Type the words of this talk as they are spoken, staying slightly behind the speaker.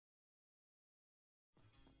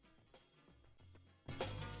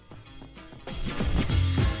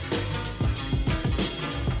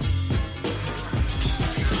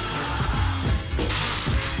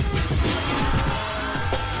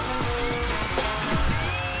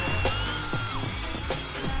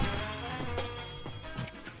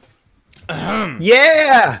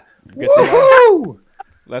Yeah. Good to go.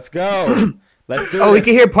 Let's go. Let's do Oh, this. we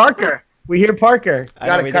can hear Parker. We hear Parker.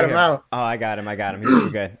 Gotta cut him out. Oh, I got him. You're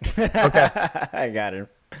good. Okay. I got him.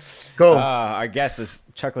 Cool. Our guest is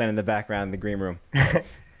chuckling in the background in the green room.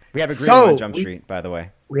 We have a green room on Jump Street, by the way.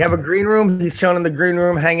 We have a green room. He's chilling in the green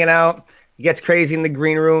room, hanging out. He gets crazy in the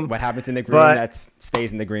green room. What happens in the green room, that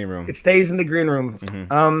stays in the green room. It stays in the green room.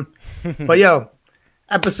 But yo,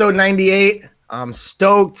 episode 98. I'm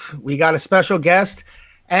stoked. We got a special guest.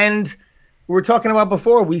 And we were talking about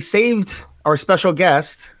before, we saved our special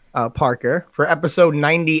guest, Parker, for episode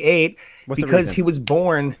 98 because he was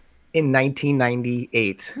born in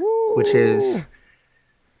 1998, which is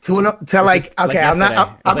I'm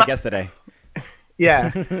like yesterday.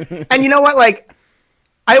 Yeah. And you know what? Like,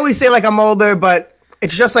 I always say like I'm older, but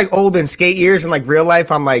it's just like old in skate years. And like real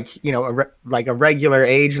life, I'm like, you know, a regular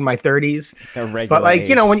age in my 30s. But like,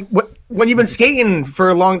 you know, when you've been skating for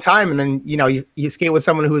a long time and then, you know, you skate with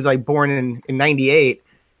someone who was like born in 98,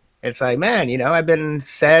 it's like, man, you know, I've been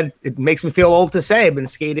sad. It makes me feel old to say I've been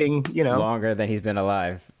skating, you know, longer than he's been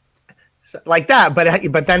alive. Like that.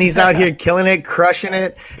 But then he's out here killing it, crushing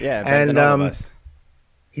it. Yeah. And all of us.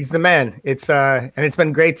 He's the man. It's it's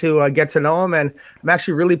been great to get to know him, and I'm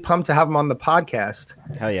actually really pumped to have him on the podcast.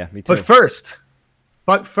 Hell yeah, me too.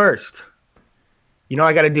 But first, you know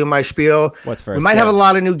I got to do my spiel. What's first? We might have a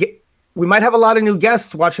lot of new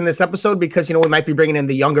guests watching this episode because you know we might be bringing in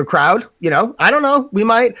the younger crowd. You know, I don't know, we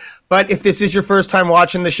might. But if this is your first time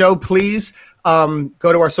watching the show, please go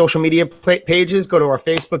to our social media pages, go to our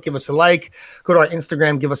Facebook, give us a like, go to our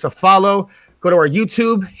Instagram, give us a follow. Go to our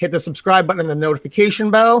YouTube, hit the subscribe button and the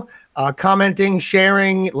notification bell. Commenting,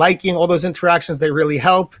 sharing, liking, all those interactions, they really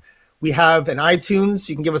help. We have an iTunes.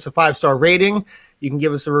 You can give us a 5-star rating. You can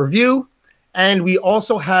give us a review. And we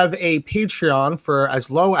also have a Patreon for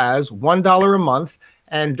as low as $1 a month.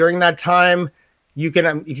 And during that time, you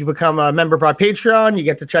can, if you become a member of our Patreon, you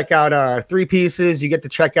get to check out our 3 pieces. You get to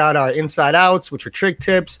check out our inside outs, which are trick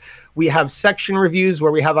tips. We have section reviews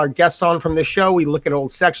where we have our guests on from the show. We look at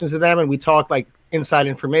old sections of them and we talk like inside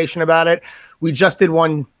information about it. We just did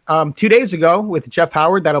one 2 days ago with Jeff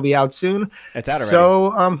Howard. That'll be out soon. It's out already.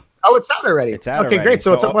 So, it's out already. It's out okay, already. Great.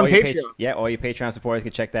 So it's up on Patreon. All your Patreon supporters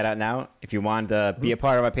can check that out now. If you want to be a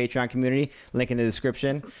part of our Patreon community, link in the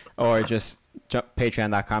description, or just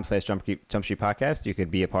patreon.com/Jump Street Podcast. You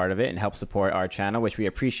could be a part of it and help support our channel, which we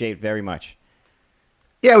appreciate very much.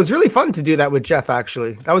 Yeah, it was really fun to do that with Jeff,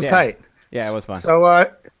 actually. That was tight. Yeah, it was fun. So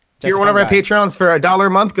if you're one of our Patreons for $1 a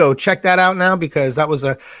month, go check that out now because that was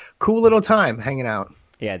a cool little time hanging out.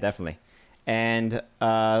 Yeah, definitely. And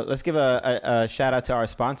let's give a shout out to our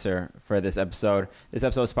sponsor for this episode. This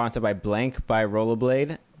episode is sponsored by Blank by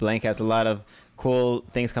Rollerblade. Blank has a lot of cool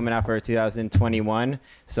things coming out for 2021.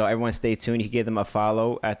 So everyone stay tuned. You can give them a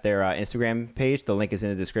follow at their Instagram page. The link is in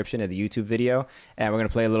the description of the YouTube video. And we're going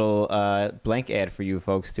to play a little Blank ad for you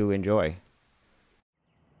folks to enjoy.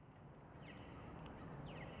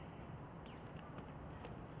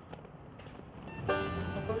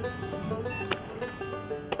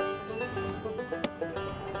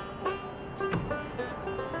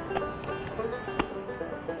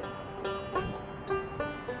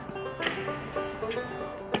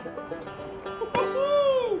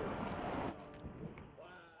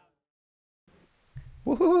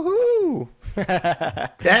 Woohoo!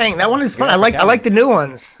 Dang, that one is fun. I like the new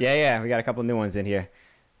ones. Yeah, we got a couple new ones in here.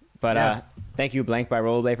 But thank you, Blank by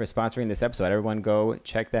Rollerblade, for sponsoring this episode. Everyone go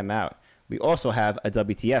check them out. We also have a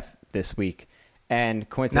WTF this week. And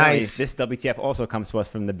coincidentally, this WTF also comes to us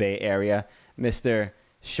from the Bay Area. Mr.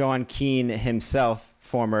 Sean Keane himself,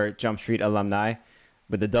 former Jump Street alumni,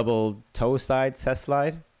 with the double toe slide, cess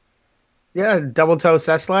slide. Yeah, double toe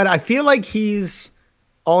cess slide. I feel like he's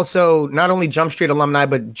also not only Jump Street alumni,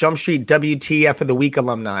 but Jump Street WTF of the Week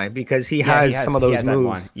alumni because he has some of those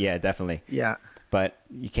moves. Yeah, definitely. Yeah. But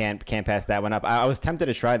you can't pass that one up. I was tempted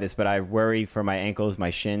to try this, but I worry for my ankles,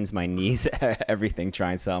 my shins, my knees, everything,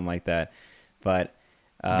 trying something like that. But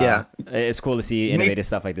it's cool to see innovative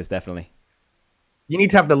stuff like this, definitely. You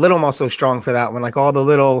need to have the little muscles strong for that one, like all the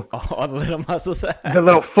little muscles, the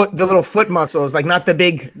little foot muscles, like not the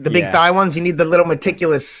big thigh ones. You need the little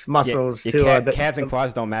meticulous muscles calves and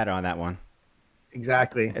quads don't matter on that one.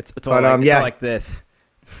 Exactly. It's all like this.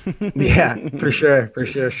 Yeah, for sure.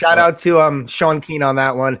 Shout out to Sean Keane on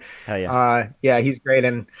that one. Hell yeah. Yeah, he's great,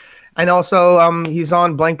 and also he's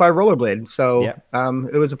on Blank by Rollerblade, so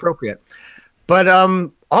it was appropriate. But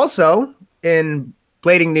also in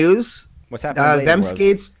blading news. What's happening? Them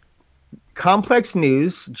Skates Complex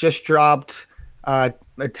News just dropped a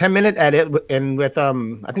a 10-minute edit and with I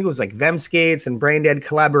think it was like Them Skates and Brain Dead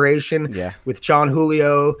collaboration with John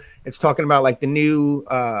Julio. It's talking about like the new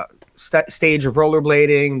stage of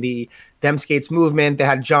rollerblading, the Them Skates movement. They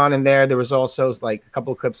had John in there. There was also like a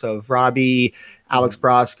couple of clips of Robbie, Alex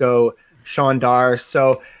Brosco, Sean Darr.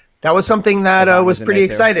 So that was something that was pretty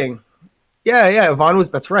exciting. Yeah, Yvonne was.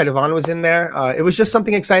 That's right, Yvonne was in there. It was just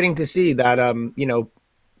something exciting to see that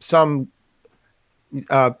some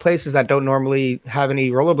places that don't normally have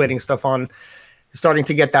any rollerblading stuff on, starting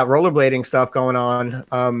to get that rollerblading stuff going on.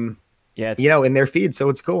 In their feed, so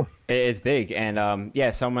it's cool. It's big, and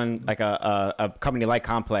someone like a company like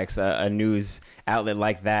Complex, a news outlet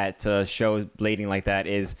like that, to show blading like that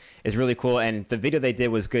is really cool. And the video they did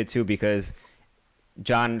was good too, because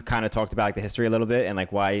John kind of talked about like the history a little bit and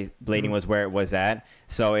like why blading was where it was at.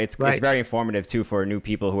 So it's very informative too for new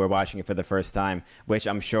people who are watching it for the first time, which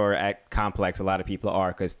I'm sure at Complex a lot of people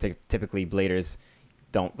are, because typically bladers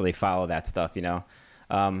don't really follow that stuff, But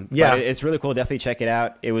it's really cool. Definitely check it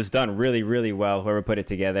out. It was done really, really well, whoever put it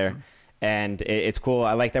together. And it's cool.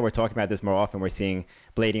 I like that we're talking about this more often. We're seeing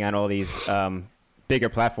blading on all these bigger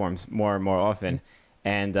platforms more and more often.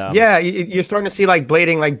 And you're starting to see like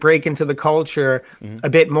blading like break into the culture a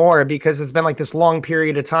bit more, because it's been like this long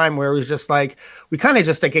period of time where it was just like we kind of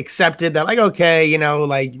just like accepted that, like, okay,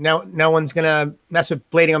 like no one's gonna mess with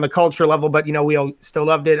blading on the culture level, but we all still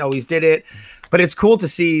loved it, always did it. But it's cool to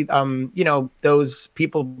see those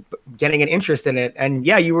people getting an interest in it. And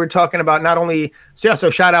you were talking about not only so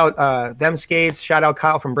shout out Them Skates, shout out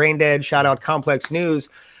Kyle from Brain Dead, shout out Complex News.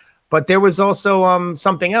 But there was also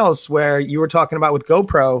something else where you were talking about with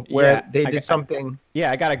GoPro, where they did something.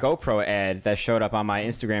 I got a GoPro ad that showed up on my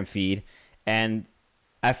Instagram feed. And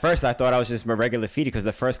at first I thought I was just my regular feed, because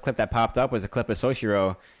the first clip that popped up was a clip of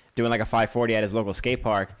Soshiro doing like a 540 at his local skate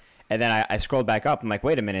park. And then I scrolled back up. I'm like,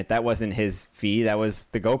 wait a minute, that wasn't his feed. That was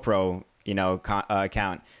the GoPro,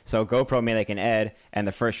 account. So GoPro made like an ad, and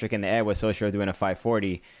the first trick in the ad was Soshiro doing a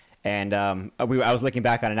 540. And I was looking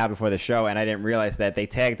back on it now before the show, and I didn't realize that they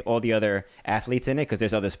tagged all the other athletes in it, because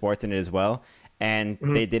there's other sports in it as well. And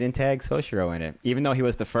they didn't tag Soshiro in it, even though he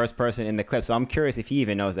was the first person in the clip. So I'm curious if he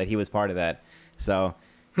even knows that he was part of that. So,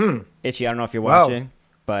 Itchy, I don't know if you're watching,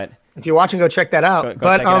 but if you're watching, go check that out. Go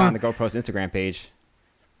check it out on the GoPro's Instagram page.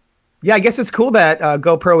 Yeah, I guess it's cool that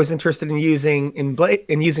GoPro is interested in using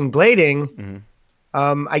blading.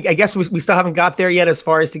 I guess we still haven't got there yet as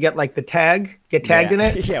far as to get like the get tagged in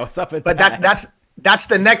it. Yeah, what's up with that? But that's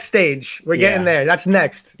the next stage. We're getting there. That's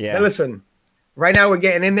next. Yeah. Now listen, right now we're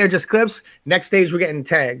getting in there just clips. Next stage we're getting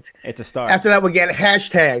tagged. It's a start. After that we're getting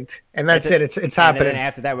hashtagged, and that's it. It's happening. And then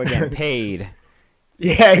after that we're getting paid.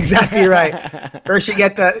 Yeah, exactly right. First you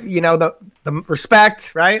get the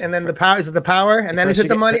respect, right? And then the power. Is it the power? And then is it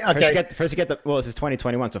the money? Okay. First you get the, well, this is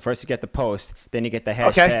 2021, so first you get the post, then you get the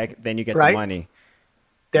hashtag, then you get the money.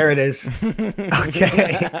 There it is.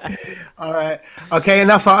 Okay. All right. Okay,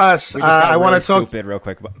 enough of us. I want to talk. Stupid, real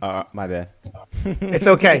quick. My bad. It's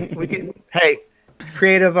okay. Hey, it's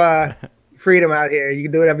creative freedom out here. You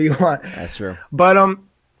can do whatever you want. That's true. But I'm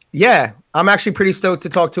actually pretty stoked to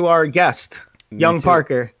talk to our guest, Young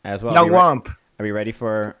Parker, as well. Young Womp. Are we ready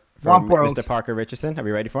for Mr. Parker Richardson? Are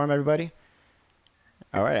we ready for him, everybody?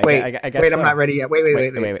 All right. Wait, I guess wait. so. I'm not ready yet. Wait.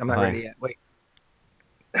 I'm not ready yet. Wait.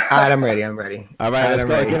 All right, I'm ready. All right, let's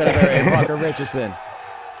go. Give it up, Parker Richardson.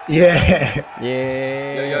 Yeah.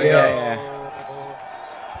 Yeah.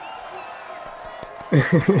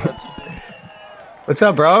 What's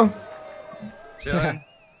up, bro? Chilling.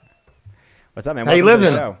 What's up, man? How you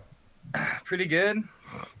living? Pretty good.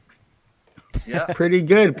 Yeah. Pretty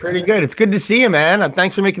good. It's good to see you, man.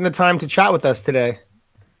 Thanks for making the time to chat with us today.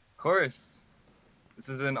 Of course. This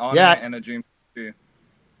is an honor and a dream too.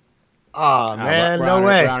 Oh man, no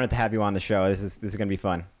way. We're honored to have you on the show. This is gonna be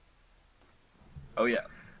fun. Oh yeah.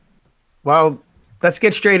 Well, let's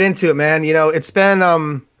get straight into it, man. It's been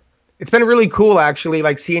really cool actually,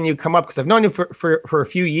 like seeing you come up, because I've known you for a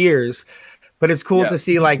few years, but it's cool to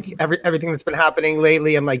see like everything that's been happening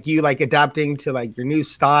lately, and like you like adapting to like your new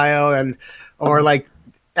style or like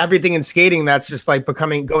everything in skating that's just like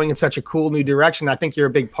going in such a cool new direction. I think you're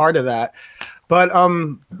a big part of that. But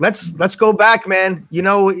let's go back, man.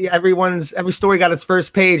 Every story got its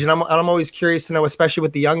first page, and I'm always curious to know, especially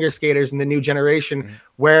with the younger skaters and the new generation,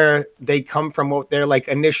 where they come from, what their like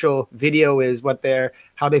initial video is,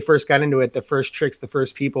 how they first got into it, the first tricks, the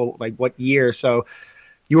first people, like what year. So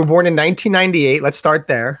you were born in 1998. Let's start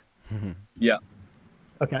there. Yeah.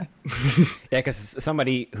 Okay. Yeah, because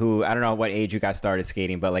somebody who, I don't know what age you got started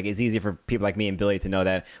skating, but like it's easy for people like me and Billy to know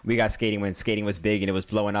that we got skating when skating was big and it was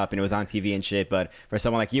blowing up and it was on TV and shit. But for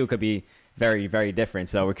someone like you, it could be very, very different.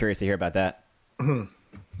 So we're curious to hear about that.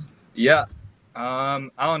 Yeah. I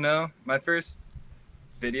don't know. My first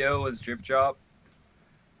video was Drip Drop,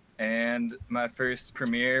 and my first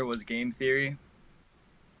premiere was Game Theory,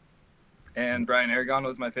 and Brian Aragon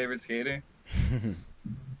was my favorite skater.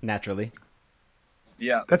 Naturally.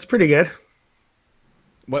 Yeah. That's pretty good.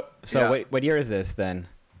 What? So Yeah. what year is this then?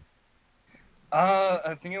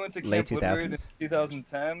 I think I went to Late Camp Woodward in 2000s?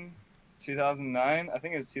 2010, 2009. I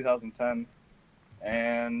think it was 2010.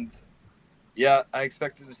 And yeah, I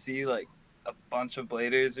expected to see like a bunch of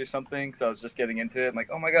bladers or something because I was just getting into it. I'm like,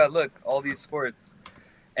 oh my god, look, all these sports.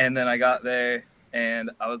 And then I got there and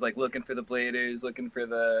I was like looking for the bladers, looking for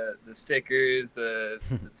the stickers, the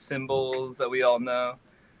symbols that we all know,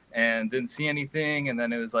 and didn't see anything. And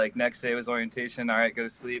then it was like next day was orientation. All right, go to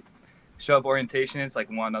sleep. Show up orientation. It's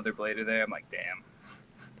like one other blader there. I'm like, damn.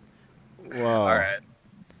 Whoa. All right.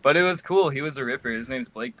 But it was cool. He was a ripper. His name's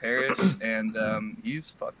Blake Parrish, and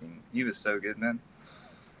he was so good, man.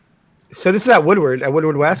 So this is at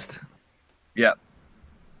Woodward West. Yeah.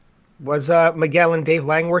 Was Miguel and Dave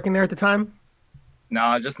Lang working there at the time?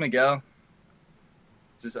 Nah, just Miguel.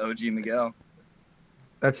 Just OG Miguel.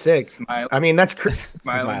 That's sick. Smiling, I mean, that's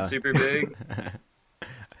smiling super big.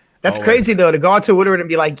 that's Always. crazy though, to go out to Woodward and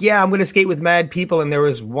be like, yeah, I'm going to skate with mad people, and there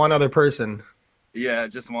was one other person. Yeah,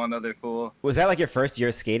 just one other fool. Was that like your first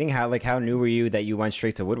year skating? How new were you that you went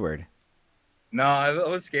straight to Woodward? No, I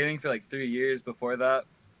was skating for like 3 years before that.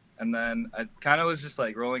 And then I kind of was just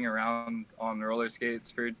like rolling around on roller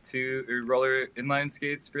skates for roller inline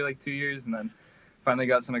skates for like 2 years. And then finally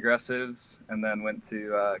got some aggressives and then went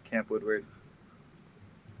to Camp Woodward.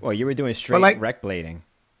 Well, you were doing straight like- rec blading.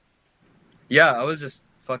 Yeah, I was just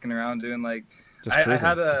fucking around doing like, Just I cruising.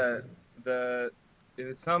 had it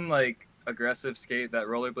was some like aggressive skate that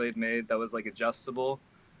Rollerblade made that was like adjustable.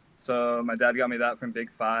 So my dad got me that from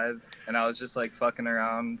Big Five, and I was just like fucking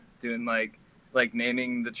around doing like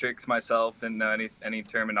naming the tricks myself, didn't know any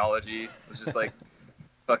terminology. It was just like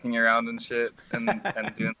fucking around and shit, and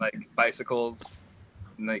doing like bicycles,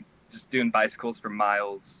 and like just doing bicycles for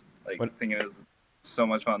miles. Like thinking it was so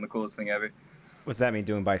much fun, the coolest thing ever. What's that mean,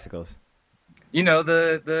 doing bicycles? You know,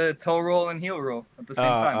 the toe roll and heel roll at the same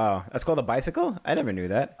time. Oh, that's called a bicycle? I never knew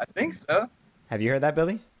that. I think so. Have you heard that,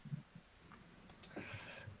 Billy?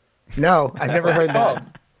 No, I've never heard Oh,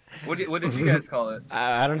 that. what did you guys call it?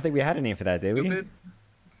 I don't think we had a name for that, did we? Stupid?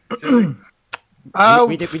 Silly?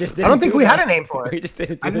 We just didn't I don't think do we that. had a name for We it. just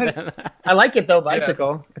didn't do I'm gonna- that. I like it though,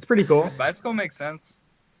 bicycle. It's pretty cool. Bicycle makes sense.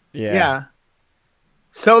 Yeah.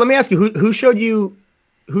 So let me ask you, who showed you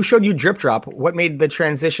Drip Drop? What made the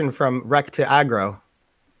transition from rec to aggro?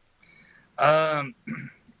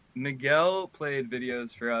 Miguel played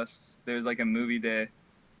videos for us. There was like a movie day,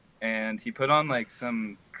 and he put on like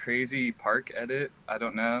some crazy park edit. I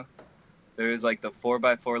don't know. There was like the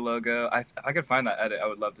 4x4 logo. If I could find that edit, I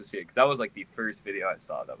would love to see it because that was like the first video I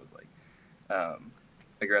saw that was like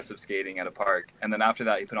aggressive skating at a park. And then after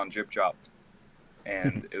that, he put on Drip Dropped,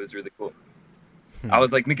 and it was really cool. I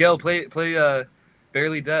was like, Miguel, play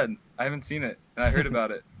Barely Dead. I haven't seen it, and I heard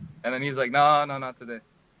about it. And then he's like, no, not today.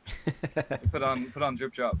 Put on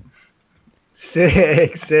Drip Drop.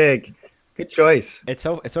 Sick. Good choice. It's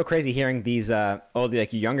so crazy hearing these all the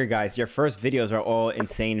like younger guys. Your first videos are all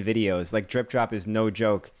insane videos. Like Drip Drop is no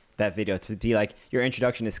joke. That video to be like your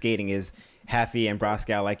introduction to skating is Haffy and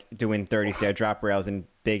Broskow like doing 30 stair drop rails and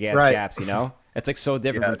big ass Right. gaps. You know, it's like so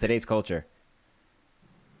different Yeah. from today's culture.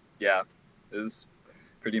 Yeah, it was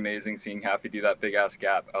pretty amazing seeing Happy do that big ass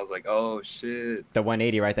gap. I was like, oh shit. The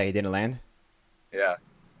 180, right? That he didn't land. Yeah.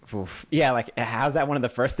 Oof. Yeah, like how's that one of the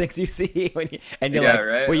first things you see when you're Yeah, like,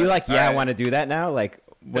 right? were you like, yeah, I Alright. want to do that now? Like, Step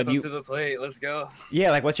when up you, to the plate. Let's go.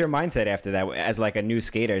 yeah, like what's your mindset after that as like a new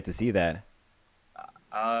skater to see that?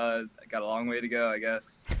 I got a long way to go, I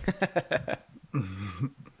guess.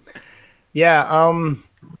 Yeah,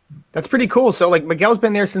 that's pretty cool. So like Miguel's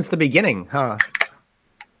been there since the beginning, huh?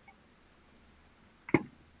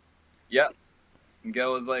 Yeah.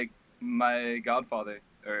 Miguel was like my godfather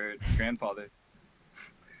or grandfather.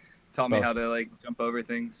 Taught me Both. how to like jump over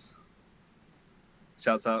things.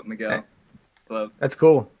 Shouts out Miguel. Love. That's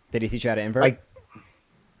cool. Did he teach you how to invert? Like-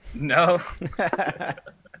 No, I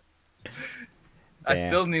Damn.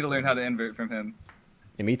 still need to learn how to invert from him.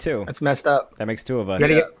 Yeah, me too. That's messed up. That makes two of us.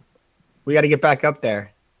 We gotta get back up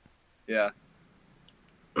there. Yeah.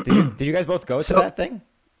 Did you guys both go So- to that thing?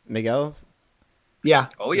 Miguel's? Yeah.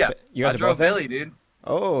 Oh yeah. You guys I are drove both there? Billy, dude.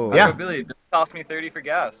 Oh, I Yeah. drove Billy. It cost me 30 for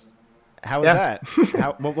gas. How was Yeah.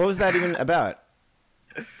 that? What was that even about?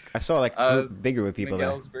 I saw like It's bigger with people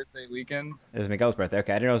Miguel's birthday weekend. there. It was Miguel's birthday.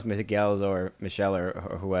 Okay, I didn't know it was Miguel's or Michelle or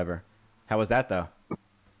whoever. How was that though?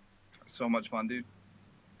 So much fun, dude.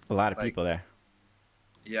 A lot of Like- people there.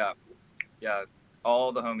 Yeah, yeah.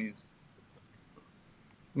 All the homies.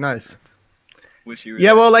 Nice. Wish you were Yeah,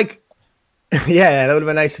 there. well, like, yeah, that would have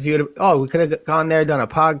been nice if you would have. Oh, we could have gone there, done a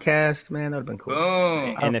podcast. Man, that would have been cool.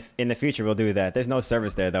 Boom. In the future, we'll do that. There's no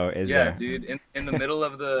service there though, is Yeah, there? dude. In the middle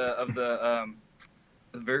of the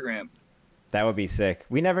vert ramp. That would be sick.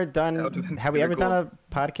 We never done. That would've been Have we super ever cool. done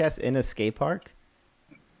a podcast in a skate park?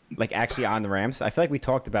 Like actually on the ramps? I feel like we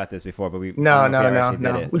talked about this before, but we No, I don't know no, if we ever no, actually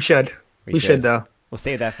did no. it. We should. We should though. We'll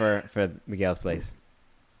save that for Miguel's place.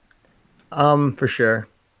 For sure.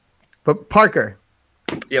 But Parker,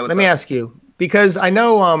 Yeah. What's let me up? ask you, because I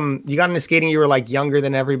know you got into skating, you were like younger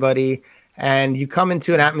than everybody, and you come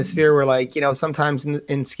into an atmosphere where, like, you know, sometimes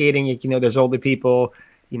in skating, you know, there's older people,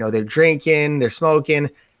 you know, they're drinking, they're smoking,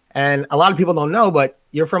 and a lot of people don't know, but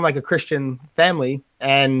you're from like a Christian family,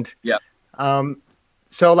 and Yeah.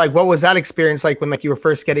 so like, what was that experience like when like you were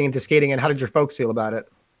first getting into skating, and how did your folks feel about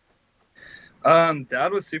it?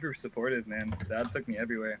 Dad was super supportive, man. Dad took me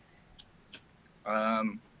everywhere.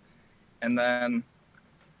 And then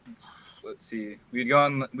let's see, we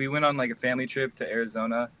went on like a family trip to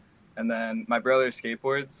Arizona, and then my brother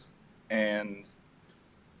skateboards, and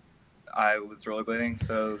I was rollerblading,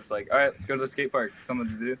 so it was like, all right, let's go to the skate park, something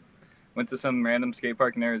to do. Went to some random skate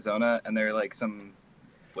park in Arizona, and there were like some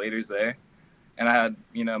bladers there, and I had,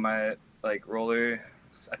 you know, my like roller.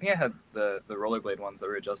 I think I had the rollerblade ones that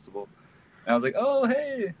were adjustable, and I was like, oh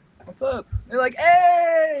hey, what's up? They're like,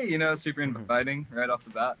 hey, you know, super inviting right off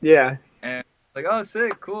the bat. Yeah. And like, oh,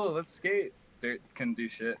 sick, cool, let's skate. They couldn't do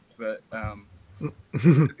shit, but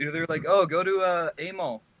they're like, oh, go to A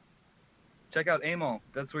Mall. Check out A Mall.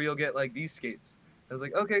 That's where you'll get like these skates. I was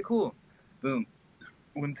like, okay, cool. Boom.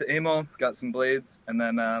 Went to A Mall, got some blades, and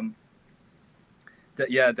then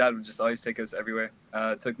Dad would just always take us everywhere.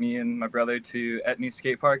 Took me and my brother to Etney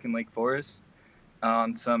Skate Park in Lake Forest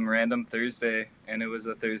on some random Thursday, and it was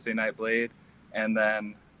a Thursday night blade. And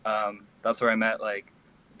then that's where I met like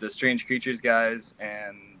the Strange Creatures guys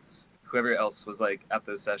and whoever else was like at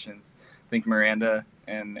those sessions. I think Miranda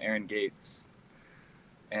and Aaron Gates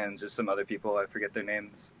and just some other people. I forget their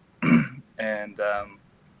names. And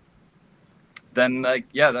then like,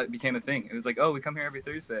 yeah, that became a thing. It was like, oh, we come here every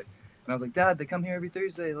Thursday. And I was like, Dad, they come here every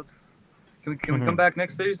Thursday. Can we come back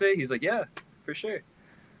next Thursday? He's like, yeah, for sure.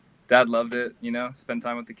 Dad loved it, you know, spend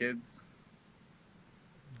time with the kids,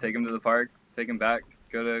 take them to the park, take them back,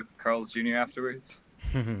 go to Carl's Jr. afterwards.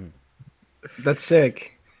 That's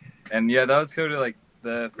sick. And yeah, that was kind of like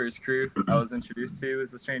the first crew I was introduced to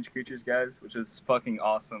was the Strange Creatures guys, which was fucking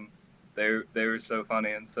awesome. They were so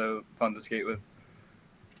funny and so fun to skate with.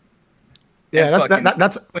 Yeah, And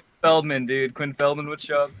that's Quinn Feldman, dude. Quinn Feldman would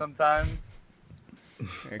show up sometimes.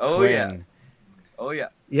 Oh, Quinn. yeah. Oh yeah,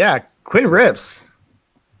 yeah. Quinn rips.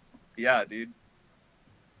 yeah, dude.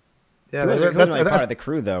 Yeah, He wasn't that's like part of the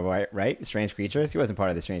crew though, right? Strange Creatures. He wasn't part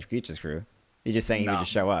of the Strange Creatures crew. You're just saying he would No.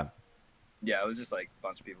 just show up. Yeah, it was just like a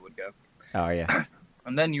bunch of people would go. Oh yeah.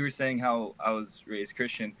 And then you were saying how I was raised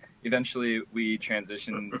Christian. Eventually, we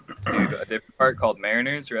transitioned to a different part called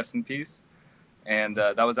Mariners, rest in peace. And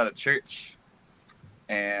that was at a church.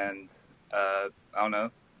 And I don't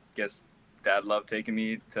know, guess Dad loved taking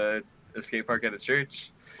me to a skate park at a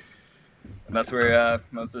church. And that's where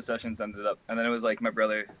most of the sessions ended up. And then it was like my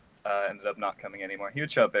brother ended up not coming anymore. He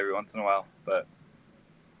would show up every once in a while, but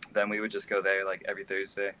then we would just go there like every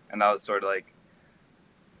Thursday. And that was sort of like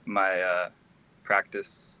my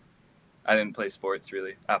practice. I didn't play sports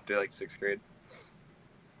really after like 6th grade.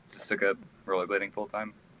 Just took up rollerblading full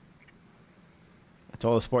time. That's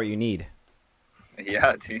all the sport you need.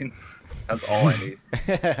 Yeah, dude. That's all I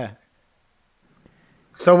need.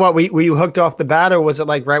 So what, were you hooked off the bat, or was it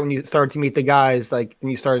like right when you started to meet the guys, like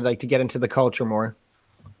when you started like to get into the culture more?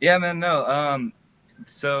 Yeah, man, no.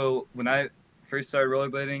 So when I first started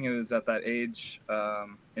rollerblading, it was at that age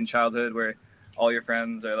in childhood where all your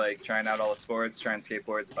friends are like trying out all the sports, trying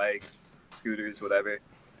skateboards, bikes, scooters, whatever.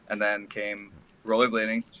 And then came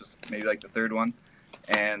rollerblading, just maybe like the third one.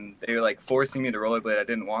 And they were like forcing me to rollerblade. I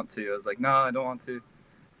didn't want to. I was like, no, I don't want to.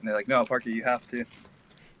 And they're like, no, Parker, you have to.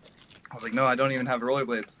 I was like, no, I don't even have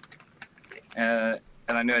rollerblades. And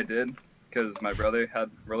I knew I did because my brother had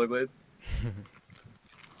rollerblades.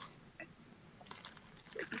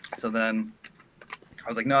 So then I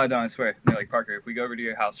was like, no, I don't, I swear. And they're like, Parker, if we go over to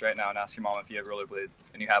your house right now and ask your mom if you have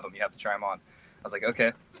rollerblades and you have them, you have to try them on. I was like,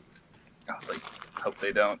 okay. I was like, hope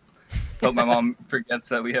they don't. Hope my mom forgets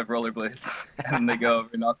that we have rollerblades. And they go over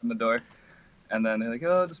and knock on the door. And then they're like,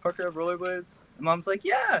 oh, does Parker have rollerblades? And mom's like,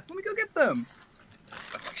 yeah, let me go get them.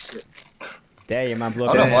 I'm like, shit. There, your mom blew I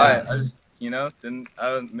up don't his know why. phone. I just,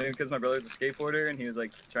 maybe because my brother's a skateboarder and he was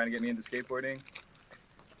like trying to get me into skateboarding.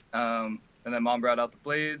 And then mom brought out the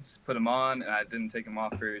blades, put them on, and I didn't take them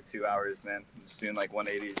off for 2 hours, man. Just doing like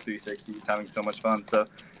 180s, 360s, having so much fun. So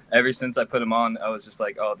ever since I put them on, I was just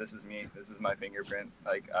like, oh, this is me. This is my fingerprint.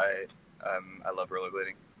 Like I love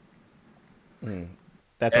rollerblading.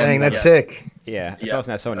 That's And Dang, that's yes. sick. Yeah, it's Yeah.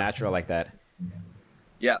 also not so natural like that.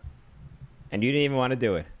 Yeah, And you didn't even want to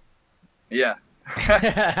do it. yeah. They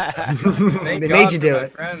Thank made God you for do my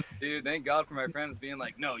it. friends, dude. Thank God for my friends being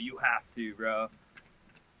like, no, you have to, bro.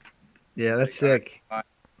 Yeah, that's Like, sick.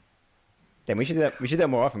 Damn, we should do that. We should do that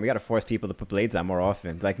more often. We got to force people to put blades on more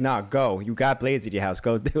often. Like, nah, go. You got blades at your house.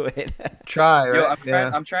 Go do it. Try, Yo, right?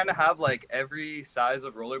 Yeah. I'm trying to have like every size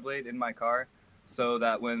of rollerblade in my car, so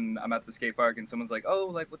that when I'm at the skate park and someone's like, "Oh,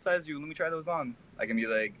 like what size are you? Let me try those on." I can be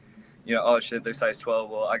like, "Oh shit, they're size 12.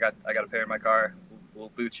 Well, I got a pair in my car. We'll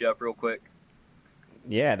boot you up real quick."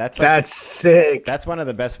 Yeah, that's like That's sick. that's one of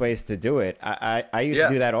the best ways to do it. I used Yeah.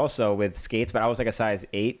 to do that also with skates, but I was like a size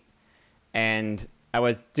 8, and I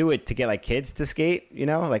would do it to get like kids to skate,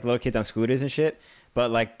 like little kids on scooters and shit. But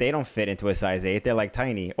like they don't fit into a size 8; they're like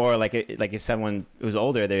tiny. Or like if someone who's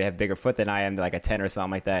older, they have bigger foot than I am, like a 10 or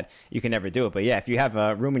something like that. You can never do it. But yeah, if you have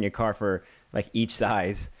room in your car for like each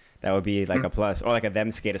size, that would be like a plus. Or like a them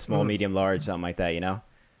skate, a small, medium, large, something like that.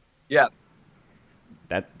 Yeah,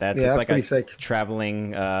 That's that's like pretty a sick.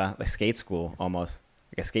 traveling like skate school almost,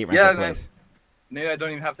 like a skate Yeah, rental man. place. maybe I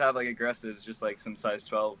don't even have to have like aggressives, just like some size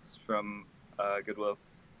 12s from Goodwill.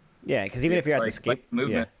 Yeah, because even if you're at the Like skate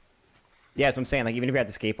movement. yeah, that's what I'm saying. Like even if you're at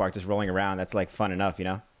the skate park, just rolling around, that's like fun enough.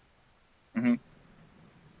 hmm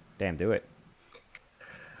Damn, do it.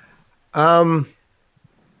 Um,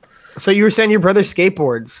 so you were saying your brother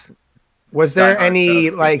skateboards. Was there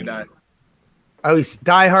any like? Oh, he's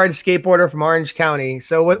diehard skateboarder from Orange County.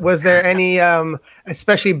 So was there any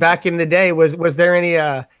especially back in the day, was there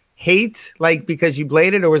any hate like because you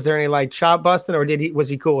bladed, or was there any like chop busting, or was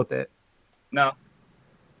he cool with it? No,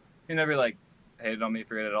 he never like hated on me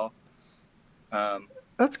for it at all.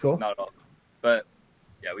 That's cool. Not at all. But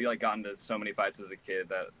yeah, we like got into so many fights as a kid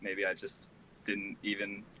that maybe I just didn't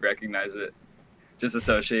even recognize it. Just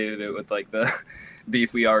associated it with like the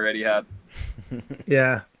beef we already had.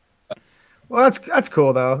 Yeah. Well, that's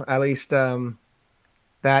cool though. At least that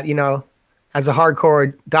as a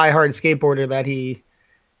hardcore diehard skateboarder, that he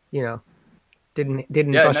didn't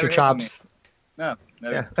Yeah, bust never your hit on me. chops. No,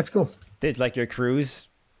 never. Yeah, that's cool. Did like your crews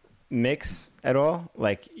mix at all?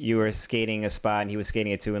 Like you were skating a spot and he was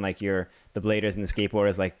skating it too, and like the bladers and the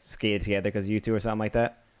skateboarders like skated together because you two or something like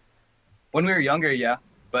that? When we were younger, yeah.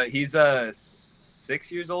 But he's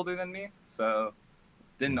 6 years older than me, so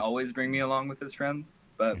didn't always bring me along with his friends.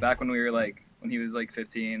 But back when when he was like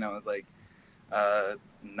 15, I was like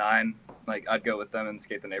 9. Like I'd go with them and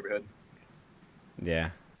skate the neighborhood.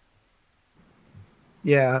 Yeah.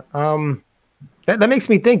 Yeah. That makes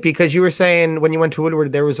me think, because you were saying when you went to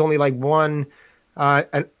Woodward there was only like one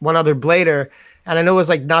other blader, and I know it was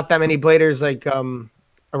like not that many bladers like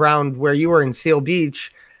around where you were in Seal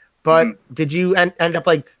Beach, but did you end up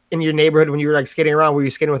like in your neighborhood when you were like skating around? Were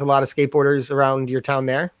you skating with a lot of skateboarders around your town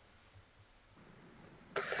there?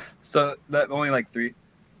 So that only like three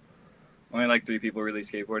people really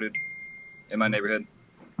skateboarded in my neighborhood.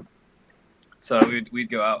 So we'd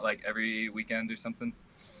go out like every weekend or something.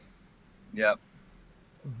 Yeah.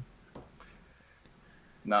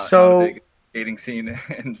 Not a big skating scene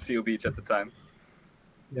in Seal Beach at the time.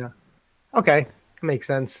 Yeah. Okay. Makes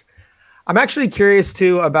sense. I'm actually curious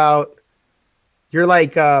too about you're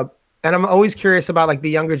like and I'm always curious about like the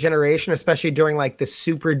younger generation, especially during like the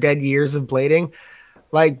super dead years of blading.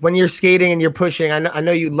 Like when you're skating and you're pushing, I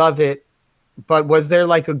know you love it, but was there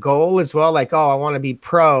like a goal as well? Like, oh, I want to be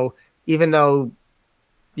pro, even though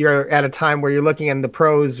you're at a time where you're looking and the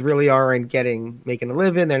pros really aren't making a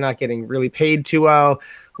living. They're not getting really paid too well.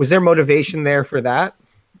 Was there motivation there for that?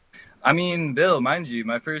 I mean, Bill, mind you,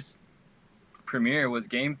 my first premiere was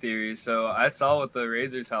Game Theory, so I saw what the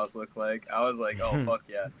Razor's house looked like. I was like, oh fuck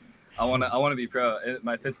yeah, I wanna be pro.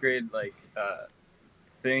 My 5th grade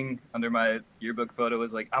thing under my yearbook photo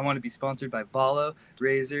was like, I want to be sponsored by Valo,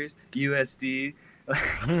 Razors, USD,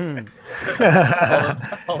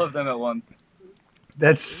 all of them at once.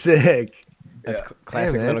 That's sick. That's Yeah.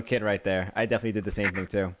 classic man. little kid right there. I definitely did the same thing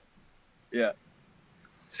too. Yeah.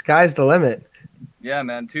 Sky's the limit. Yeah,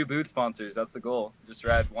 man. 2 boot sponsors. That's the goal. Just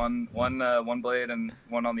ride one blade and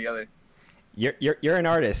one on the other. You're an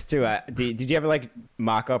artist too. Did you ever like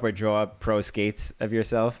mock up or draw up pro skates of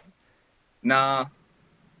yourself? Nah.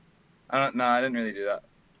 I didn't really do that.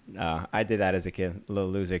 No, I did that as a kid, a little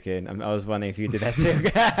loser kid. I was wondering if you did that too.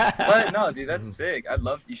 But no, dude, that's sick.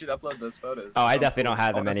 You should upload those photos. Oh, I Sounds definitely cool. don't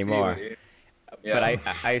have them I wanna see anymore. it, dude. Yeah.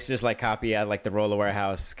 But I used to just like copy out like the Roller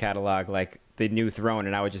Warehouse catalog, like the new throne,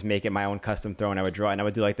 and I would just make it my own custom throne. I would draw it, and I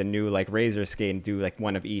would do like the new like Razor skate and do like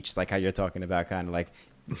one of each, like how you're talking about, kind of like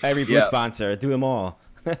every blue Yeah. sponsor, do them all.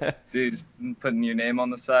 Dude, just putting your name on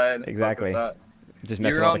the side. fuck with Exactly. that. Just You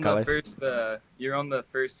messing were with the on the colors. first. You're on the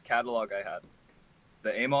first catalog I had,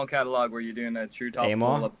 the Amol catalog where you're doing a true top Amol?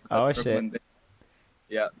 soul up Oh, Brooklyn.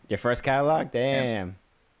 Yeah. Your first catalog? Damn.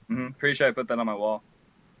 Pretty sure I put that on my wall.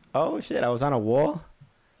 Oh shit! I was on a wall.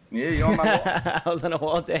 Yeah, you on my wall I was on a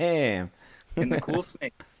wall. Damn. in the cool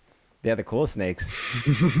snake. Yeah, the cool snakes.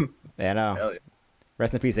 Yeah, I know. Hell yeah.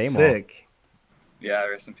 Rest in peace, Amol. Sick. Yeah,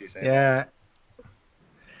 rest in peace. Amol. Yeah.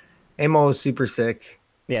 Amo was super sick.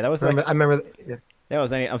 Yeah, that was like I remember. Yeah. that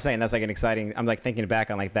was. I'm saying that's like an exciting. I'm like thinking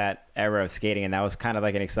back on like that era of skating, and that was kind of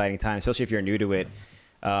like an exciting time, especially if you're new to it.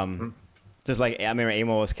 Just like I remember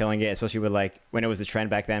Amo was killing it, especially with like when it was a trend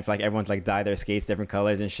back then for like everyone's like dye their skates different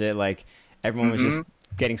colors and shit. Like everyone was just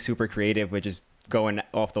getting super creative with just going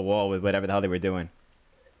off the wall with whatever the hell they were doing.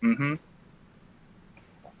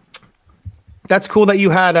 That's cool that you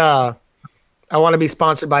had. I want to be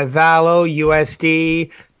sponsored by Valo,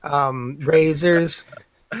 USD, Razors.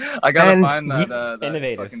 I gotta And find that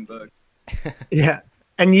Innovative. fucking book. Yeah.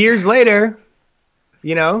 And years later,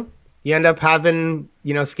 you end up having,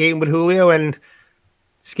 skating with Julio and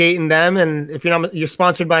skating them. And if you're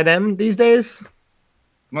sponsored by them these days,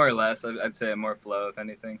 More or less, I'd say more flow, if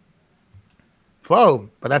anything. flow.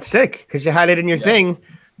 But that's sick because you had it in your Yeah. thing.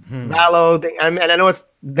 Valo thing. And I know it's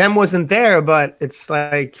them wasn't there, but it's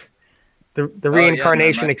like the Oh, yeah,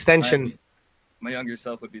 reincarnation my- extension. My younger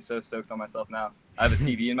self would be so stoked on myself now. I have a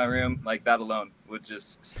TV in my room, like that alone would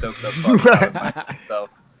just stoke the fuck out of myself.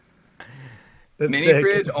 That's Mini sick.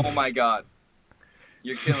 fridge, oh my god,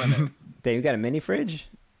 you're killing it. Damn, you got a mini fridge?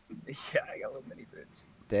 Yeah, I got a little mini fridge.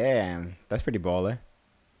 Damn, that's pretty baller.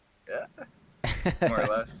 Yeah, more or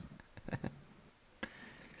less.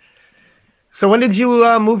 So when did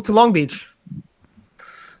you move to Long Beach?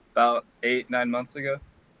 About 8-9 months ago.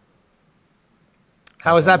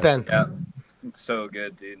 How has that been? Yeah, it's so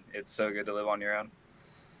good, dude. It's so good to live on your own.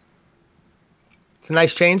 It's a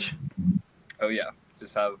nice change. Oh yeah,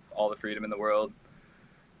 just have all the freedom in the world.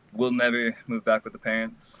 We'll never move back with the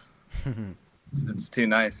parents. It's too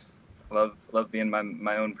nice. Love being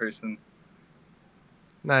my own person.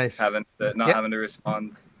 Nice. Having to, not Yeah. having to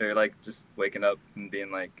respond. They're like just waking up and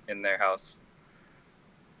being like in their house.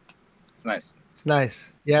 It's nice. It's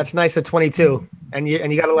nice. Yeah, it's nice at 22, and you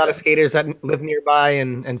got a lot of skaters that live nearby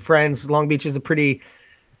and friends. Long Beach is a pretty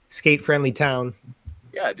skate friendly town.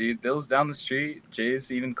 Yeah, dude. Bill's down the street.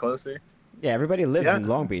 Jay's even closer. Yeah, everybody lives Yeah. in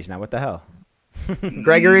Long Beach now. What the hell?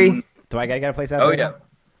 Gregory, Do I gotta get a place out Oh there? yeah.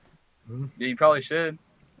 Mm-hmm. Yeah, you probably should.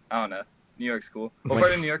 I don't know. New York's cool. What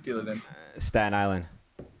part of New York do you live in? Staten Island.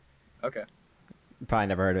 Okay. Probably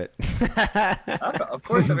never heard of it. Of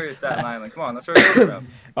course I've heard of Staten Island. Come on, that's where we're from.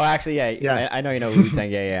 Oh, actually, yeah. Yeah. I know you know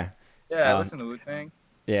Wu-Tang. Yeah. Yeah, Um, listen to Wu-Tang.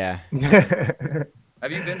 Yeah.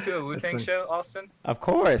 Have you been to a Wu-Tang funny. show, Austin? Of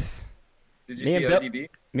course. Did you Me see and Bill- ODB?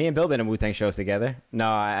 Me and Bill been in Wu-Tang shows together. No,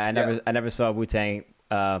 I never saw Wu-Tang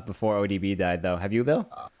before ODB died though. Have you, Bill?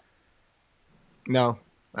 no,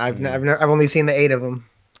 I've only seen the 8 of them.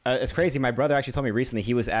 It's crazy. My brother actually told me recently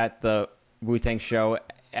he was at the Wu-Tang show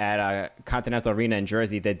at Continental Arena in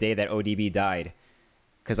Jersey the day that ODB died.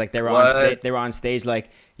 Cause like they were on stage, What? they were on stage like,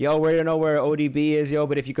 yo, we don't know where ODB is, yo,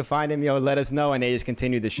 but if you could find him, yo, let us know. And they just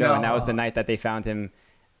continued the show, and that was the No. night that they found him,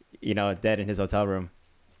 dead in his hotel room.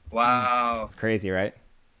 Wow. It's crazy, right?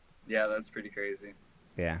 Yeah, that's pretty crazy.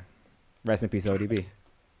 Yeah. Rest in peace, ODB.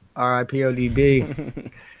 R.I.P.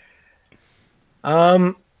 ODB.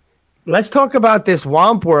 Let's talk about this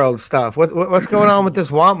Womp World stuff. What's going on with this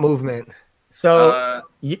Womp movement? So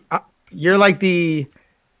you're like the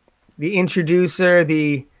introducer,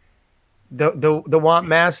 the Womp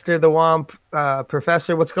master, the Womp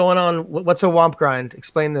professor. What's going on? What's a Womp grind?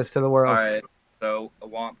 Explain this to the world. All right. So a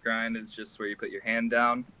womp grind is just where you put your hand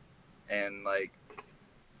down and like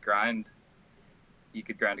grind. You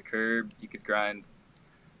could grind a curb. You could grind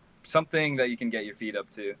something that you can get your feet up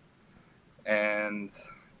to. And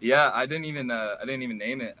yeah, I didn't even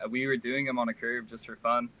name it. We were doing them on a curb just for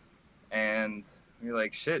fun, and we were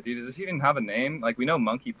like, shit, dude, does this even have a name? Like, we know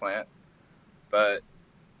monkey plant, but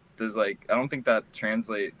there's like, I don't think that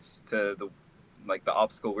translates to the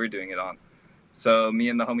obstacle we're doing it on. So me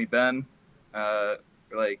and the homie Ben, we're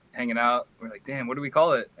like hanging out. We're like, damn, what do we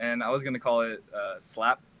call it? And I was gonna call it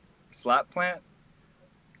slap plant,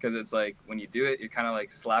 because it's like when you do it, you're kind of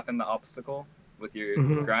like slapping the obstacle with your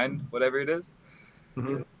grind, whatever it is.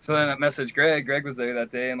 So then I messaged Greg. Greg was there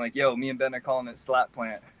that day, and like, yo, me and Ben are calling it slap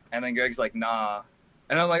plant. And then Greg's like, nah.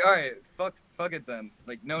 And I'm like, all right, fuck fuck it then.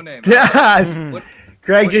 Like, no name. Yes. What,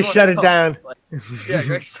 Greg what do you just want shut to it call down. Like, yeah,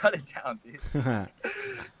 Greg shut it down, dude.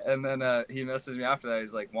 And then he messaged me after that.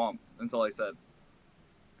 He's like, Womp. That's all he said.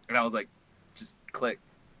 And I was like, just clicked.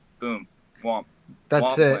 Boom. Womp.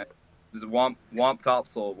 That's Womp it. Plant. This is Womp Top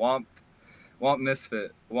Soul. Womp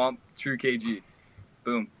Misfit. Womp True KG.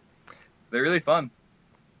 Boom. They're really fun.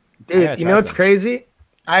 Dude, gotta you try know what's some. crazy?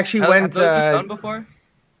 I actually Have went. those been done before?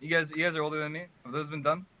 You guys are older than me. Have those been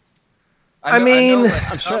done? I mean,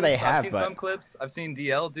 I'm sure they have, I've seen but- some clips. I've seen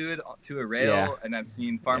DL do it to a rail, Yeah. and I've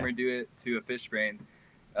seen Farmer do it to a fish brain.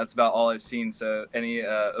 That's about all I've seen. So any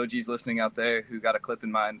OGs listening out there who got a clip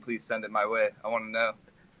in mind, please send it my way. I want to know.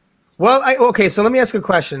 Well, okay, so let me ask a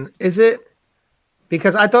question. Is it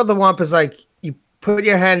because I thought the Womp is like you put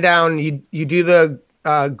your hand down, you do the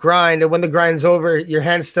grind, and when the grind's over, your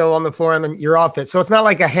hand's still on the floor, and then you're off it. So it's not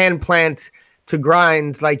like a hand plant to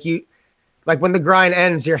grind, like when the grind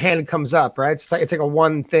ends, your hand comes up, right? It's like a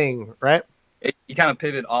one thing, right? You kind of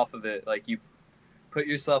pivot off of it, like you put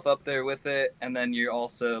yourself up there with it, and then you're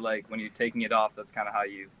also like when you're taking it off, that's kind of how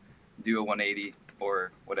you do a 180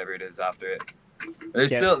 or whatever it is after it.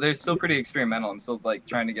 They're still pretty experimental. I'm still like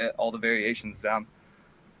trying to get all the variations down.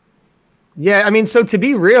 Yeah, I mean, so to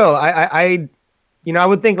be real, I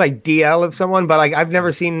would think like DL of someone, but like I've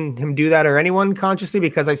never seen him do that or anyone consciously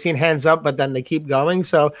because I've seen hands up, but then they keep going.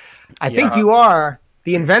 So I think you are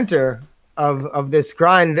the inventor of this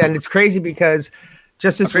grind, and it's crazy because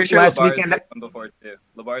just this last Labar's weekend. done one before too.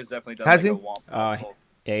 Labar's definitely done Has like he? a Womp. Console.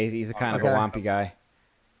 Yeah, he's a kind of Okay. a wompy guy.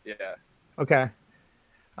 Yeah. Okay.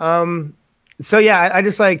 So yeah, I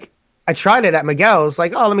just like I tried it at Miguel's.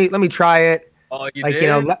 Like, oh, let me try it. Oh, you Like did? you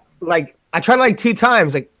know, like I tried it like 2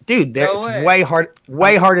 times. Like, dude, No it's way.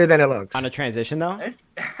 way harder than it looks. On a transition though,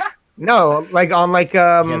 No, like on like he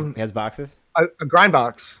has boxes. a grind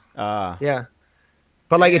box. Ah, Yeah.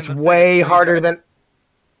 But like Man, it's that's like way pretty harder sharp. than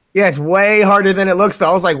Yeah, it's way harder than it looks though.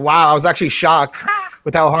 I was like, wow, I was actually shocked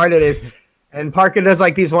with how hard it is. And Parker does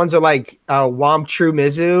like these ones are like Womp True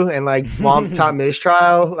Mizu and like Womp Top Miz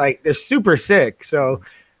Trial. Like they're super sick. So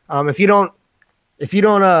if you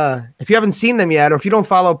haven't seen them yet, or if you don't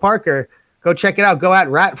follow Parker, go check it out. Go at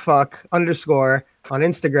ratfuck_ on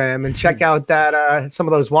Instagram and check out that some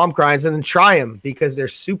of those Womp grinds and then try them because they're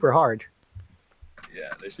super hard. Yeah,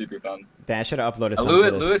 they're super fun. damn, I should have uploaded some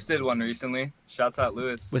for this. Lewis did one recently. Shouts out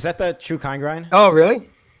Lewis. Was that the True Kind grind? Oh, really?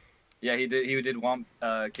 Yeah, he did Womp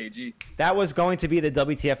KG. That was going to be the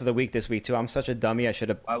WTF of the week this week too. I'm such a dummy. I should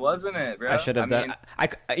have. Why wasn't it, bro? I should have done.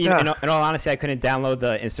 mean, In all honesty, I couldn't download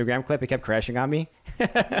the Instagram clip. It kept crashing on me.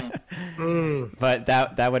 But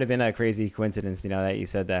that would have been a crazy coincidence, that you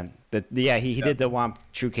said that. He did the Womp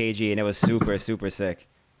True KG, and it was super super sick.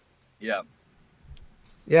 yeah.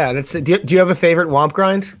 Yeah, that's it. Do you have a favorite Womp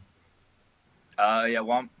grind? Yeah,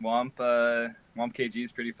 Womp KG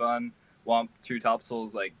is pretty fun. Womp True Top Soul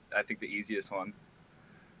is like I think the easiest one,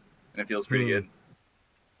 and it feels pretty good.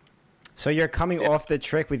 So you're coming off the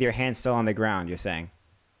trick with your hand still on the ground. You're saying?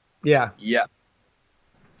 Yeah. Yeah,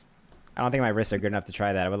 I don't think my wrists are good enough to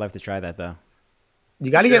try that. I would love to try that though.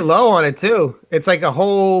 You got to Sure. get low on it too. It's like your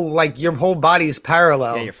whole body's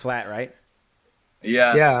parallel. Yeah, you're flat, right?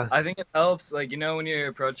 yeah, Yeah. I think it helps. Like when you're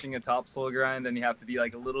approaching a top soul grind, and you have to be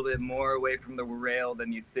like a little bit more away from the rail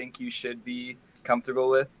than you think you should be comfortable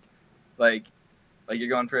with. Like you're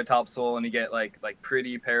going for a top soul, and you get like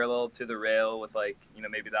pretty parallel to the rail with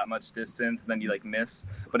maybe that much distance, and then you like miss.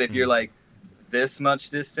 But if you're like this much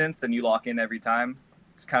distance, then you lock in every time.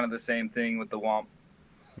 It's kind of the same thing with the Womp.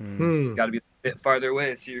 Got to be a bit farther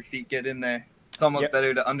away so your feet get in there. It's almost Yep.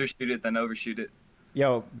 better to undershoot it than overshoot it.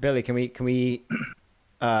 Yo, Billy, can we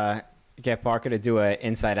get Parker to do a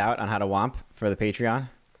inside out on how to Womp for the Patreon?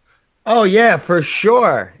 Oh yeah, for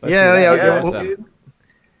sure. Let's Yeah, do that. yeah, Yeah, yeah. awesome. dude.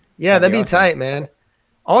 Yeah, that'd be awesome. tight, man.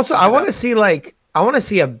 Also, I want to see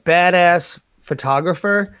a badass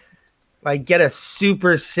photographer get a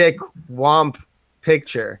super sick Womp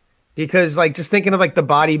picture because just thinking of the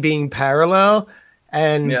body being parallel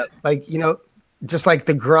and Yeah. just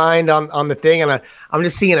the grind on the thing, and I'm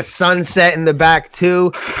just seeing a sunset in the back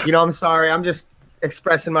too. I'm sorry, I'm just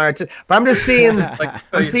expressing my art, but I'm just seeing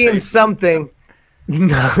I'm seeing something.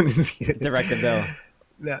 No, I'm just kidding. Direct the bill.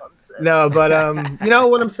 No, but you know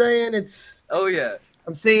what I'm saying? Oh yeah.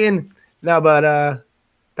 I'm seeing that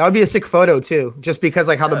would be a sick photo too, just because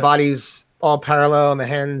how the Yeah. body's all parallel and the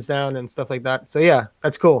hands down and stuff like that. So yeah,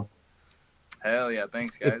 that's cool. Hell yeah.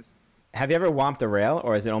 Thanks, It's- guys. Have you ever womped a rail,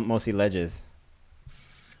 or is it mostly ledges?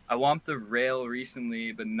 I womped the rail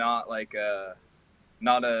recently, but not a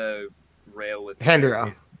rail with Handrail.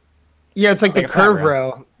 staircase. Yeah, it's like Like the a flat curve rail.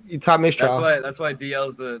 rail. You taught Mistral. That's why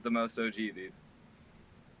DL's the most OG, dude.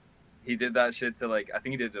 he did that shit to like I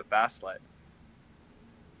think he did a fast slide.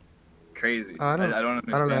 Crazy. I don't- I don't I don't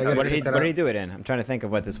know, understand. I how gotta What did he check that What did out. he do it in? I'm trying to think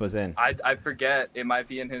of what this was in. I forget. It might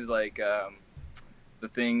be in his like the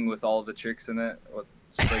thing with all the tricks in it.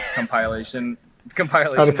 It's like compilation. Oh, the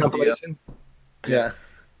Compilation. of compilation. Yeah.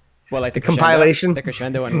 Well, like The crescendo? compilation? The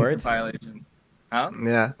crescendo in words. Compilation. Huh?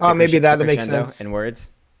 Yeah. The Oh, maybe cresce- that the makes crescendo sense. in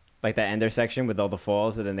words, like that ender section with all the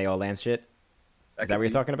falls and then they all land shit. Is that what you're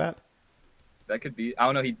talking about? That could be. I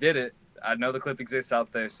don't know. He did it. I know the clip exists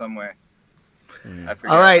out there somewhere. I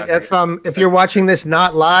forget. All right. I forget. If you're watching this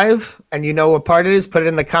not live and you know what part it is, put it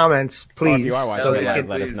in the comments, please. Or if you are watching So it we live, can-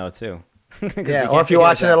 let us please. know too. 'Cause we Yeah. can't Or if figure you're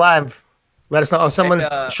watching this it out. live, let us know. Oh, someone,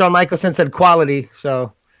 Shawn Michaelson said quality.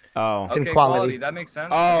 So Oh, It's in Okay, quality. That makes sense.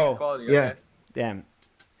 Oh, I think it's quality. yeah. Okay. damn.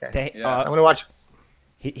 Okay. Yeah. I'm gonna watch.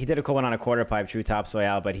 He did a cool one on a quarter pipe, true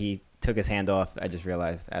topsoil, but he took his hand off. I just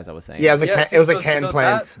realized as I was saying. Yeah, it was like Yeah, it was like so hand that-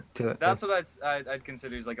 plants to it. That's what I'd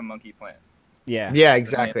consider as like a monkey plant. Yeah. Yeah,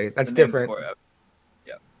 exactly. That's The name different. for it.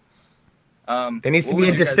 Yeah. There needs to what be was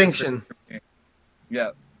a your guys' distinction. first premiere?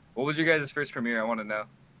 Yeah. What was your guys' first premiere? I want to know.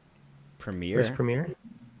 Premiere. First premiere.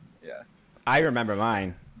 Yeah. I remember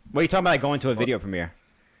mine. What are you talking about? Like going to a video premiere?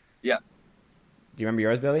 Yeah. Do you remember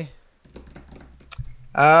yours, Billy?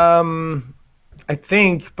 I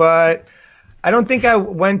think, but I don't think I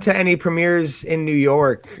went to any premieres in New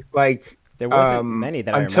York. Like There wasn't many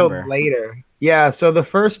that I until remember. later. Yeah, so the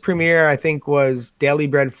first premiere I think was Daily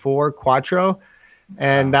Bread 4 Quattro,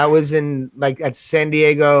 and that was in like at San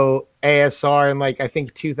Diego ASR in like I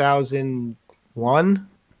think 2001,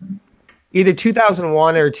 either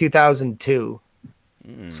 2001 or 2002,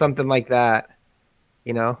 something like that.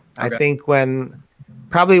 You know, I Okay. think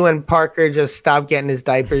probably when Parker just stopped getting his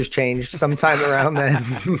diapers changed sometime around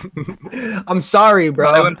then. I'm sorry, bro.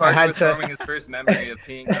 Probably when I Parker had was to. forming his first memory of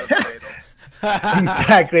peeing out of the ladle.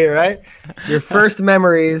 Exactly right. Your first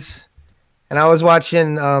memories, and I was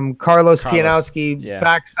watching Carlos Pianowski yeah.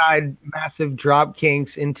 backside massive drop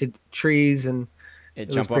kinks into trees, and It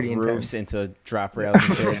was jump off pretty roofs intense. into drop rails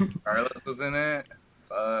and shit. Carlos was in it.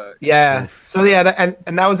 Fuck. yeah. Oof. So yeah,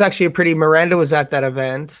 and that was actually a pretty. Miranda was at that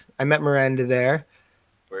event. I met Miranda there,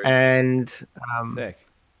 Word. and Sick.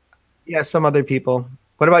 yeah, some other people.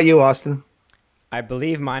 What about you, Austin? I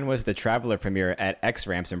believe mine was the Traveler premiere at X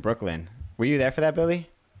Ramps in Brooklyn. Were you there for that, Billy?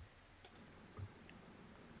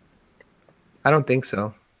 I don't think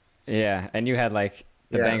so. Yeah, and you had like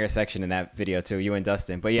the Yeah. banger section in that video too, you and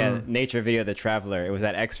Dustin. But yeah, nature video, The Traveler. It was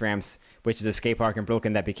at X Ramps, which is a skate park in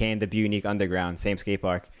Brooklyn that became the Unique Underground, same skate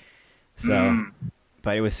park. So,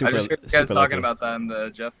 but it was super. I just heard you guys super talking lucky. about that in the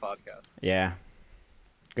Jeff podcast. Yeah,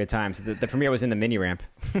 good times. The premiere was in the mini ramp.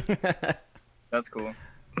 That's cool.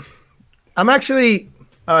 I'm actually.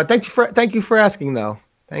 Thank you for asking though.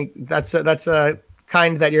 That's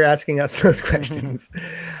kind that you're asking us those questions.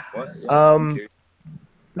 What? Yeah, Um, I'm curious.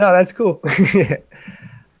 No, that's cool.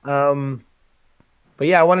 But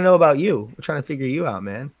yeah, I want to know about you. We're trying to figure you out,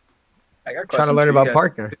 man. I got Trying to questions learn for you about guys.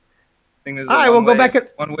 Parker. Think this is All a right, we'll go one-way- back and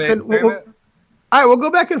one-way then we'll- experiment? All right, we'll go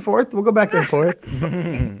back and forth. We'll go back and forth.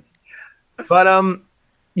 But I'm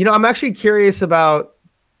actually curious about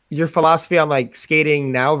your philosophy on like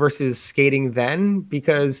skating now versus skating then,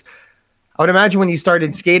 because I would imagine when you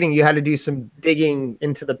started skating, you had to do some digging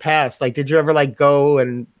into the past. Like, did you ever like go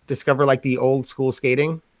and discover like the old school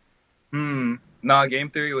skating? No, game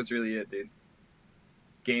theory was really it, dude.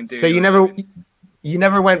 Game theory. So you was never everything. you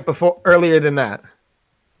never went before earlier than that.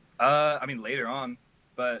 I mean later on,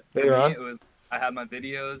 but for Later me, on? it was I had my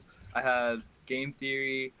videos, I had game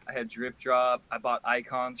theory, I had drip drop, I bought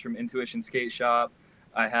icons from Intuition Skate Shop,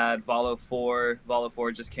 I had Volo 4. Volo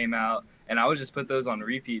 4 just came out, and I would just put those on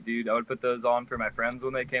repeat, dude. I would put those on for my friends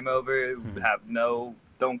when they came over.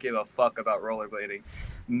 Don't give a fuck about rollerblading.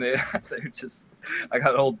 And they're just, I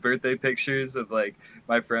got old birthday pictures of like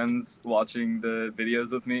my friends watching the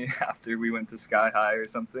videos with me after we went to Sky High or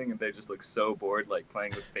something, and they just look so bored, like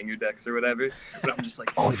playing with finger decks or whatever. But I'm just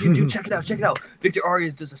like, oh, dude, check it out. Victor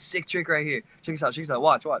Arias does a sick trick right here. Check this out.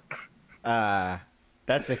 Watch.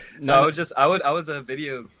 That's a So I was a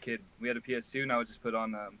video kid. We had a PS2, and I would just put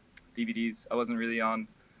on DVDs. I wasn't really on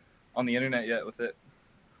the internet yet with it,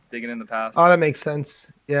 digging in the past. Oh, that makes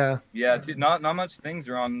sense. Yeah. Yeah, dude, not much things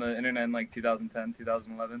were on the internet in like 2010,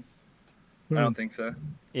 2011. I don't think so.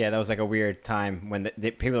 Yeah, that was like a weird time when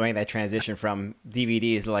the people were making that transition from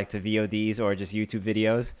DVDs like to VODs or just YouTube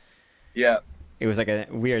videos. Yeah. It was like a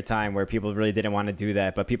weird time where people really didn't want to do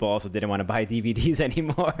that, but people also didn't want to buy DVDs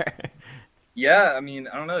anymore. Yeah, I mean,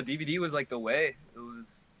 I don't know. DVD was like the way. It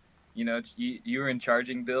was, you were in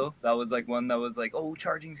Charging Bill. That was like one that was like, oh,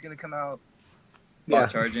 Charging's going to come out. Bought Yeah.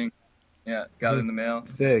 Charging. Yeah, got it in the mail.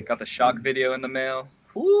 Sick. Got the Shock video in the mail.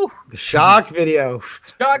 Woo! The shock video.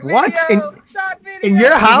 Shock What? video! Shock video! In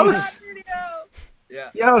your house? Shock video! Yeah.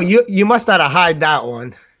 Yo, you must not have hide that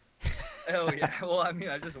one. Oh yeah. Well, I mean,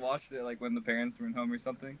 I just watched it like when the parents were home or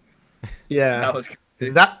something. Yeah. That was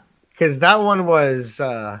crazy. Because that one was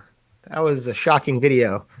that was a shocking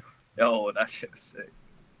video. Oh, that shit was sick.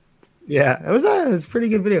 Yeah, it was a pretty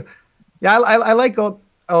good video. Yeah, I like all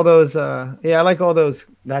those. Yeah, I like all those.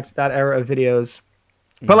 That era of videos.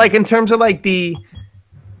 But like in terms of like the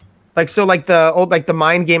old like the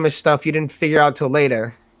mind gamer stuff, you didn't figure out till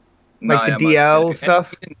later. Like the DL much.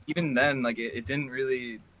 stuff. Even then, like it didn't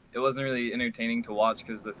really. It wasn't really entertaining to watch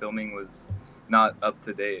because the filming was not up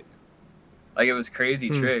to date. Like it was crazy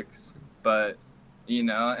tricks, but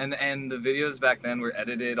and the videos back then were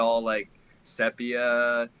edited all like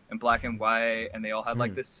sepia and black and white, and they all had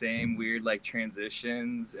like the same weird like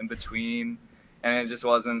transitions in between, and it just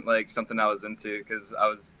wasn't like something I was into because I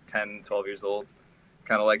was 10, 12 years old.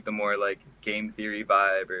 Kind of like the more like game theory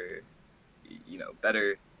vibe or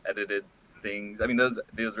better edited things. I mean, those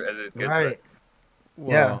videos were edited good, Right.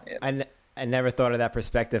 Well, Yeah. I never thought of that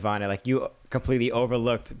perspective on it. Like you completely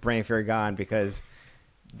overlooked Brain Fear Gone because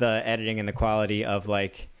the editing and the quality of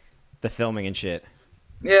like the filming and shit.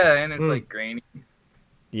 Yeah, and it's like grainy.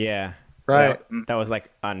 Yeah. Right. That was like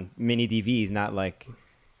on mini DVs, not like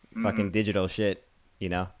fucking digital shit,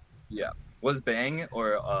 Yeah. Was Bang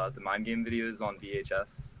or the Mind Game videos on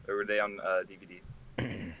VHS or were they on DVD?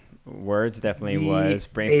 Words definitely was.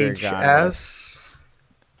 Brain Fear Gone was. VHS.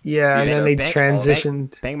 Yeah, and then they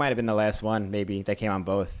transitioned. Bang might have been the last one, maybe, that came on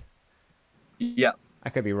both. Yeah. I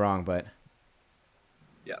could be wrong, but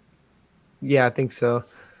Yeah, I think so.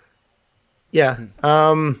 Yeah.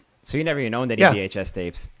 so you never even owned any Yeah. VHS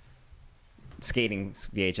tapes? Skating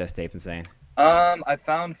VHS tape, I'm saying. I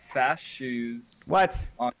found Fast Shoes What?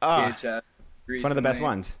 on Ah, VHS. it's one of the best recently.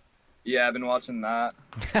 ones. Yeah, I've been watching that.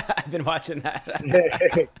 I've been watching that.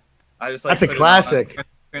 I just like That's a put it classic. on,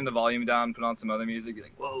 turn the volume down, put on some other music, be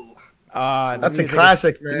like, whoa. The That's a music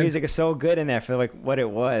classic, is, man. The music is so good in there for like what it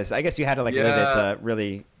was. I guess you had to like live it to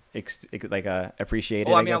really appreciate it.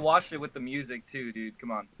 Well, I I mean, I guess. watched it with the music too, dude.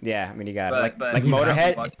 Come on. Yeah, I mean you got But- it. but Like you have to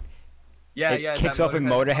Motorhead. watch- Yeah, It yeah. kicks that off with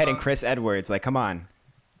Motorhead and song. Chris Edwards. Like, come on.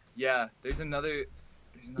 Yeah, there's another.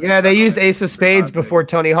 Yeah, they used song Ace of that's Spades classic. before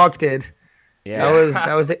Tony Hawk did. Yeah.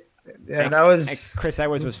 That was it. Yeah, And- that and was Chris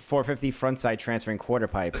Edwards was 450 frontside transferring quarter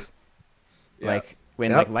pipes, Yeah. like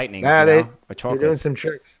when Yep. like lightning, Yeah, or they're doing chocolates. some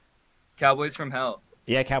tricks. Cowboys from Hell.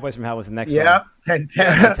 Yeah, Cowboys from Hell was the next Yeah, song.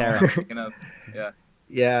 Pantera. Pantera. You know, yeah.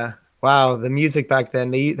 Yeah. Wow, the music back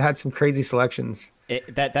then, they had some crazy selections.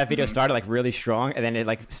 That video started like really strong, and then it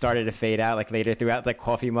like started to fade out like later throughout, like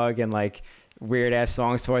Coffee Mug and like weird ass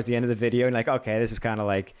songs towards the end of the video, and like okay, this is kind of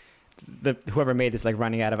like whoever made this like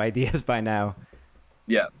running out of ideas by now.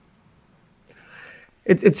 Yeah.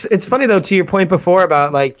 It's funny though, to your point before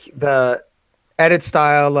about like the edit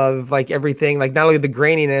style of like everything, like not only the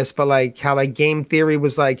graininess, but like how like game theory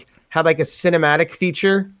was like had like a cinematic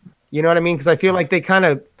feature. You know what I mean? Because I feel like they kind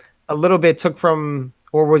of a little bit took from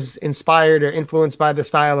or was inspired or influenced by the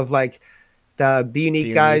style of like the Be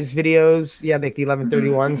Unique guys videos. Yeah, like the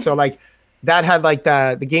 1131. So like that had like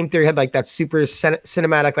the game theory had like that super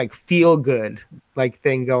cinematic like feel good like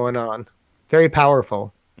thing going on. Very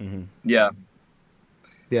powerful. Yeah.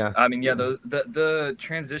 Yeah. I mean, yeah, the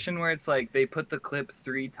transition where it's like they put the clip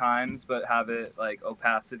 3 times but have it like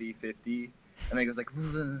opacity 50, and then it goes like,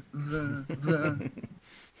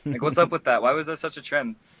 like what's up with that? Why was that such a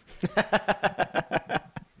trend?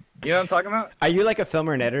 You know what I'm talking about? Are you like a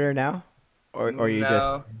filmer and editor now, or you No.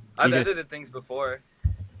 just? I've just- edited things before.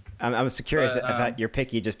 I'm so curious But, if you're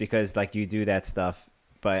picky just because like you do that stuff,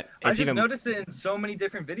 but I it's just even. noticed it in so many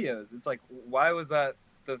different videos. It's like, why was that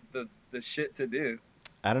the shit to do?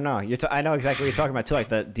 I don't know. I know exactly what you're talking about too, like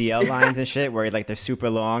the DL lines and shit, where like they're super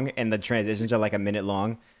long and the transitions are like a minute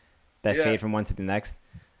long, that Yeah. fade from one to the next.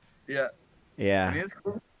 Yeah. I Yeah. mean, it's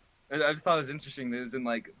cool. I just thought it was interesting. It was in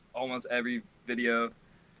like almost every video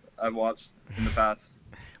I've watched in the past.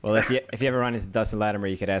 Well, if you ever run into Dustin Latimer,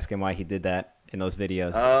 you could ask him why he did that in those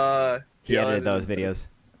videos. He yeah, edited those videos.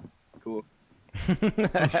 Cool.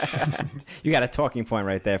 You got a talking point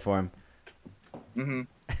right there for him.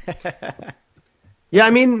 Mm-hmm. Yeah, I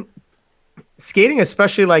mean, skating,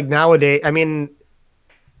 especially like nowadays. I mean,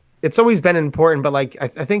 it's always been important, but like I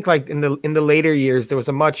think like in the later years, there was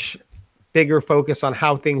a much bigger focus on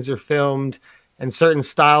how things are filmed and certain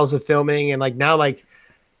styles of filming, and like now like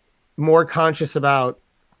more conscious about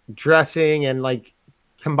dressing and like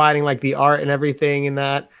combining like the art and everything in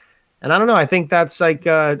that. And I don't know. I think that's like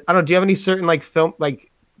I don't know. Do you have any certain like film like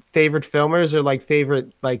favorite filmers or like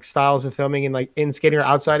favorite like styles of filming in like in skating or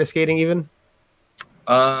outside of skating even?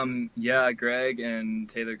 Yeah, Greg and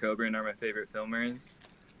Taylor Coburn are my favorite filmers.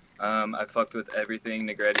 I fucked with everything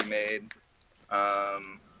Negretti made.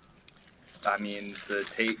 I mean, the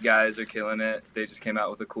Tate guys are killing it. They just came out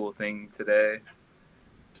with a cool thing today.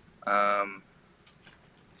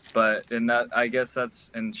 But in that, I guess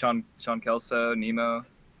that's, and Sean Kelso, Nemo,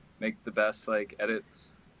 make the best like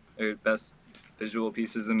edits or best visual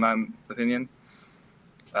pieces in my opinion.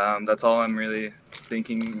 That's all I'm really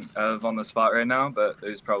thinking of on the spot right now, but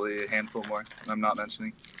there's probably a handful more I'm not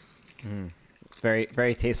mentioning. Very,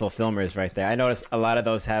 very tasteful filmers right there. I noticed a lot of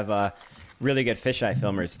those have really good fisheye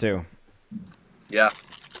filmers too. Yeah.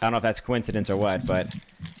 I don't know if that's coincidence or what, but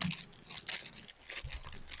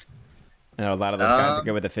I know a lot of those guys are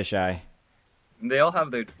good with the fisheye. They all have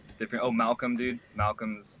their different. Oh, Malcolm, dude.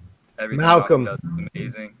 Malcolm's everything. Malcolm does is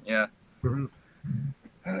amazing. Yeah.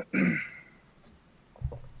 Mm-hmm.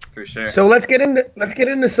 For sure. So let's get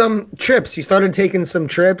into some trips. You started taking some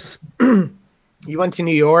trips. You went to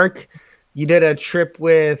New York. You did a trip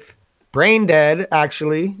with Brain Dead,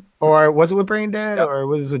 actually, or was it with Brain Dead, Yep. or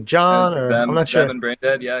was it with John? Or I'm not sure. Ben and Brain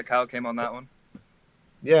Dead. Yeah, Kyle came on that one.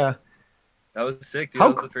 Yeah, that was sick, dude.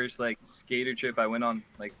 That was the first like skater trip I went on,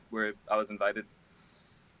 like where I was invited.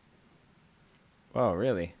 Oh,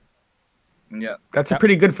 really? Yeah. That's a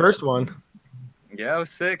pretty good first one. Yeah, it was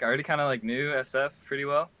sick. I already kind of like knew SF pretty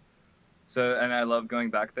well. So, and I love going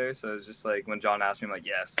back there. So it was just like when John asked me, I'm like,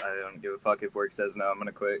 yes, I don't give a fuck if work says no, I'm going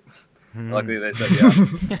to quit. Luckily they said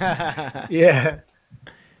yeah. Yeah.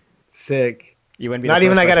 Sick. You wouldn't be not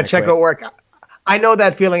even I got to check out work. I know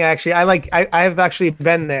that feeling actually. I've actually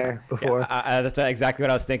been there before. Yeah, that's exactly what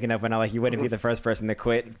I was thinking of when I you wouldn't be the first person to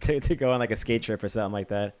quit to go on like a skate trip or something like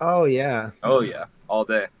that. Oh yeah. Oh yeah. All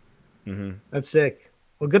day. Mm-hmm. That's sick.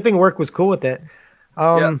 Well, good thing work was cool with it.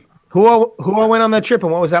 Who all went on that trip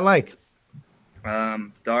and what was that like?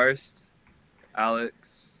 Darst,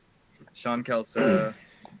 Alex, Sean Kelso,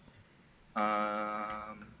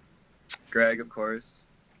 Greg, of course,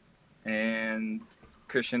 and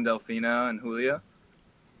Christian Delfino and Julio.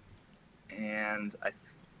 And I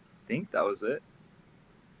think that was it.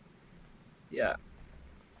 Yeah.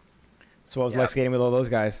 So what was it like skating with all those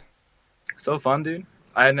guys? So fun, dude.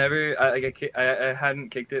 I hadn't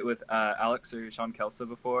kicked it with Alex or Sean Kelso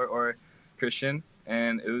before or Christian,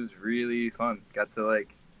 and it was really fun. Got to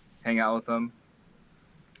like hang out with them,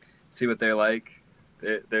 see what they're like.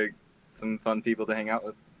 They're some fun people to hang out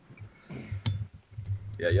with.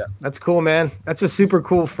 Yeah. That's cool, man. That's a super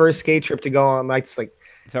cool first skate trip to go on. That's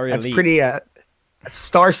Very that's elite. pretty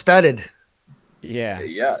star-studded. Yeah.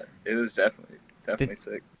 Yeah, it was definitely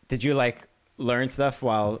sick. Did you like learn stuff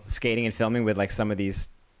while skating and filming with like some of these,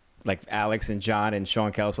 like Alex and John and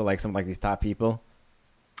Sean Kelso, like some like these top people?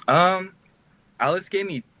 Alex gave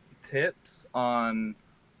me tips on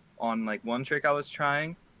like one trick I was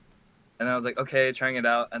trying, and I was like, okay, trying it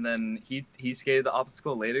out. And then he skated the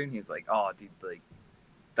obstacle later, and he's like, oh, dude, like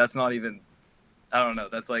that's not even. I don't know.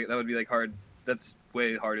 That would be like hard. That's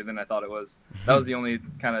way harder than I thought it was. That was the only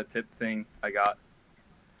kind of tip thing I got.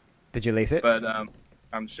 Did you lace it? But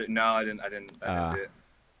I'm sure. No, I didn't do it.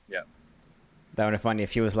 Yeah. That would be funny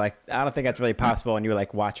if he was like, I don't think that's really possible, and you were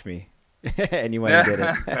like, watch me, and you went and did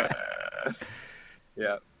it.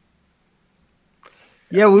 Yeah.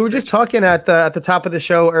 Yeah, we were just talking at the top of the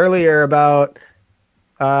show earlier about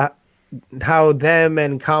how them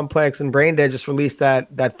and Complex and Brain Dead just released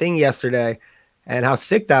that thing yesterday, and how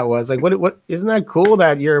sick that was. Like, what isn't that cool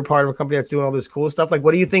that you're a part of a company that's doing all this cool stuff? Like,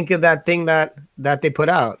 what do you think of that thing that they put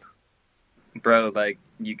out? Bro, like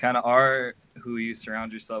you kind of are who you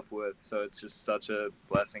surround yourself with, so it's just such a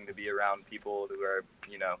blessing to be around people who are,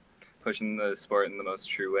 pushing the sport in the most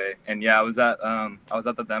true way. And yeah, I was at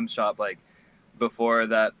the Them shop like before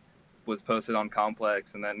that was posted on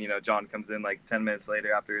Complex, and then John comes in like 10 minutes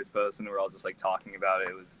later after his post, and we're all just like talking about it.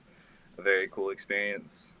 It was a very cool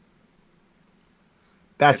experience.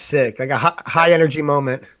 That's sick, like a high energy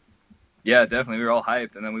moment. Yeah, definitely. We were all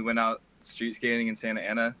hyped, and then we went out street skating in Santa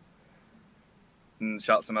Ana and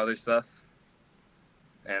shot some other stuff.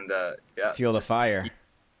 And yeah, fuel the fire.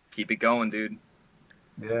 Keep it going, dude.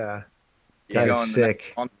 Yeah, That's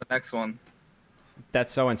sick. On to the next one.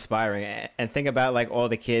 That's so inspiring. And think about like all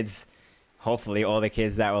the kids, hopefully all the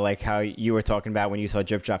kids that were like how you were talking about when you saw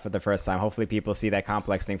Drip Drop for the first time. Hopefully people see that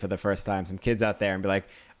Complex thing for the first time. Some kids out there and be like,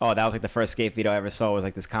 oh, that was like the first skate video I ever saw was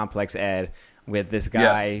like this Complex ad with this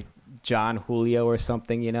guy, John Julio or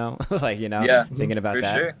something, like, thinking about for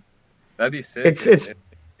that. Sure. That'd be sick. It's see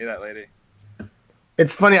that lady.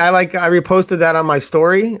 It's funny. I reposted that on my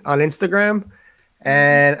story on Instagram,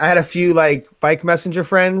 and I had a few like bike messenger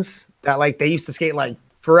friends that like they used to skate like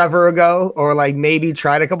forever ago, or like maybe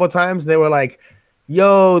tried a couple of times. They were like,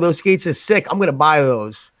 yo, those skates are sick. I'm gonna buy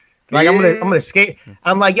those. Like I'm gonna skate.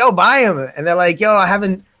 I'm like, yo, buy them. And they're like, yo, I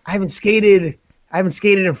haven't skated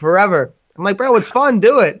in forever. I'm like, bro, it's fun.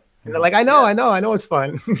 Do it. And they're like, I know it's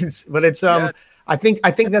fun. But it's I think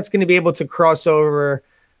that's going to be able to cross over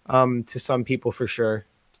to some people for sure.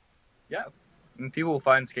 Yeah. And people will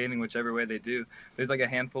find skating whichever way they do. There's like a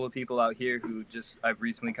handful of people out here who just I've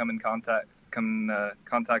recently come in contact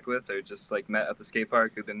with, or just like met at the skate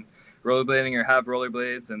park, who've been rollerblading or have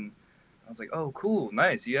rollerblades, and I was like, oh, cool,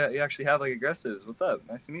 nice. You actually have like aggressives. What's up?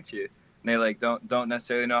 Nice to meet you. And they like don't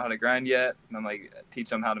necessarily know how to grind yet. And I'm like, teach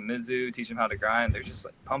them how to Mizu, teach them how to grind. They're just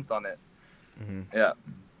like pumped on it. Mm-hmm. Yeah.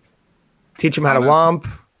 Teach them how to womp.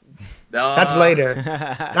 That's later.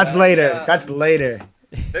 That's later. Yeah. That's later.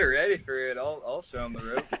 They're ready for it. I'll show them the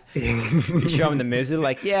ropes. You show them the Mizu,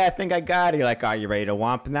 like, yeah, I think I got it. You're like, are you ready to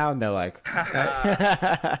womp now? And they're like,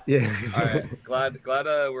 yeah. All right. Glad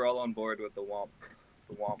we're all on board with the womp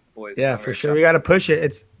boys. Yeah, for sure. We got to push it.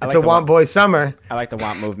 It's like a womp boy summer. I like the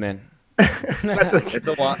womp movement. It's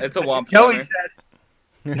a womp. Joey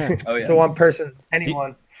said. Oh yeah. It's a womp person.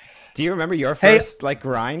 Anyone. Do you remember your first like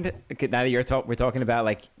grind? Now that we're talking about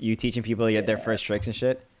like you teaching people their first tricks and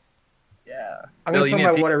shit. Yeah. I'm gonna fill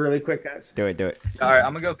my water really quick, guys. Do it. All right,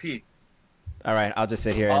 I'm gonna go pee. All right, I'll just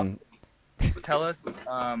sit here and tell us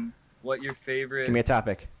what your favorite. Give me a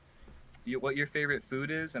topic. What your favorite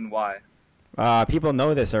food is and why. People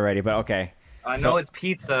know this already, but okay. I know it's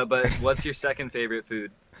pizza, but what's your second favorite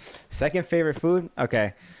food? Second favorite food?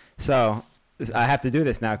 Okay, so I have to do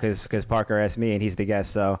this now because Parker asked me and he's the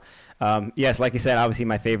guest. So yes, like you said, obviously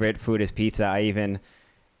my favorite food is pizza. I even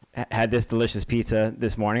had this delicious pizza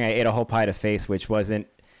this morning. I ate a whole pie to face, which wasn't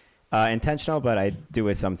intentional, but I do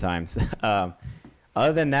it sometimes.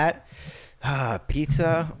 Other than that,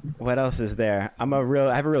 pizza. What else is there? I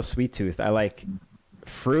have a real sweet tooth. I like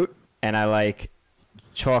fruit and I like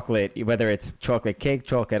chocolate, whether it's chocolate cake,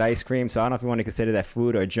 chocolate ice cream. So I don't know if you want to consider that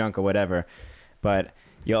food or junk or whatever, but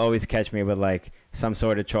you'll always catch me with like some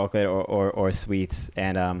sort of chocolate or sweets.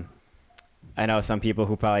 And I know some people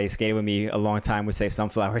who probably skated with me a long time would say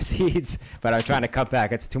sunflower seeds, but I'm trying to cut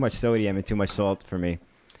back. It's too much sodium and too much salt for me.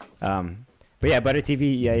 But yeah, Butter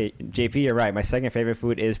TV, yeah, JP, you're right. My second favorite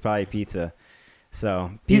food is probably pizza.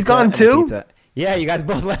 So he's gone too? Pizza. Yeah, you guys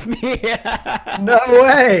both left me. No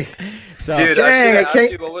way. So, dude, I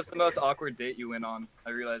asked you, what was the most awkward date you went on?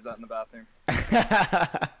 I realized that in the bathroom.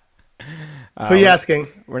 Who are you asking?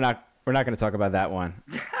 We're not going to talk about that one.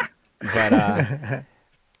 But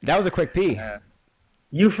that was a quick pee.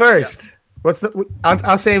 You first. Yeah. What's the?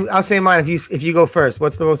 I'll say mine if you go first.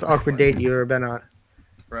 What's the most awkward date you've ever been on?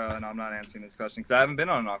 Bro, and I'm not answering this question because I haven't been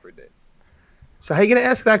on an awkward date. So how are you gonna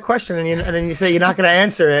ask that question and then you say you're not gonna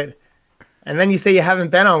answer it, and then you say you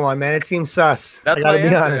haven't been on one, man? It seems sus. That's my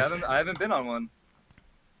answer. I haven't been on one.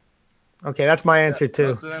 Okay, that's my answer too.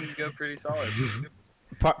 Most of them go pretty solid.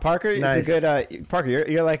 Parker is a good. Parker,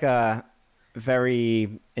 you're like a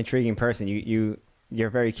very intriguing person. You're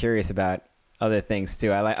very curious about other things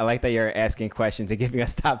too. I like that you're asking questions and giving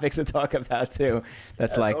us topics to talk about too.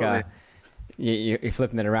 That's totally. You're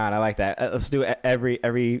flipping it around. I like that. Let's do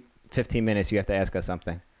every 15 minutes. You have to ask us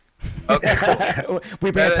something. Okay.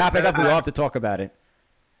 We bring a topic up. We all have to talk about it.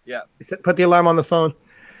 Yeah. Put the alarm on the phone.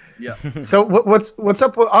 Yeah. So what's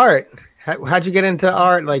up with art? How'd you get into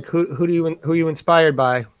art? Like who you inspired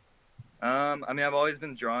by? I mean, I've always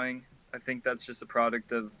been drawing. I think that's just a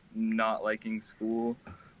product of not liking school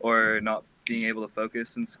or not being able to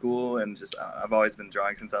focus in school, and just I've always been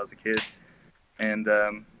drawing since I was a kid. And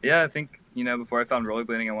I think before I found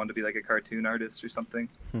rollerblading, I wanted to be like a cartoon artist or something.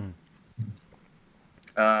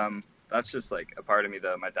 That's just like a part of me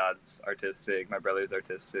though. My dad's artistic, my brother's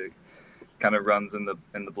artistic, kind of runs in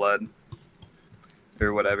the blood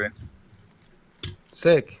or whatever.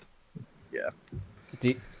 Sick. Yeah.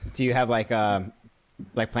 Do you have like plans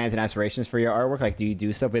and aspirations for your artwork? Like, do you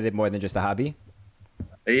do stuff with it more than just a hobby?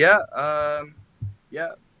 Yeah.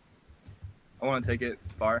 Yeah. I want to take it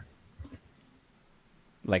far.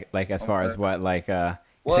 Like as far as what? Like, you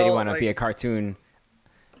said you want to be a cartoon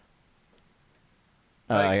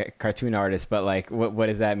cartoon artist, but like, what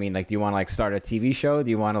does that mean? Like, do you want to like start a TV show? Do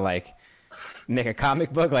you want to like make a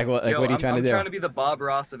comic book? Like, what? Like, what are you trying to do? I'm trying to be the Bob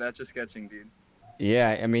Ross of etch-a-sketching, dude.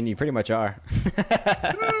 Yeah, I mean, you pretty much are.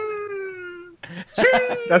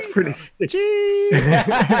 That's pretty sick.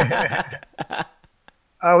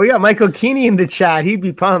 Oh, we got Michael Keeney in the chat. He'd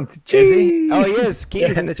be pumped. Is he? Oh, he is.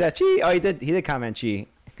 Keeney's in the chat. Chee. Oh, he did comment Chee.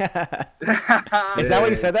 Is that what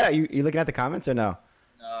you said that? Are you looking at the comments or no?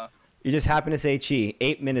 No. You just happened to say Chee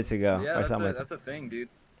 8 minutes ago. Yeah, that's a thing, dude.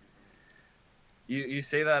 You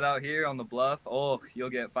say that out here on the bluff, you'll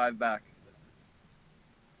get 5 back.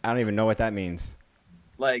 I don't even know what that means.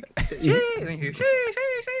 Like, she, and you hear she.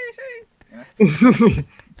 Yeah.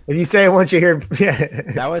 If you say it once, you hear. Yeah.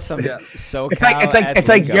 That was some Yeah. SoCal. It's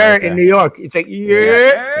like lingo you're right in there. New York. It's like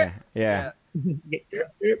you're. Yeah.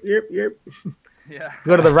 Yep. Yeah.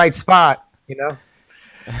 Go to the right spot, you know.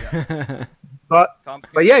 But Tom's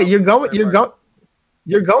but yeah, Tom's you're Square going Park.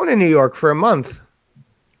 you're going to New York for a month.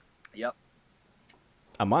 Yep.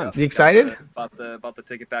 A month. You excited? Bought the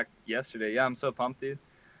ticket back yesterday. Yeah, I'm so pumped, dude.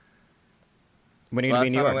 When are you gonna be Last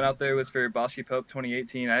in New time I York? went out there was for Bosky Pope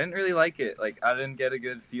 2018. I didn't really like it. Like, I didn't get a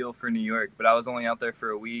good feel for New York, but I was only out there for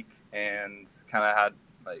a week and kind of had,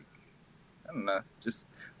 like, I don't know, just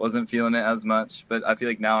wasn't feeling it as much. But I feel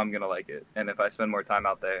like now I'm going to like it. And if I spend more time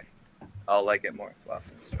out there, I'll like it more. Wow.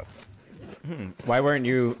 Why weren't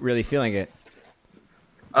you really feeling it?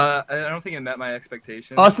 I don't think it met my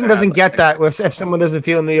expectations. Austin I doesn't had, get like, that if someone doesn't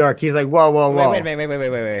feel New York. He's like, whoa.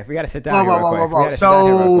 Wait. We gotta sit down Whoa, here whoa, real whoa, quick. whoa, We whoa. gotta sit down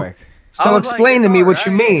here real So- quick. I So was like, explain it's to me what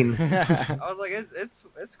you alright. mean. I was like,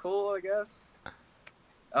 it's cool, I guess.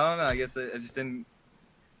 I don't know. I guess it just didn't.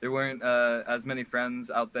 There weren't as many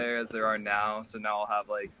friends out there as there are now. So now I'll have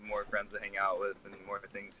like more friends to hang out with and more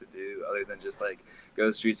things to do other than just like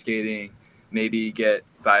go street skating. Maybe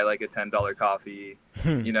buy like a $10 coffee.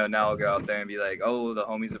 You know, now I'll go out there and be like, oh, the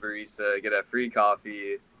homie's a barista, get a free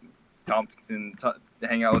coffee, Thompson,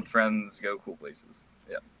 hang out with friends, go cool places.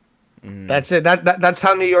 Yeah. That's it. That's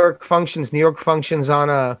how New York functions. New York functions on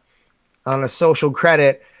a social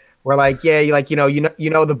credit, where like you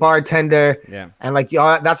know the bartender, Yeah. and like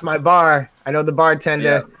that's my bar. I know the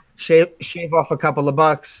bartender. Yeah. Shave off a couple of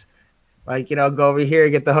bucks, like go over here,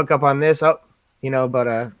 get the hookup on this. Oh, but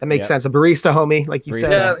that makes Yep. sense. A barista, homie, like you Barista.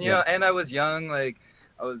 said. Yeah, Yeah. and I was young, like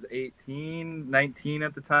I was 18, 19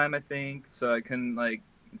 at the time, I think, so I couldn't like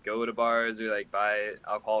go to bars or like buy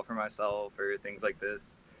alcohol for myself or things like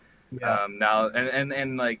this. Yeah. Now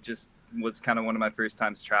and like just was kind of one of my first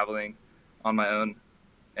times traveling on my own,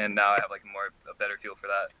 and now I have like a better feel for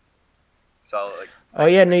that. So like, Oh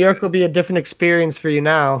yeah, New York will be a different experience for you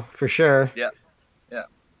now, for sure. Yeah.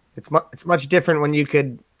 It's much different when you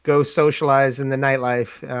could go socialize in the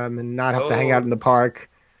nightlife, and not have to hang out in the park.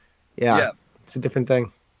 Yeah. It's a different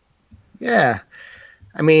thing. Yeah.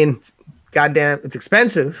 I mean, goddamn, it's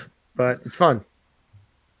expensive, but it's fun.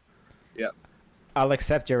 I'll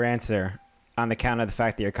accept your answer on the count of the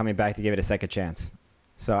fact that you're coming back to give it a second chance.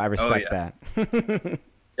 So I respect that.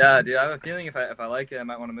 Yeah, dude, I have a feeling if I like it, I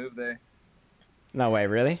might want to move there. No way,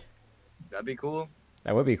 really? That'd be cool.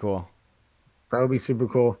 That would be cool. That would be super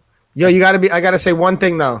cool. Yo, I gotta say one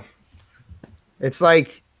thing though. It's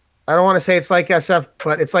like, I don't want to say it's like SF,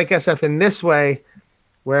 but it's like SF in this way,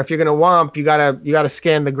 where if you're gonna womp, you gotta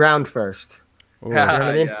scan the ground first. Ooh. what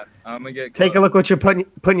I mean? Yeah, I'm gonna get Take a close. look what you're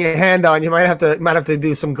putting your hand on. You might have to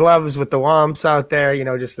do some gloves with the womps out there.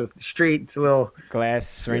 Just the street. It's a little. Glass,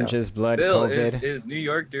 syringes, blood, Bill, COVID. is New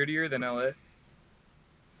York dirtier than LA?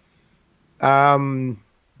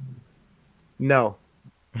 No.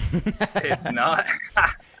 It's not.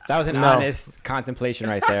 That was an No. honest contemplation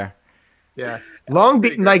right there. Yeah. Long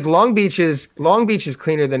Beach, pretty like Long Beach is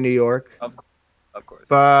cleaner than New York, Of course.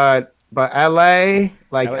 but LA,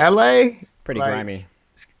 like LA LA, Pretty like, grimy.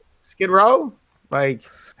 Skid Row, like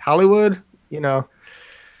Hollywood. Dude,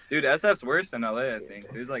 SF's worse than LA, I think.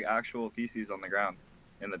 There's like actual feces on the ground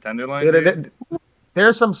in the Tenderloin. Dude, dude. there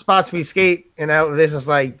are some spots we skate, and there's just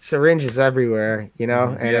like syringes everywhere, and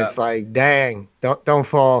Yeah. it's like, dang, don't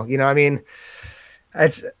fall. I mean,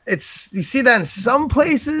 it's you see that in some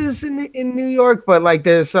places in New York, but like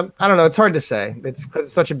there's some, I don't know, it's hard to say. It's because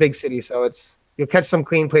it's such a big city, so you'll catch some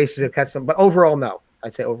clean places, you'll catch some, but overall, no.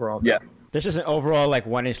 I'd say overall, no. Yeah. There's just an overall like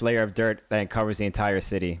 1-inch layer of dirt that covers the entire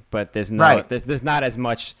city, but there's no Right. there's not as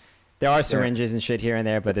much. There are syringes and shit here and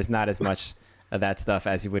there, but there's not as much of that stuff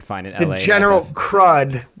as you would find in LA. The and general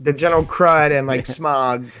SF. crud and like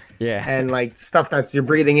smog Yeah. and like stuff that's you're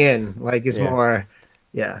breathing in, like is Yeah. more,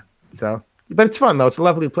 yeah. So, but it's fun though. It's a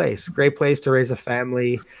lovely place. Great place to raise a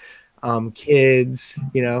family, kids.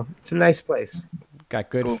 It's a nice place. Got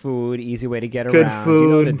good Cool. food, easy way to get Good around. You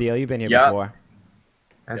know the food. deal. You've been here Yeah. before.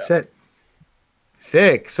 That's it.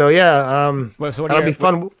 Sick. So yeah, Well, so what that'll are be your,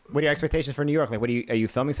 fun. what are your expectations for New York? Like, are you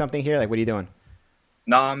filming something here? Like, what are you doing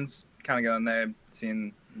No, I'm just kind of going there,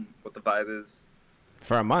 seeing what the vibe is.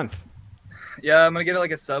 for a month? Yeah, I'm gonna get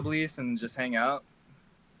like a sublease and just hang out.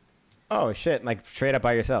 Oh shit! Like straight up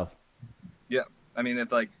by yourself. Yeah, I mean,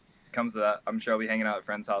 if like it comes to that, I'm sure I'll be hanging out at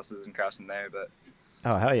friends' houses and crashing there. But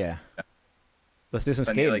Oh hell yeah! Let's do some if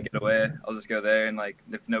I need to skating. like get away, I'll just go there and like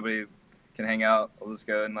if nobody can hang out, I'll just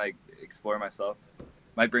go and like explore myself.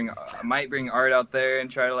 I might bring art out there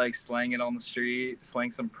and try to like slang it on the street,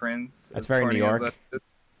 slang some prints. That's as very New corny as York. that is.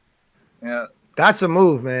 Yeah. That's a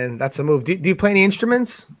move, man. That's a move. Do you play any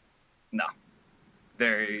instruments? No.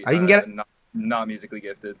 Very. You can get not musically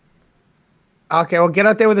gifted. Okay, well, get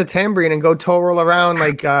out there with a tambourine and go toll roll around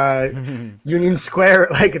like Union Square.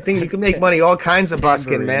 Like, I think you can make money all kinds of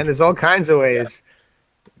busking, man. There's all kinds of ways.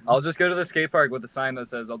 I'll just go to the skate park with a sign that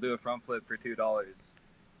says I'll do a front flip for $2.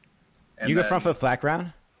 You go front flip flat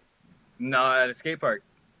ground? No, at a skate park.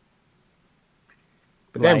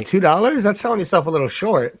 But damn, Like- $2? That's selling yourself a little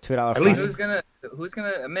short. $2 At least- Who's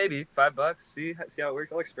gonna maybe $5? See how it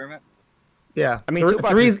works. I'll experiment. Yeah. I mean,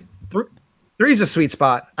 $2 three's a sweet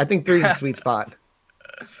spot. I think three's a sweet spot.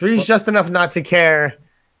 Three's just enough not to care,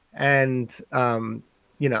 and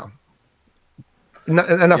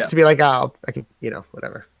enough to be like, oh, I could,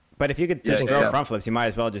 whatever. But if you could just throw front flips, you might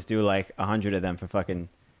as well just do like 100 of them for fucking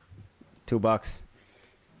 $2.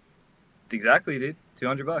 Exactly, dude.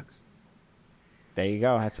 $200. There you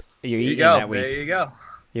go. You're eating There that week. you go.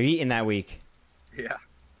 You're eating that week. Yeah.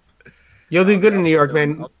 You'll do good in New York,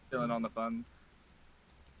 man. I'll be feeling on the funds.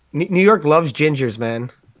 New York loves gingers, man.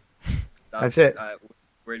 That's it.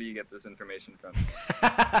 Where do you get this information from?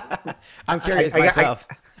 I'm curious I myself.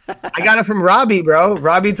 I got it from Robbie, bro.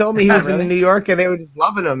 Robbie told me he was Really? in New York, and they were just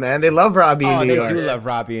loving him, man. They love Robbie in New They York. do love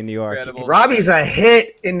Robbie in New York. Incredible. Robbie's a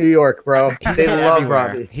hit in New York, bro. He's They a hit love everywhere.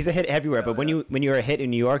 Robbie. He's a hit everywhere. But when you're a hit in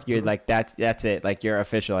New York, you're like that's it. Like you're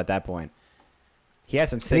official at that point. He has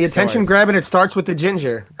some sick The attention stories. grabbing, it starts with the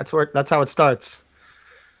ginger. That's how it starts.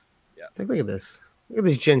 Yeah. It's like, look at this. Look at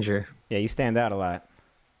this ginger. Yeah, you stand out a lot.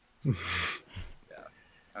 I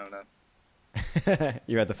don't know.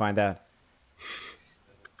 You're about to find out.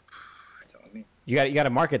 Telling me. You got to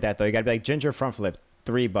market that though. You got to be like ginger front flip,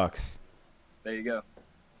 $3. There you go.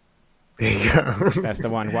 There you go. That's the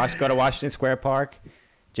one. Go to Washington Square Park.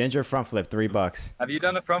 Ginger front flip, $3. Have you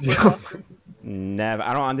done a front flip, Austin? Never.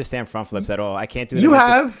 I don't understand front flips at all. I can't do it. You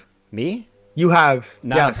have. Me? You have.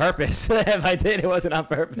 Not Yes. on purpose. If I did, it wasn't on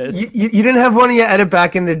purpose. You didn't have one of your edit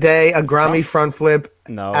back in the day, a Grammy front flip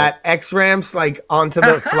No. at X ramps, like onto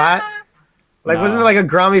the flat? Like, No. wasn't it like a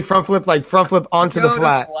Grammy front flip, like front flip onto the Go to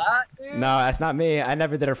flat? dude? No, that's not me. I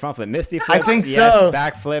never did a front flip. Misty flips, think yes. so.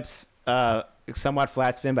 Back flips, somewhat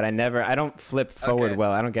flat spin, but I don't flip forward Okay.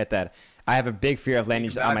 well. I don't get that. I have a big fear of landing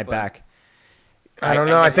just on my backflip. back. I don't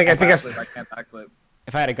know. I think I can't backflip.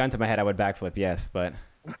 If I had a gun to my head, I would backflip, yes, but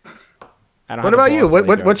I don't What have the about you? balls to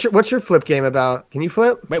really do it. What's your flip game about? Can you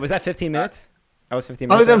flip? Wait, was that 15 minutes? That was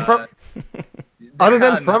 15 Other minutes. than other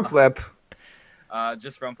than No. front flip,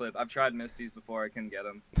 Just front flip. I've tried Misties before. I couldn't get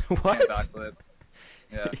them. What? Can't backflip.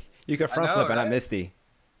 Yeah. You could front I know, flip, but not right? Misty.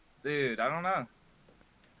 Dude, I don't know.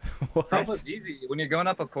 Front What? flip's easy. When you're going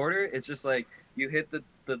up a quarter, it's just like you hit the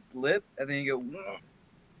lip and then you go.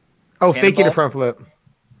 oh, fake it a Cannonball? front flip.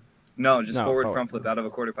 No, just No, forward forward. front flip out of a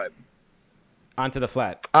quarter pipe. Onto the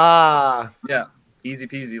flat. Ah, Yeah. Easy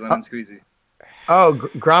peasy, lemon squeezy. oh,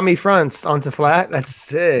 Grammy fronts onto flat. That's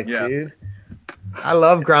sick, Yeah. dude. I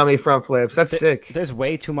love Grammy front flips. That's sick. There's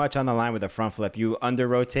way too much on the line with a front flip. You under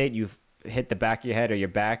rotate, you hit the back of your head or your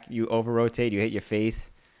back. You over rotate, you hit your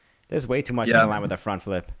face. There's way too much on Yeah. the line with a front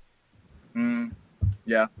flip.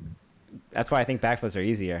 Yeah. That's why I think backflips are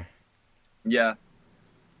easier. Yeah.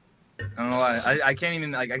 I don't know why. I can't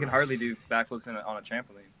even, like, I can hardly do backflips on a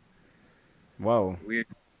trampoline. Whoa. Weird.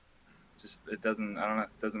 It's just, it doesn't, I don't know.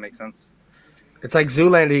 It doesn't make sense. It's like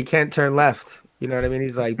Zoolander. You can't turn left. You know what I mean?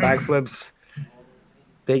 He's like backflips.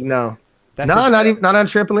 Big no. That's No, the- not on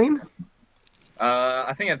trampoline.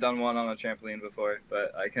 I think I've done one on a trampoline before,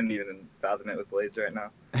 but I couldn't even fathom it with blades right now.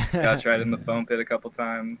 Got tried in the foam pit a couple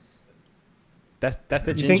times. That's the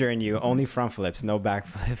You ginger in you. Only front flips, no back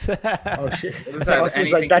flips. Oh shit! What does It's that have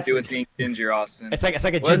Austin's anything like, to do with being ginger, Austin? It's like a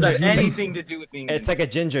What does ginger. that have anything to do with being It's ginger? like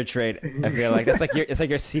a ginger trait. I feel like that's like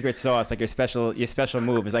your secret sauce, like your special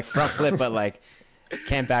move. It's like front flip, but like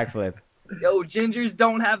can't backflip. Yo, gingers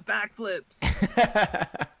don't have backflips.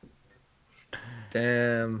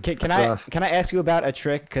 Damn. Can that's I rough. can I ask you about a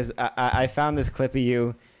trick? Because I found this clip of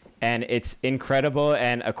you, and it's incredible.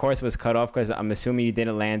 And of course, it was cut off because I'm assuming you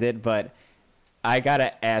didn't land it. But I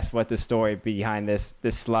gotta ask what the story behind this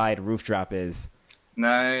slide roof drop is.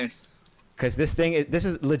 Nice. Because this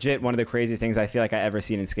is legit one of the craziest things I feel like I ever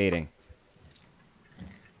seen in skating.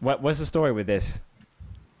 What's the story with this?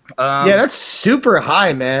 Yeah, that's super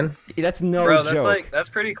high, man. That's no Bro, joke. that's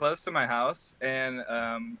pretty close to my house, and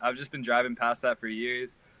I've just been driving past that for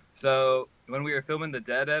years. So when we were filming the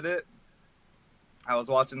Dead edit, I was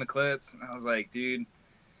watching the clips, and I was like, dude,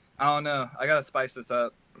 I don't know, I gotta spice this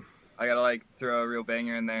up. I gotta like throw a real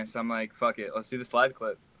banger in there. So I'm like, fuck it, let's do the slide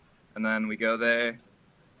clip. And then we go there.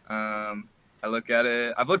 I look at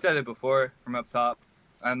it. I've looked at it before from up top,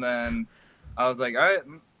 and then I was like, all right,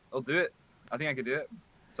 I'll do it. I think I could do it.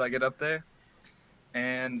 So I get up there,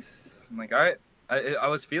 and I'm like, all right. I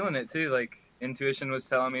was feeling it too. Like intuition was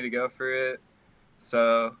telling me to go for it.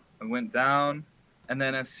 So I went down, and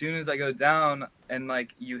then as soon as I go down and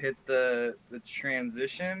like you hit the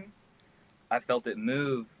transition, I felt it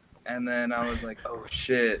move, and then I was like, oh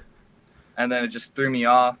shit, and then it just threw me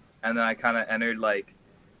off, and then I kind of entered like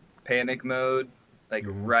panic mode, like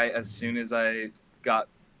right as soon as I got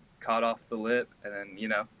caught off the lip, and then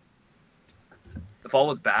the fall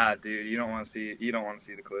was bad, dude. You don't want to see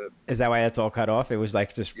the clip. Is that why it's all cut off? It was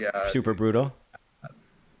like just super brutal.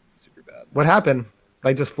 Super bad. What happened?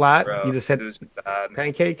 Like just flat? Bro, You just hit it was bad.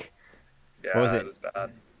 pancake? Yeah, What was it it? was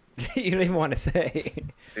bad, You don't even want to say.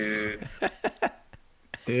 dude.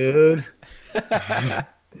 Dude.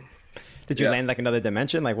 Did you Yeah. land like another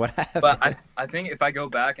dimension? Like what happened? But I think if I go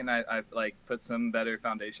back and I like put some better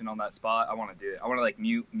foundation on that spot, I want to do it. I want to like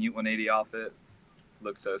mute 180 off it.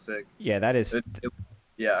 Looks so sick. Yeah, that is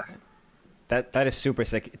Yeah. that is super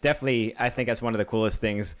sick. Definitely, I think that's one of the coolest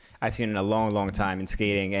things I've seen in a long, long time in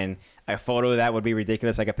skating. And a photo of that would be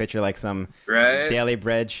ridiculous. Like a picture, like some Right. Daily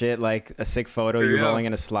Bread shit, like a sick photo. For You real. rolling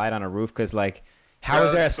in a slide on a roof, because like, how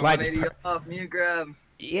is there a slide? Just 180 off mute grab.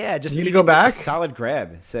 yeah, just You need to even go back? a solid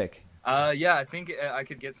grab, sick. Yeah, I think I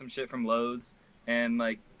could get some shit from Lowe's and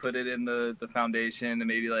like put it in the foundation and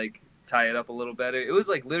maybe like tie it up a little better. It was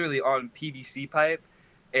like literally on PVC pipe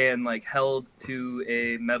and like held to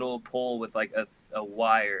a metal pole with like a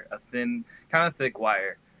wire, a thin, kind of thick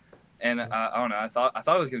wire. And I don't know. I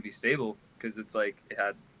thought it was gonna be stable because it's like it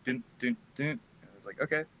had dun dun dun. And I was like,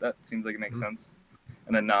 okay, that seems like it makes sense.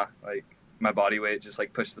 And then like my body weight just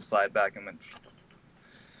like pushed the slide back and went.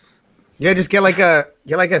 Yeah, just get like a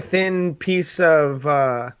thin piece of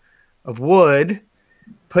wood,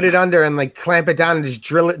 put it under and like clamp it down and just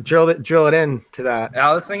drill it in to that.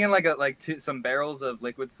 I was thinking like some barrels of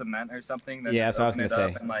liquid cement or something. Then Yeah, just that's what I was open it gonna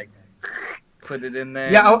up say. And like put it in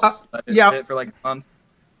there. Yeah, and just let it yeah. sit for like a month.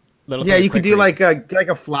 Little Yeah, thing, you could do quick read. like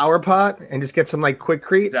a flower pot and just get some like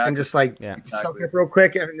Quikrete Exactly. and just like Yeah. soak Exactly. it real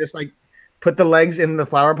quick and just like put the legs in the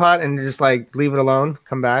flower pot and just like leave it alone.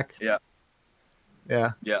 Come back. Yeah.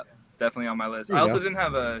 Yeah. Yeah, definitely on my list. There you I also go. didn't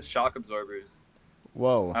have shock absorbers.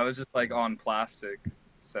 Whoa. I was just like on plastic,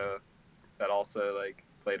 so that also like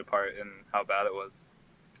played a part in how bad it was.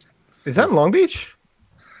 Is that in Long Beach?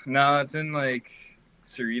 No, it's in like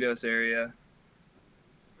Cerritos area.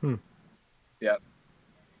 Hmm. Yeah.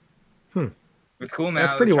 Hmm. It's cool, man.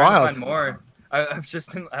 That's I'm pretty trying to wild. find more. I've just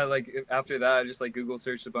been after that I just like Google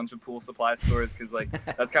searched a bunch of pool supply stores because like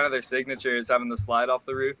that's kind of their signature is having the slide off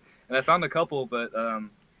the roof, and I found a couple, but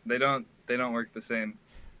they don't work the same.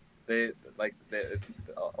 It's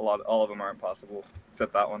a lot. All of them aren't possible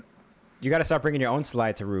except that one. You got to start bringing your own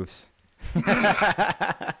slide to roofs.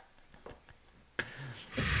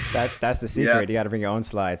 That's the secret. Yeah. You got to bring your own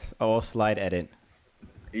slides. Oh, slide edit.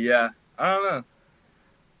 Yeah, I don't know.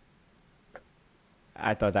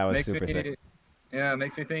 I thought that was Makes super me, sick. yeah, it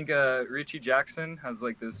makes me think Richie Jackson has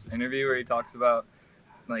like this interview where he talks about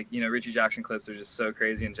like, Richie Jackson clips are just so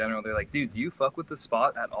crazy in general. They're like, dude, do you fuck with the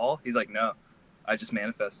spot at all? He's like, no, I just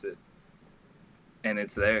manifest it. And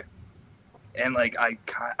it's there. And like, I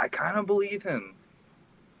kind of believe him.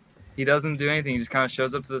 He doesn't do anything. He just kind of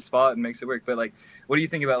shows up to the spot and makes it work. But like, what do you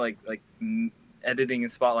think about like editing a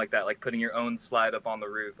spot like that? Like putting your own slide up on the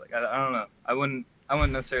roof? Like, I don't know. I wouldn't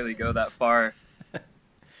necessarily go that far.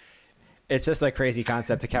 It's just a crazy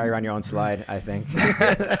concept to carry around your own slide, I think.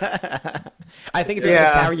 I think if you're going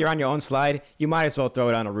Yeah. to carry around your own slide, you might as well throw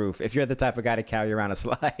it on a roof. If you're the type of guy to carry around a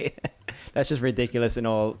slide, that's just ridiculous in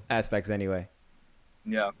all aspects anyway.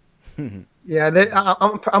 Yeah. Yeah,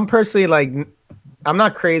 I'm personally like, I'm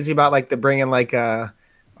not crazy about like the bringing like a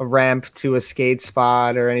ramp to a skate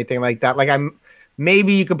spot or anything like that. Like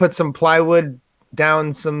maybe you could put some plywood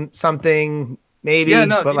down something maybe, Yeah,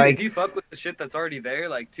 no, but like if you fuck with the shit that's already there,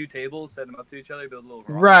 like two tables, set them up to each other, build a little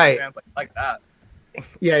Right. ramp, like that.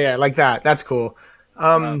 yeah, like that. That's cool.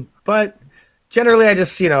 But generally I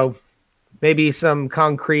just, maybe some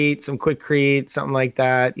concrete, some Quikrete, something like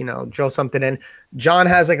that, drill something in. John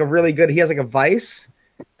has like he has like a vise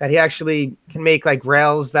that he actually can make like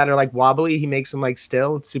rails that are like wobbly. He makes them like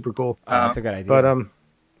still. It's super cool. Oh, that's a good idea. But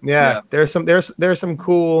Yeah. there's some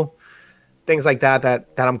cool things like that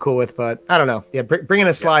I'm cool with. But I don't know. Yeah, bringing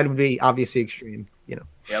a slide would be obviously extreme. Yeah,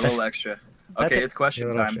 a little extra. That's Okay, a- it's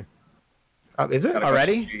question Yeah, time. is it? Got a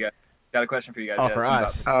Already? question for you guys. Got a question for you guys. Oh, Yeah, for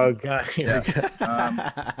it's been us. Oh god.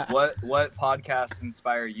 about- what podcasts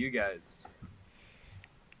inspire you guys?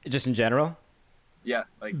 Just in general? Yeah,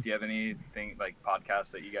 like do you have anything like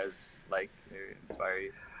podcasts that you guys like or inspire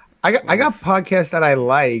you? I got podcasts that I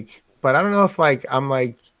like, but I don't know if like I'm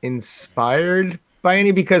like inspired by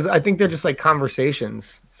any because I think they're just like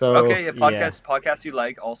conversations. So Okay, yeah, podcasts you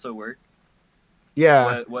like also work.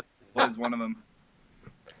 yeah, What is one of them?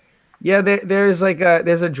 yeah. There's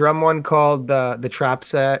a drum one called the Trap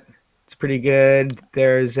Set. It's pretty good.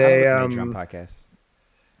 There's I don't a listen to drum podcasts.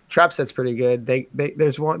 Trap Set's pretty good.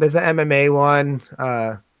 There's an MMA one.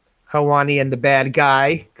 Hawani and the Bad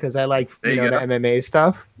Guy because I like There you the go. MMA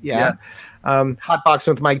stuff. Yeah. Hot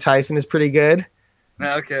Boxing with Mike Tyson is pretty good.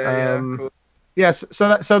 Okay, cool. Yes,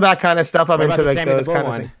 so that kind of stuff. I'm What about into the like Sammy the those Bull kind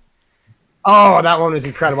of one? things. Oh, that one was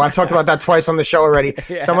incredible. I've talked about that twice on the show already.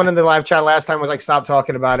 Yeah. Someone in the live chat last time was like, "Stop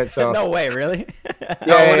talking about it." So No way, really?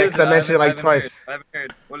 yeah, What is because I mentioned it like twice. I haven't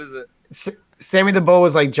heard. What is it? Sammy the Bull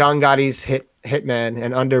was like John Gotti's hitman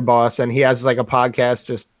and underboss, and he has like a podcast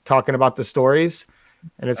just talking about the stories,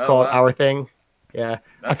 and it's Oh, called wow. Our Thing. Yeah,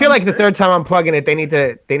 That I feel like sounds the sick. third time I'm plugging it, they need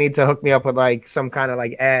to hook me up with like some kind of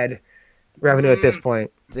like ad revenue at this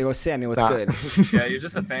point. They go, Sammy, what's Nah. good? Yeah, you're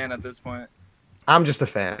just a fan at this point. I'm just a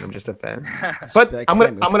fan. But Like I'm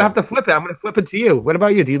Sammy, gonna what's have good? to flip it. I'm gonna flip it to you. What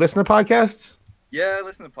about you? Do you listen to podcasts? Yeah, I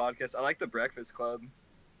listen to podcasts. I like the Breakfast Club.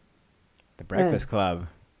 The Breakfast Club.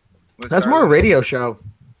 with That's more a Charlie. radio show.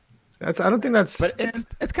 I don't think that's. But it's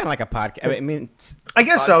kind of like a podcast. I mean, I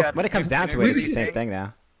guess so. Podcast. when it comes down to it, it's the same Dude. thing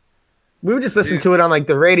now. We would just listen Dude. to it on like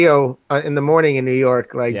the radio in the morning in New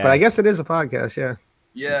York. Like, Yeah. but I guess it is a podcast. Yeah.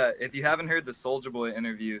 Yeah, if you haven't heard the Soulja Boy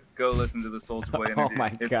interview, go listen to the Soulja Boy Oh interview.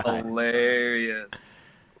 my It's God. hilarious.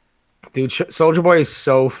 Dude, Soldier Boy is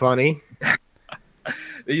so funny.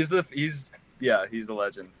 He's a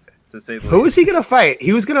legend to say the Who least. was he gonna fight?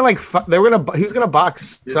 He was gonna like. He was gonna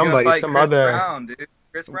box He's gonna somebody. fight Some Chris other. Brown, dude.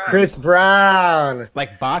 Chris Brown. Chris Brown.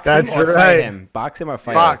 Like box That's him or right. fight him? Box him or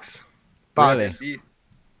fight him? Box. Really? Box. Beef.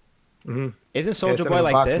 hmm Isn't Soldier send Boy him a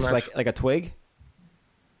like boxing this? match. Like a twig?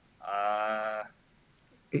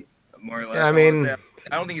 More or less. I wanna mean, say.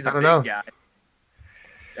 I don't think he's a I don't big know. guy.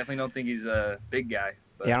 Definitely don't think he's a big guy.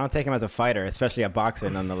 But, Yeah, I don't take him as a fighter, especially a boxer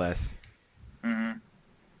nonetheless. Mhm.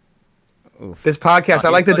 Oof. This podcast, I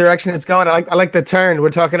like the direction it's going. I like the turn. We're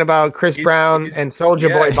talking about Chris He's- Brown he's- and Soldier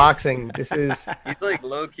yeah. Boy boxing. This is He's like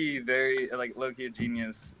low key, a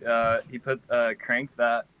genius. He put "Crank"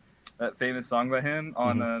 that famous song by him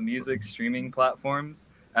on music streaming platforms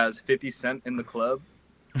as 50 Cent in the Club.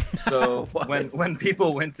 So What? when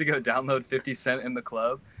people went to go download 50 Cent in the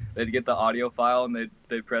Club, they'd get the audio file and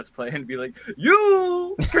they'd press play and be like,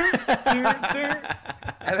 "You,"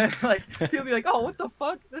 and then like people be like, "Oh, what the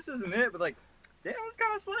fuck? This isn't it." But like, damn, this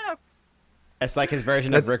kind of slaps. It's like his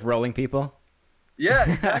version of That's- Rick rolling people. Yeah,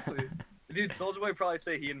 exactly. Dude, Soulja Boy probably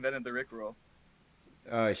say he invented the Rickroll.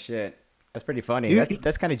 Oh shit, that's pretty funny. He-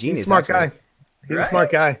 That's kind of he's genius. a smart actually. guy. He's a Right? smart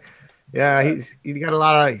guy. Yeah, he's got a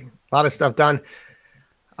lot of stuff done.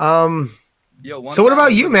 Yo, So what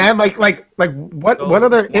about you, man? Like what So,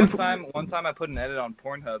 other one time I put an edit on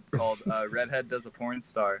Pornhub called "Redhead Does a Porn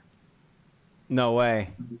Star." No way.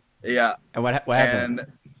 Yeah, And what happened?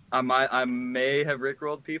 and I may have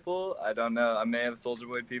rickrolled people. I don't know. I may have Soulja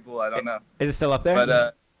Boy people. I don't know. Is it still up there?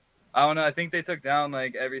 But I don't know. I think they took down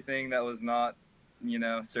like everything that was not,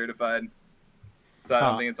 certified. So I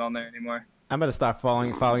don't Oh. think it's on there anymore. I'm gonna start following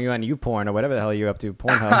you on YouPorn or whatever the hell you're up to.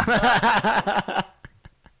 Pornhub.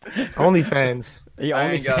 OnlyFans? Your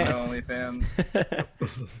I ain't got no OnlyFans.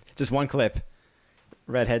 OnlyFans. Just one clip.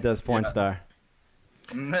 Redhead does porn Yeah. star.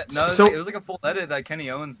 No, So- it was like a full edit that Kenny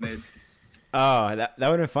Owens made. Oh, that would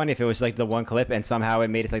have been funny if it was like the one clip and somehow it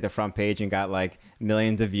made it to like the front page and got like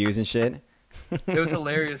millions of views and shit. It was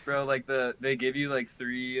hilarious, bro. Like they give you like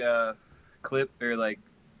 3 clip or like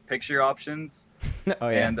picture options. Oh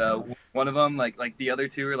yeah. And one of them, like the other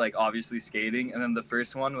 2 are like obviously skating, and then the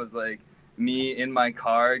first one was like me in my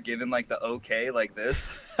car giving like the okay like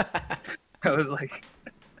this. I was like,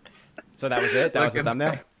 So that was it. That was the looking thumbnail.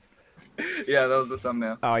 like- yeah, that was the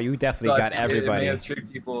thumbnail. Oh, you definitely So I got think It may everybody. have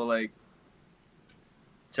tricked people like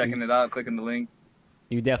checking it out, clicking the link.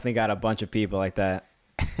 You definitely got a bunch of people like that.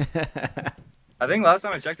 I think last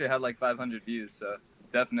time I checked, it had like 500 views. So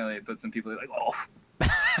definitely it put some people like, oh,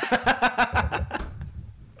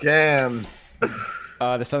 Damn.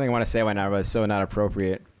 There's something I want to say right now, but it's so not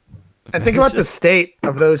appropriate. And think about the state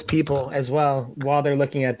of those people as well while they're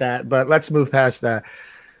looking at that. But let's move past that.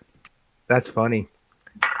 That's funny.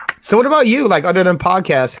 So what about you? Like other than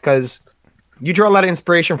podcasts, because you draw a lot of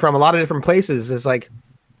inspiration from a lot of different places. It's like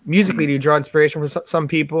musically, do you draw inspiration from some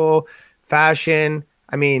people? Fashion,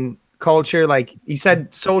 I mean, culture. Like you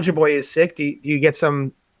said, Soldier Boy is sick. Do you get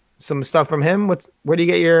some stuff from him? Where do you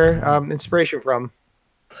get your inspiration from?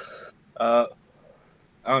 I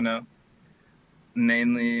don't know.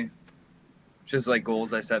 Mainly, just like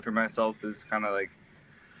goals I set for myself is kind of like,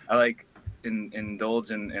 I like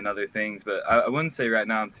indulge in other things, but I wouldn't say right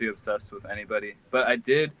now I'm too obsessed with anybody. But I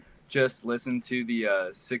did just listen to the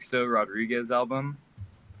Sixto Rodriguez album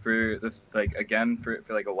for the like again for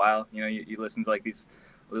like a while. You know, you listen to like these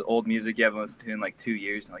old music you haven't listened to in like 2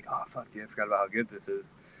 years, and like, oh fuck, dude, I forgot about how good this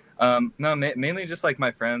is. No, mainly just like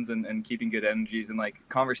my friends and keeping good energies and like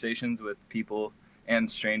conversations with people and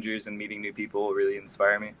strangers and meeting new people really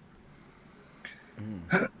inspire me.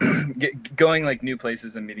 Going like new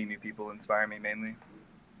places and meeting new people inspire me mainly.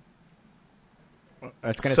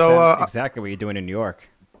 That's gonna So, sound exactly what you're doing in New York.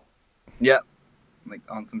 Yeah, like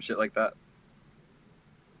on some shit like that.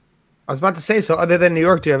 I was about to say, so other than New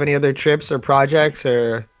York, do you have any other trips or projects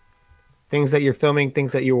or things that you're filming,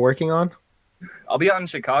 things that you're working on? I'll be out in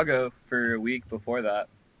Chicago for a week before that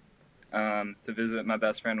to visit my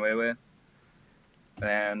best friend Weiwei.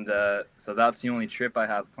 And so that's the only trip I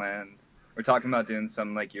have planned. We're talking about doing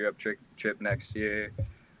some like Europe trip next year.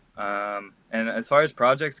 And as far as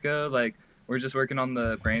projects go, like we're just working on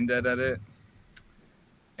the Brain Dead edit.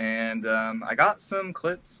 And I got some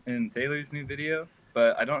clips in Taylor's new video,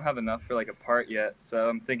 but I don't have enough for like a part yet. So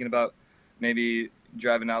I'm thinking about maybe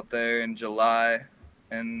driving out there in July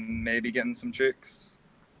and maybe getting some tricks.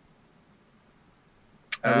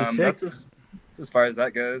 That'd be sick. That's as far as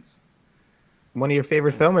that goes. One of your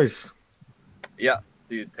favorite filmers. Yeah,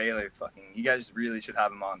 dude, Taylor, fucking, you guys really should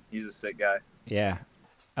have him on. He's a sick guy. Yeah,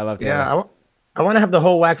 I love Taylor. Yeah, I want to have the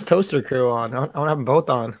whole Wax Toaster crew on. I want to have them both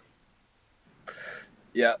on.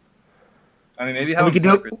 Yeah, I mean, maybe have And we him could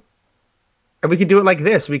do separate. it. And we could do it like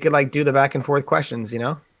this. We could like do the back and forth questions. You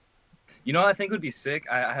know. You know what I think would be sick?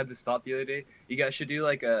 I had this thought the other day. You guys should do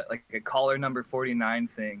like a caller number 49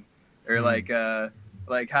 thing, or like have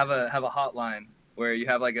a hotline where you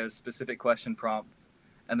have like a specific question prompt,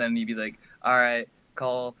 and then you'd be like, all right,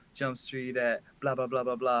 call Jump Street at blah blah blah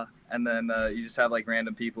blah blah, and then you just have like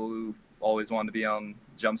random people who always wanted to be on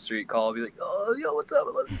Jump Street call, be like, oh yo, what's up?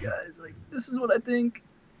 I love you guys. Like this is what I think.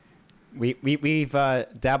 We've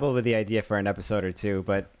dabbled with the idea for an episode or two,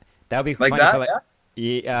 but that would be Like funny that, for like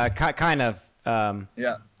yeah. kind of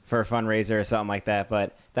Yeah. for a fundraiser or something like that.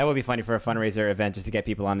 But that would be funny for a fundraiser event just to get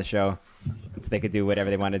people on the show, so they could do whatever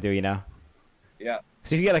they want to do, you know. Yeah.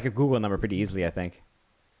 So you get like a Google number pretty easily, I think.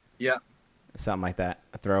 Yeah. Something like that,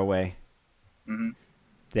 a throwaway. Mm-hmm.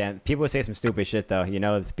 Damn, people would say some stupid shit though. You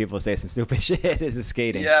know, people say some stupid shit. It's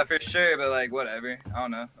skating. Yeah, for sure, but like whatever. I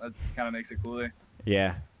don't know. That kind of makes it cooler.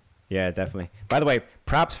 Yeah, definitely. By the way,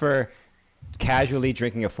 props for casually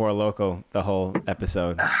drinking a Four Loko the whole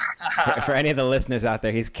episode. for any of the listeners out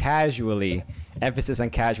there, he's casually, emphasis on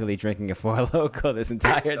casually drinking a Four Loko this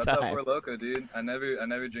entire That's time. Four Loko, dude. I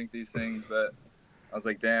never drink these things, but I was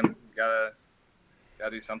like, damn, gotta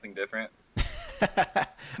do something different. I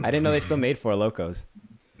didn't know they still made Four Lokos.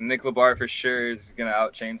 Nick Labar for sure is gonna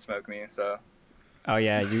out chain smoke me, so Oh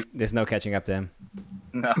yeah, there's no catching up to him.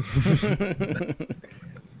 no.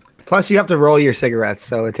 Plus, you have to roll your cigarettes,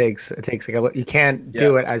 so it takes like you can't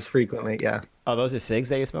do Yeah. it as frequently. Yeah. Oh, those are cigs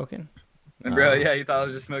that you're smoking? And bro, yeah, you thought I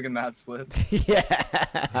was just smoking mad splits. Yeah,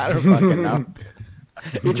 I don't fucking know.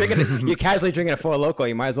 You're casually drinking a Four Loko.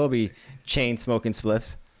 You might as well be chain smoking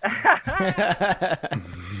spliffs.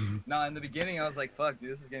 No, in the beginning I was like, fuck,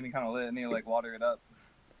 dude, this is getting me kind of lit. I need to like water it up.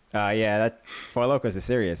 Yeah, that Four Lokos are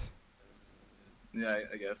serious. Yeah,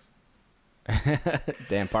 I guess.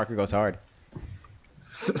 Damn, Parker goes hard.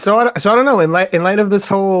 So I don't know. In light of this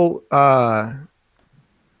whole,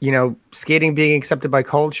 skating being accepted by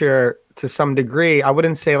culture to some degree, I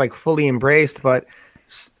wouldn't say like fully embraced, but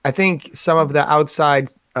I think some of the outside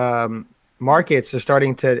markets are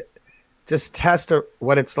starting to just test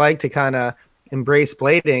what it's like to kind of embrace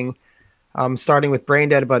blading, starting with Brain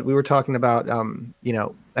Dead. But we were talking about, and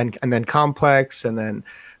then Complex, and then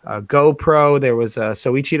GoPro. There was a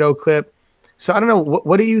Soichiro clip. So I don't know.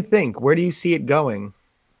 What do you think? Where do you see it going?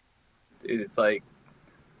 Dude, it's like,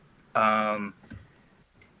 how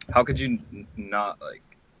could you not like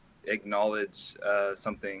acknowledge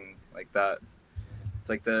something like that? It's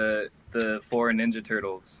like the four Ninja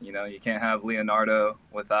Turtles. You know, you can't have Leonardo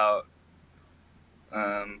without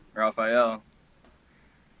Raphael.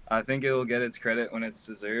 I think it will get its credit when it's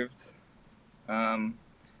deserved. And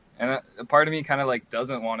a part of me kind of like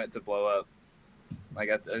doesn't want it to blow up. Like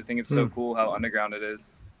I think it's so cool how underground it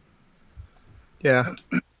is. Yeah.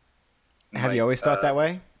 Have you always thought that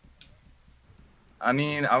way? I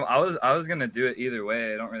mean, I was gonna do it either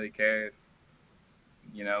way. I don't really care if,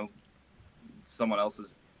 someone else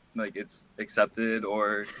is like it's accepted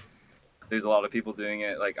or there's a lot of people doing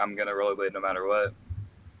it. Like I'm gonna rollerblade no matter what.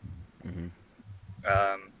 Mm-hmm.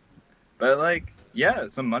 But like, yeah,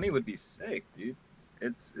 some money would be sick, dude.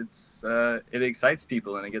 it excites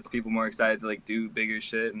people and it gets people more excited to like do bigger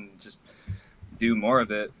shit and just do more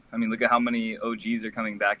of it. I mean, look at how many OGs are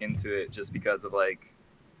coming back into it just because of like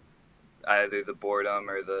either the boredom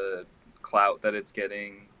or the clout that it's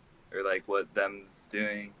getting or like what them's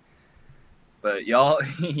doing. But y'all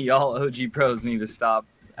OG pros need to stop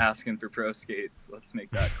asking for pro skates. Let's make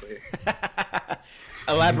that clear.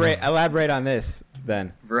 Elaborate on this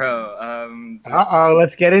then. Bro,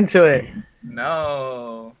 Let's get into it.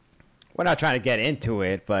 no. We're not trying to get into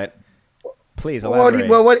it, but please What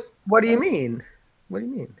elaborate. do you mean? What do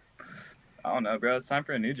you mean? I don't know, bro. It's time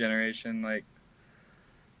for a new generation. Like,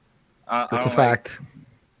 That's a fact.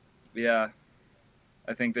 Yeah,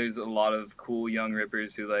 I think there's a lot of cool young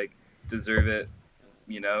rippers who like deserve it.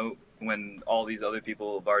 You know, when all these other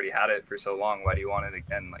people have already had it for so long, why do you want it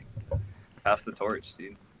again? Like, pass the torch,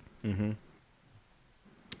 dude. Mm-hmm.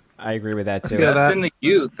 I agree with that too. Invest in the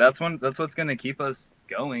youth. That's what's gonna keep us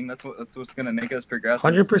going. That's what's gonna make us progress.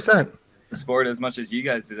 100%. The sport as much as you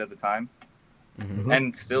guys did at the time, Mm-hmm.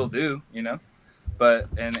 and still do. You know, but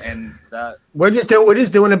and that We're just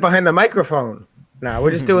doing it behind the microphone. Now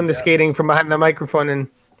we're just doing the skating from behind the microphone and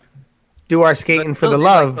do our skating for the dude,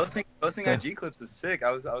 love. Like, posting IG clips is sick.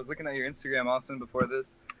 I was looking at your Instagram, Austin, before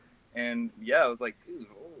this, and yeah, I was like, dude,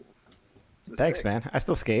 this is Thanks, sick. man. I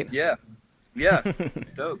still skate. Yeah,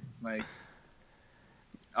 it's dope. Like,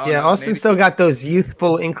 I don't Yeah, know, Austin maybe- still got those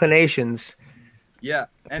youthful inclinations. Yeah,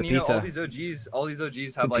 and a you know pizza. all these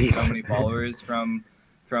OGs have like Pizza. so many followers from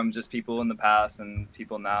just people in the past and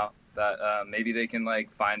people now that maybe they can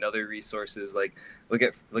like find other resources. Like look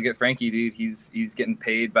at Frankie, dude. He's getting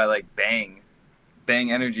paid by like Bang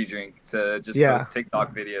energy drink to just post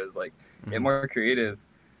TikTok videos. Like get more creative.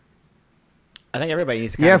 I think everybody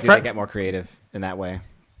needs to kind of get more creative in that way.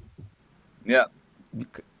 Yeah.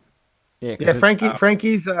 Yeah, Yeah,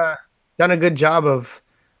 Frankie's done a good job of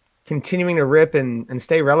continuing to rip and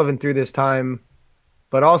stay relevant through this time.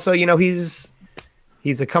 But also, you know, he's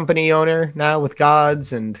a company owner now with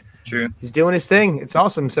Gods, and True. he's doing his thing. It's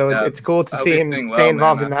awesome. So Yeah. it's cool to I hope see he's him doing stay well,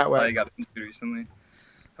 involved man. in that I way. got into recently.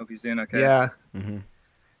 Hope he's doing okay. Yeah. Mm-hmm.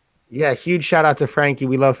 Yeah, huge shout out to Frankie.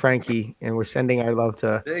 We love Frankie, and we're sending our love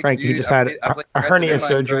to Sick, Frankie. He dude. just I had played a aggressive hernia inline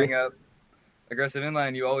surgery. growing up. Aggressive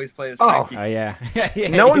inline, you always play as Oh. Frankie, Oh yeah. Yeah,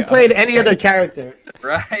 No one yeah. played any other character.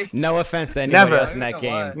 right? No offense to anybody Never. else in that I'm not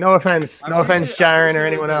gonna game. No offense. I'm No offense, pretty sure- I'm Jaren pretty or sure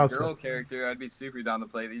anyone there's a else. Girl character, I'd be super down to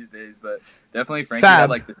play these days, but definitely Frankie Fab. had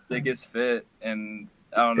like the sickest fit, and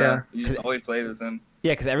I don't know, Yeah. you just always played as him.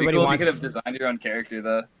 Yeah, because Everybody everybody could wants. have designed your own character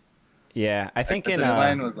though. Yeah, I think in Aggressive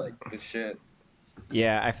inline was like the shit.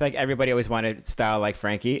 yeah, I feel like everybody always wanted style like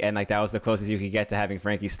Frankie, and like that was the closest you could get to having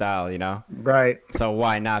Frankie style, you know. Right. So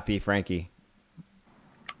why not be Frankie?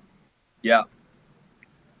 Yeah.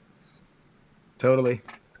 Totally.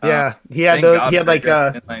 Uh, Yeah. He had Thank those. God He had for like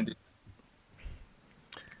aggressive inline, dude.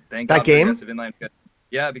 Thank That God for game? aggressive inline.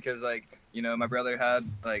 Yeah, because like you know, my brother had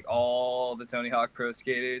like all the Tony Hawk Pro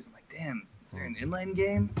skaters. I'm like, damn, is there an inline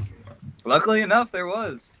game? Luckily enough, there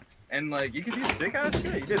was, and like you could do sick ass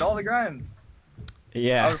shit. You did all the grinds. I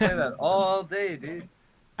Yeah, would play that all day, dude.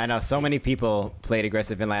 I know so many people played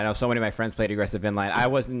aggressive inline. I know so many of my friends played aggressive inline. I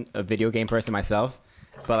wasn't a video game person myself,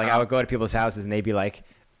 but like I would go to people's houses and they'd be like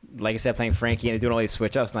I said, playing Frankie and they're doing all these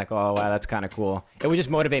switch ups. And like, oh wow, that's kind of cool. It would just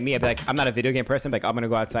motivate me. I'd be like, I'm not a video game person. But like, I'm gonna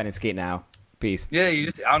go outside and skate now. Peace. Yeah, you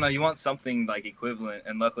just I don't know. You want something like equivalent,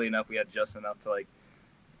 and luckily enough, we had just enough to like,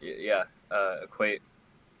 equate.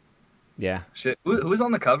 Yeah, Shit, who was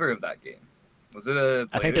on the cover of that game? Was it a?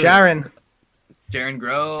 I think Blader? Jaren. Jaren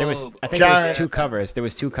Grove. there was. I think there Jaren. was two covers. There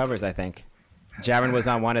was two covers. I think. Jaren was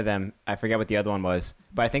on one of them. I forget what the other one was,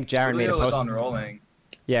 but I think Jaren made a was post. on rolling.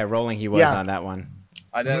 Yeah, rolling. He was Yeah. on that one.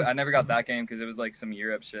 I never got that game because it was like some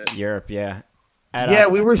Europe shit. Europe. Yeah. At, Yeah,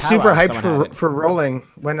 we were Powwow, super hyped someone had it. for Rolling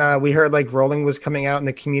when we heard like Rolling was coming out in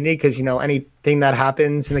the community, because you know anything that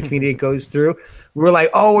happens in the community goes through. We were like,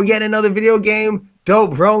 oh, we're getting another video game,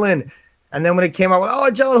 dope, Rolling. And then when it came out,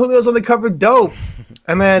 oh, John Julio's on the cover, dope.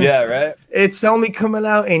 And then Yeah, right. it's only coming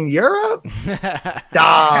out in Europe. What's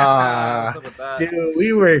Ah, up with that? dude,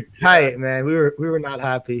 we were tight, man. We were not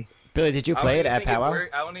happy. Billy, did you I don't play it even at think Powwow?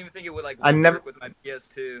 worked- I don't even think it would like I never- work with my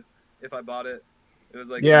PS2 if I bought it. It was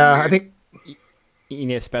like Yeah, some I weird- think You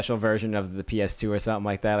need a special version of the PS2 or something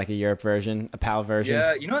like that, like a Europe version, a PAL version.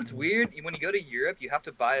 Yeah, you know what's weird? When you go to Europe, you have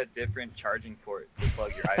to buy a different charging port to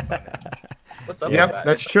plug your iPhone in. What's up Yep, with that?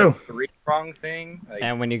 that's It's true. like a three-prong thing. Like,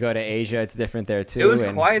 And when you go to Asia, it's different there too. it was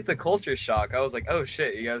and- quite the culture shock. I was like, oh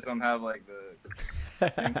shit, you guys don't have like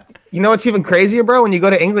the. you know what's even crazier, bro? When you go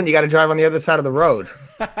to England, you got to drive on the other side of the road.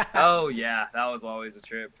 Oh yeah, that was always a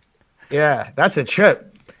trip. Yeah, that's a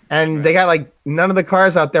trip. And Right. they got like none of the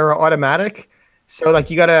cars out there are automatic. So like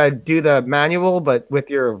you gotta do the manual, but with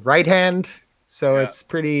your right hand. So Yeah. it's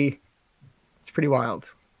pretty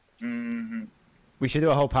wild. Hmm. We should do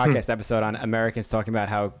a whole podcast episode on Americans talking about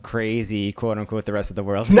how crazy, quote unquote, the rest of the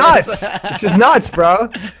world It's nuts. It's just nuts, bro.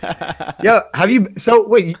 Yo, have you? So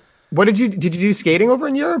wait, what did you do skating over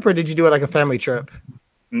in Europe, or did you do it like a family trip?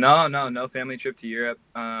 No family trip to Europe.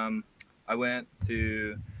 I went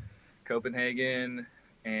to Copenhagen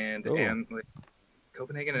and Ooh.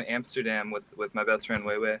 Copenhagen and Amsterdam with my best friend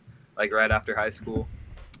Weiwei, like right after high school,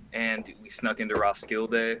 and we snuck into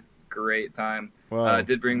Roskilde. Great time. Whoa.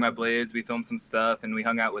 Did bring my blades. We filmed some stuff, and we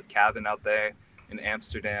hung out with Cabin out there in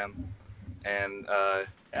Amsterdam, and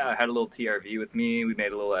yeah, I had a little TRV with me. We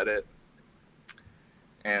made a little edit,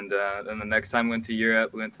 and then the next time we went to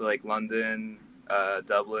Europe, we went to like London,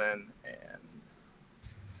 Dublin, and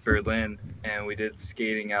Berlin, and we did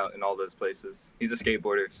skating out in all those places. He's a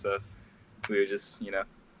skateboarder, so we were just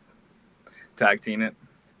tag team it.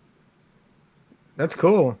 That's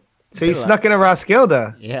cool. So Did you a lot. snuck in a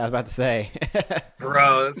Roskilde. Yeah, I was about to say.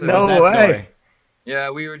 Bro, that's No What's that way. story? Yeah,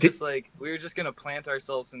 we were just gonna plant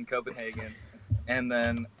ourselves in Copenhagen, and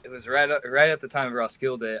then it was right at the time of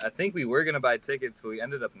Roskilde. I think we were gonna buy tickets, but we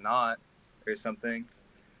ended up not, or something.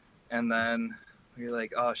 And then we were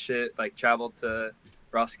like, oh shit, like traveled to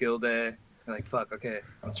Roskilde. We're like, fuck, okay,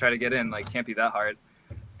 let's try to get in. Like, can't be that hard.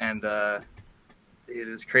 And it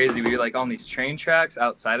was crazy. We were like on these train tracks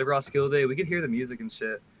outside of Roskilde. We could hear the music and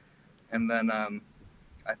shit. And then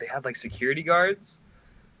they had like security guards.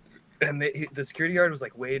 And the security guard was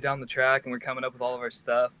like way down the track, and we're coming up with all of our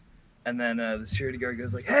stuff. And then the security guard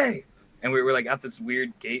goes like, hey! And we were like at this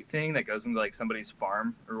weird gate thing that goes into like somebody's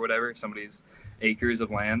farm or whatever, somebody's acres of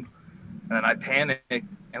land. And then I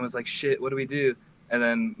panicked and was like, shit, what do we do? And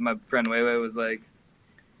then my friend Weiwei was like,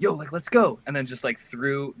 yo, like, let's go. And then just like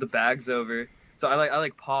threw the bags over. So I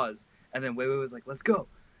paused. And then Weiwei was like, let's go.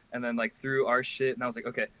 And then like threw our shit. And I was like,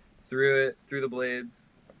 okay, threw the blades.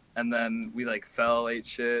 And then we like fell, ate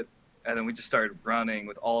shit. And then we just started running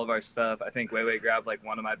with all of our stuff. I think Weiwei grabbed like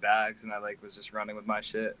one of my bags, and I like was just running with my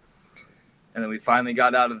shit. And then we finally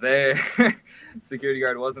got out of there. Security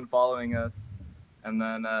guard wasn't following us. And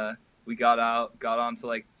then we got onto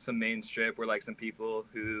like some main strip where like some people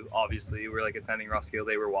who obviously were like attending Roskilde,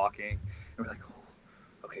 they were walking. And we're like,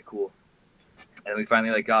 oh, okay, cool. And we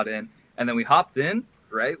finally like got in. And then we hopped in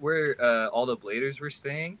right where all the bladers were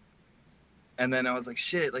staying. And then I was like,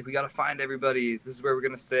 shit, like we gotta find everybody. This is where we're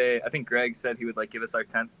gonna stay. I think Greg said he would like give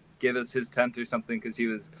us his tent or something because he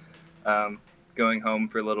was going home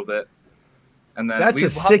for a little bit. And then That's a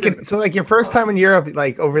sick. So like your first time in Europe,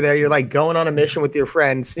 like over there, you're like going on a mission with your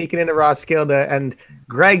friend, sneaking into Roskilde, and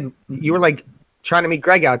Greg, you were like trying to meet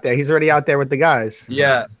Greg out there. He's already out there with the guys.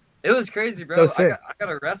 Yeah, it was crazy, bro. So sick. I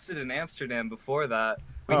got arrested in Amsterdam before that.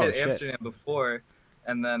 We Oh, hit shit. Amsterdam before,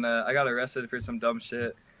 and then I got arrested for some dumb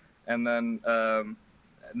shit. And then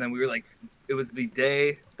we were like, it was the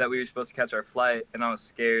day that we were supposed to catch our flight, and I was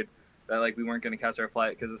scared that like we weren't gonna catch our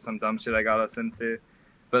flight because of some dumb shit I got us into.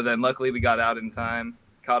 But then luckily we got out in time,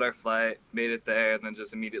 caught our flight, made it there, and then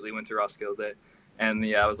just immediately went to Roskilde. And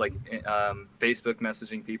yeah, I was like Facebook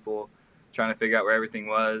messaging people, trying to figure out where everything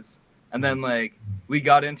was. And then like we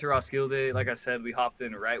got into Roskilde, like I said, we hopped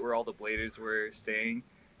in right where all the bladers were staying,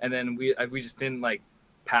 and then we just didn't like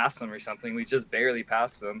pass them or something. We just barely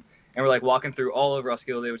passed them, and we're like walking through all of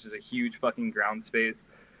Roskilde, which is a huge fucking ground space,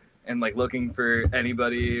 and like looking for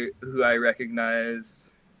anybody who I recognize.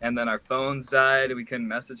 And then our phones died, and we couldn't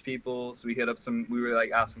message people, so we were like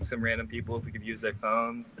asking some random people if we could use their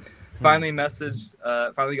phones. Finally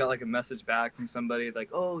got like a message back from somebody like,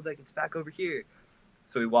 oh, like it's back over here.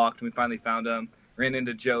 So we walked, and we finally found him. Ran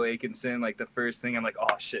into Joe Akinson, like the first thing. I'm like,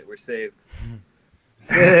 oh shit, we're saved.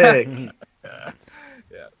 Sick. Yeah.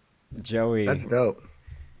 Joey. That's dope.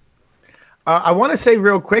 I want to say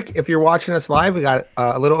real quick, if you're watching us live, we got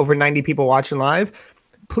a little over 90 people watching live.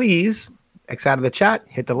 Please X out of the chat,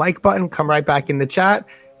 hit the like button, come right back in the chat.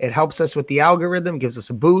 It helps us with the algorithm, gives us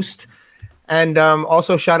a boost. And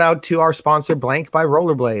also shout out to our sponsor, Blank by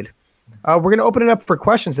Rollerblade. We're going to open it up for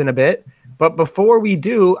questions in a bit. But before we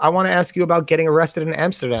do, I want to ask you about getting arrested in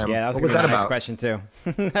Amsterdam. Yeah, that What was was a that nice about? question too.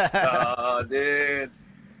 Oh, dude.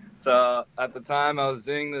 So at the time, I was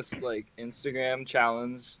doing this like Instagram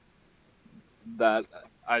challenge that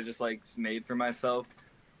I just like made for myself,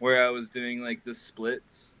 where I was doing like the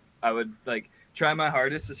splits. I would like try my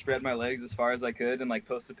hardest to spread my legs as far as I could and like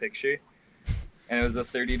post a picture. And it was a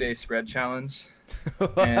 30-day spread challenge.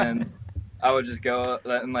 And I would just go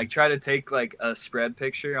and like try to take like a spread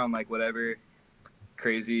picture on like whatever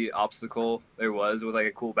crazy obstacle there was with like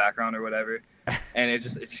a cool background or whatever. and it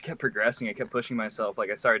just kept progressing. I kept pushing myself.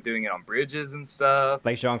 Like I started doing it on bridges and stuff.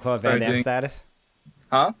 Like Jean-Claude Van Damme status?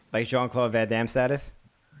 Huh? Like Jean-Claude Van Damme status?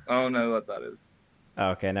 I don't know what that is. Oh,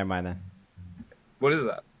 okay, never mind then. What is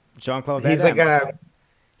that? Jean-Claude Van He's Damme. like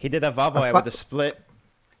He did the Volvo with the split.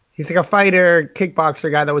 he's like a fighter,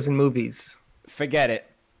 kickboxer guy that was in movies. Forget it.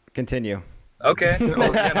 Continue. Okay.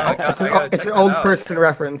 It's an old person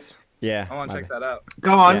reference. Yeah. I want to check that out.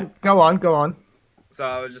 Go on, Yeah. go on. So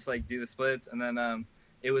I would just like do the splits, and then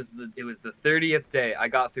it was the 30th day. I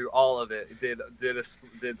got through all of it. Did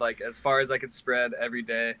like as far as I could spread every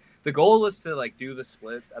day. The goal was to like do the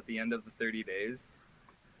splits at the end of the 30 days,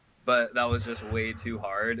 but that was just way too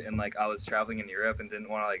hard. And like I was traveling in Europe and didn't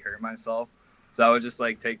want to like hurt myself, so I would just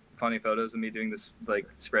like take funny photos of me doing this, like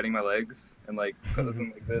spreading my legs and like put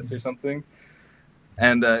something like this or something.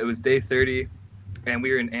 And it was day 30, and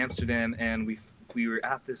we were in Amsterdam, and we were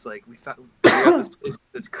at this like we were at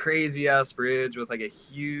this crazy ass bridge with like a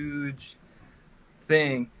huge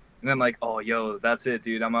thing, and I'm like, oh yo, that's it,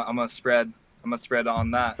 dude. I'm gonna spread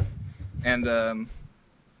on that. And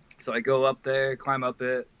so I go up there, climb up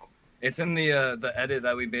it. It's in the edit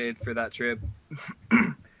that we made for that trip.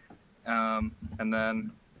 And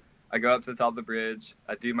then I go up to the top of the bridge,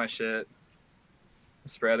 I do my shit,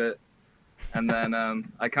 spread it, and then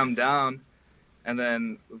I come down. And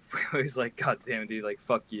then he's like, God damn it, dude, like,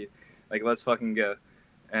 fuck you. Like, let's fucking go.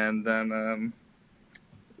 And then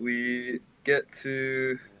we're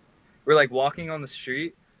like walking on the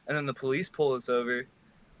street, and then the police pull us over,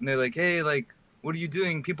 and they're like, hey, like, what are you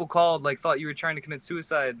doing? People called, like, thought you were trying to commit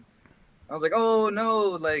suicide. I was like, oh, no,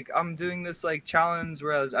 like, I'm doing this, like, challenge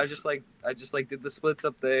where I just did the splits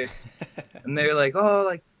up there. And they're like, oh,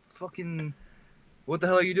 like, fucking, what the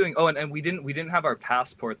hell are you doing? Oh, and we didn't have our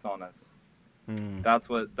passports on us. That's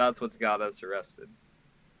what's got us arrested.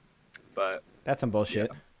 But that's some bullshit.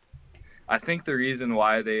 Yeah. I think the reason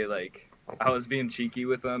why they like I was being cheeky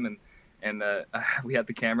with them and we had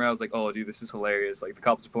the camera. I was like, oh dude, this is hilarious. Like the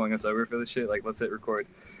cops are pulling us over for this shit. Like let's hit record.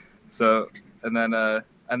 So and then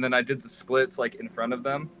I did the splits like in front of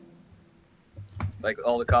them. Like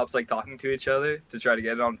all the cops like talking to each other to try to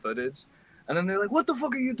get it on footage. And then they're like, what the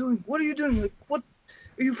fuck are you doing? What are you doing? Like what?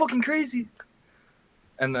 Are you fucking crazy?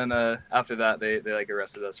 And then after that, they like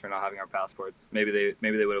arrested us for not having our passports. Maybe they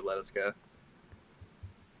would have let us go.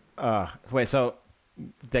 Wait, so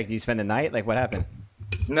like you spend the night? Like what happened?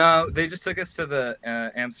 No, they just took us to the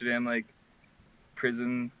Amsterdam like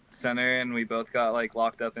prison center, and we both got like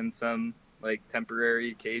locked up in some like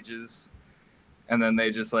temporary cages. And then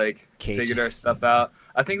they just like figured our stuff out.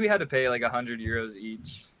 I think we had to pay like 100 euros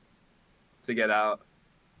each to get out.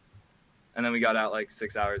 And then we got out like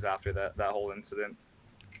 6 hours after that whole incident.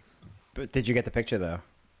 But did you get the picture though?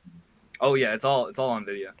 Oh yeah, it's all on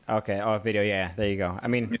video. Okay, video, yeah. There you go. I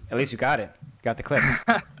mean, at least you got it. Got the clip.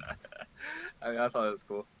 I thought it was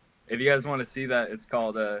cool. If you guys want to see that, it's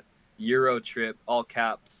called Euro Trip, all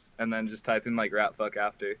caps, and then just type in like rat fuck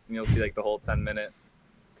after, and you'll see like the whole 10-minute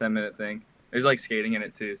thing. There's like skating in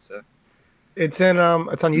it too, so. It's on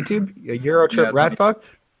YouTube. Euro Trip rat fuck.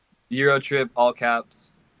 Euro Trip, all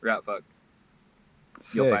caps, rat fuck.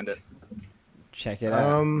 Sick. You'll find it. Check it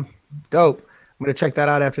out. Dope. I'm gonna check that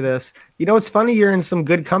out after this. You know, it's funny. You're in some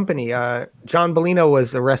good company. John Bellino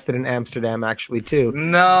was arrested in Amsterdam, actually, too.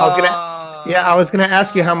 No. I was gonna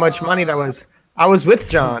ask you how much money that was. I was with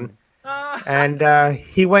John, and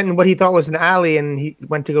he went in what he thought was an alley, and he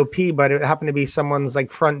went to go pee, but it happened to be someone's like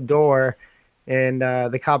front door, and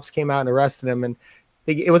the cops came out and arrested him, and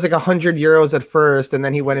it was like 100 euros at first, and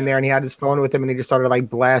then he went in there and he had his phone with him, and he just started like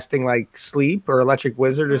blasting like Sleep or Electric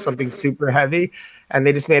Wizard or something super heavy, and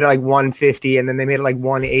they just made it like 150, and then they made it like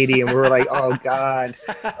 180, and we were like, oh god.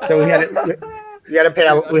 So we had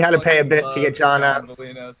to pay a bit to get John out. John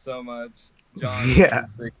Bellino so much. John Yeah. is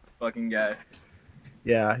a sick fucking guy.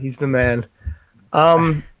 Yeah, he's the man.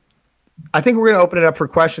 I think we're gonna open it up for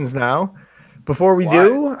questions now. Before we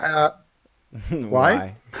do,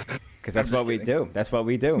 why? Because that's what we do. That's what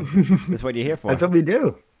we do. That's what you're here for. That's what we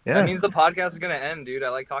do. Yeah. That means the podcast is gonna end, dude. I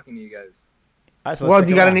like talking to you guys. All right, so Well, do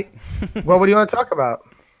you got any? Well, what do you want to talk about?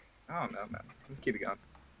 I don't know, man. Let's keep it going.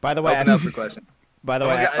 By the way, Open up for questions. by the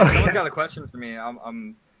way, Someone's got a question for me.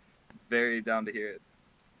 I'm very down to hear it.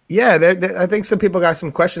 Yeah, I think some people got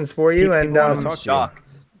some questions for you, and wanna talk to you. Shocked.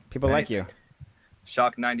 people like you.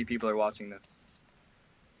 Shocked 90 people are watching this.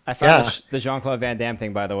 I found the Jean-Claude Van Damme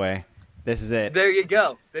thing, by the way. This is it. There you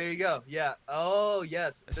go. Yeah. Oh,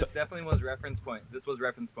 yes. This definitely was reference point. This was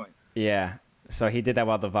reference point. Yeah. So he did that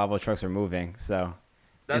while the Volvo trucks were moving. So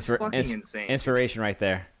That's fucking insane. Inspiration right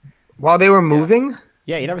there. while they were moving.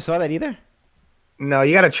 Yeah, you never saw that either? No,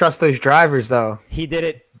 you got to trust those drivers, though. He did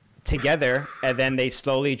it together, and then they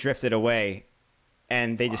slowly drifted away,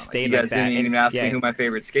 and they just stayed You like guys that. didn't even And- ask yeah. me who my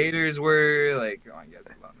favorite skaters were. Like, oh, you guys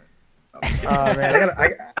are loving it. Oh man,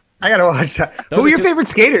 I gotta watch that. Those Who are are your two- favorite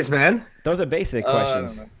skaters, man? Those are basic I don't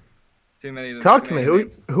questions. know. Too many. Talk too to me. many Who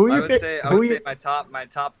name. who are I your would say favorite? Who are your my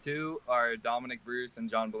top two are Dominic Bruce and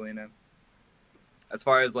John Bellina. As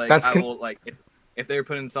far as like, That's I con- will like if they're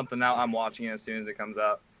putting something out, I'm watching it as soon as it comes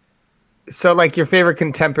out. So like your favorite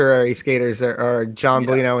contemporary skaters are John Yeah.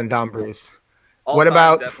 Bellino and Dom Bruce. All What time,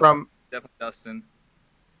 about definitely, from definitely Dustin?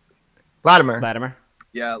 Latimer? Latimer.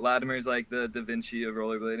 Yeah, Latimer's like the Da Vinci of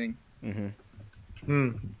rollerblading.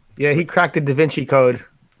 Mm-hmm. Yeah, he cracked the Da Vinci Code.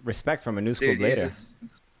 Respect from a new school Dude, he's blader. just,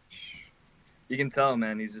 you can tell,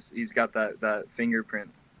 man. He's got that fingerprint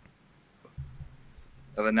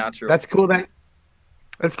of a natural. That's cool.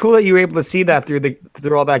 That's cool that you were able to see that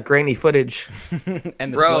through all that grainy footage.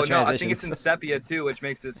 And the Bro, slow no, I think it's in transitions. sepia too, which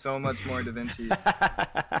makes it so much more Da Vinci.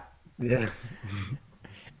 Yeah.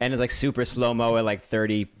 And it's like super slow mo at like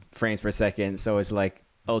 30 frames per second, so it's like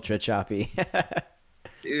ultra choppy.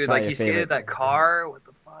 Dude, Probably like your he favorite. skated that car. What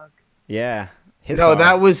the fuck? Yeah, his No, car.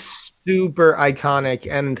 that was super iconic,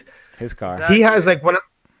 and his car. That- he has like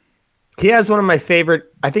he has one of my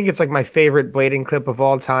favorite. I think it's like my favorite blading clip of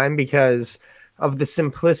all time because of the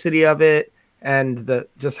simplicity of it and the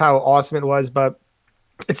just how awesome it was. But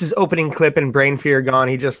it's his opening clip in Brain Fear Gone.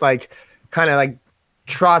 He just like kind of like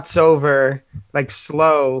trots over like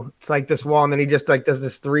slow to like this wall, and then he just like does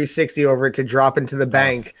this 360 over it to drop into the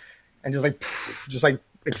bank, and just like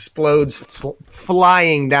explodes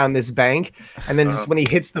flying down this bank, and then just when he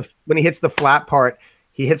hits the flat part,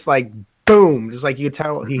 he hits like boom, just like you could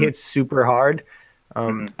tell he hits super hard. I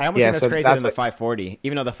almost yeah, think that's so crazier that's than the like- 540,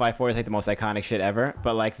 even though the 540 is like the most iconic shit ever.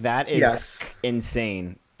 But like that is Yes.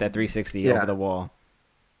 insane. That 360 Yeah. over the wall.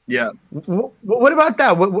 Yeah. What about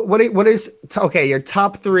that? What is okay? Your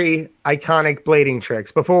top 3 iconic blading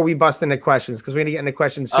tricks before we bust into questions because we're gonna get into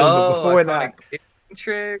questions soon. But before that, iconic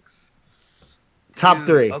tricks. top Dude,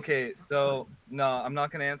 3. Okay, so no, I'm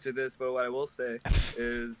not gonna answer this, but what I will say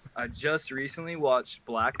is I just recently watched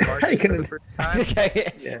Black Market for the first time.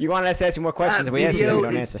 Okay. You wanted us to ask you more questions, and we answered them. video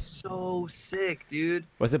You don't is answer. so sick, dude.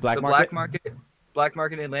 Was it Black The Market? Black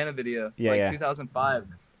Market Atlanta video, Yeah, like yeah. 2005.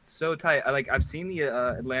 So tight. I've seen the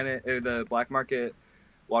the Black Market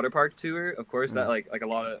water park tour. Of course, that like a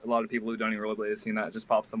lot of people who don't even rollerblade have seen that. It just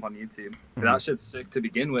pops up on YouTube. That shit's sick to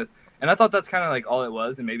begin with. And I thought that's kind of like all it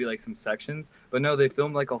was, and maybe like some sections. But no, they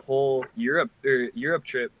filmed like a whole Europe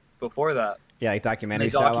trip before that. Yeah, like And documentary they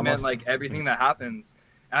style document almost. like everything that happens.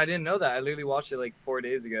 And I didn't know that. I literally watched it like 4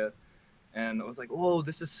 days ago, and I was like, "Whoa,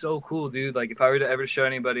 this is so cool, dude!" Like if I were to ever show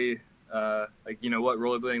anybody, like what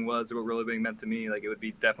rollerblading was or what rollerblading meant to me, like it would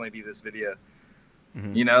definitely be this video.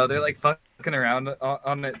 Mhm. You know, they're like fucking around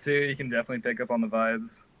on it too. You can definitely pick up on the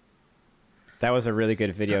vibes. That was a really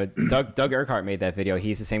good video. Doug Urquhart made that video.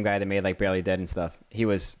 He's the same guy that made like Barely Dead and stuff. He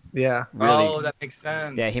was Yeah. really Oh, that makes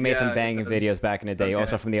sense. yeah. He made some banging does. videos back in the day, Okay.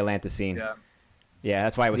 also from the Atlanta scene. Yeah, Yeah,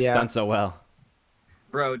 that's why it was Yeah. done so well.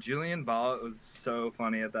 bro, Julian Ball was so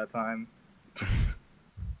funny at that time.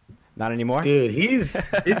 Not anymore. Dude, he's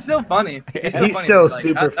He's still funny. He's funny, still but, like,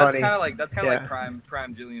 super that's funny. That's kind of Yeah. like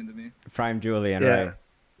prime Julian to me. Prime Julian, Yeah. right?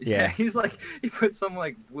 Yeah, Yeah. he's like he put some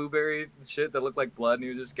like blueberry shit that looked like blood, and he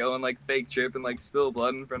was just going like fake trip and like spill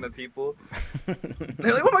blood in front of people.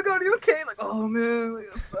 They're like, "Oh my god, are you okay?" Like, "Oh man, like,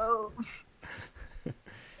 I fell."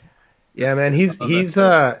 yeah, man. He's Oh, he's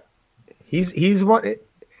that's one.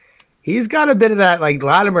 He's got a bit of that like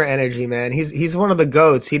Latimer energy, man. He's one of the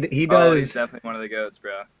goats. He Oh, he's does. definitely one of the goats,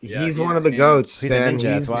 bro. Yeah, he's one of the goats, He's a man. ninja,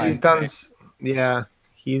 that's why. He's done. Yeah,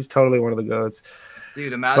 he's totally one of the goats.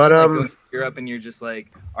 Dude, imagine But, like going to Europe and you're just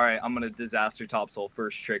like, "All right, I'm gonna disaster topsoul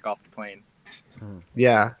first trick off the plane."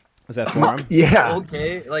 Yeah, Was that for him? yeah.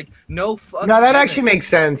 Okay, like no fucks. No, that given. actually makes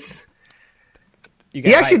sense. You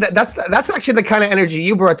He got actually hyped. that's actually the kind of energy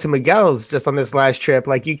you brought to Miguel's just on this last trip.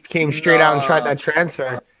 Like you came straight out and tried No. that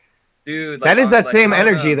transfer. Dude. Like, That is that like, same I don't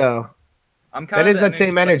energy know. though. I'm kind That of is that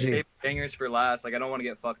same energy. Like, save bangers for last. Like I don't want to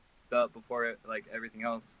get fucked up before it, like everything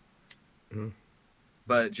else. Mhm.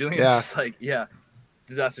 But Julian's Yeah. just like, yeah,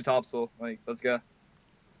 disaster topsoul. Like, let's go.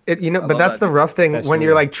 I I but love that's that, the dude. rough thing That's when true.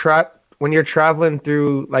 you're like when you're traveling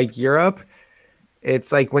through like Europe.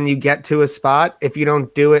 It's like when you get to a spot, if you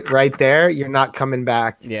don't do it right there, you're not coming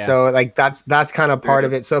back. Yeah. So like that's kind of part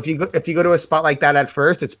of it. So if you go to a spot like that at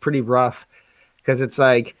first, it's pretty rough because it's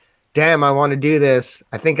like, damn, I want to do this.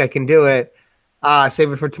 I think I can do it.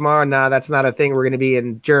 Save it for tomorrow. Nah, that's not a thing. We're gonna be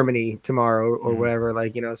in Germany tomorrow or whatever.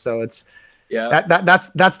 Like so it's. Yeah.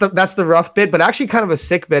 That's the rough bit, but actually kind of a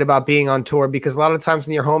sick bit about being on tour because a lot of times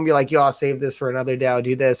when you're home, you're like, yo, I'll save this for another day. I'll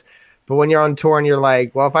do this. But when you're on tour and you're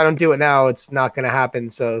like, well, if I don't do it now, it's not going to happen.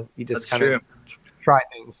 So you just That's kind of try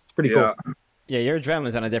things. It's pretty cool. Yeah, your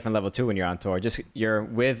adrenaline's on a different level too when you're on tour. Just you're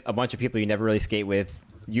with a bunch of people you never really skate with.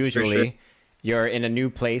 Usually, sure. you're in a new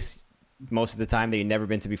place most of the time that you've never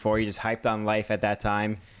been to before. You're just hyped on life at that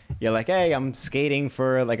time. You're like, hey, I'm skating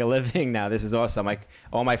for like a living now. This is awesome. Like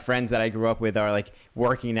all my friends that I grew up with are like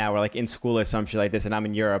working now or like in school or some shit like this, and I'm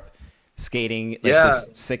in Europe skating like this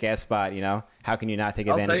sick ass spot. You know, how can you not take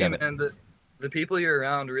advantage of it? And the people you're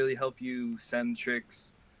around really help you send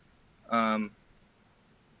tricks.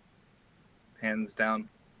 Hands down.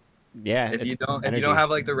 Yeah. If you don't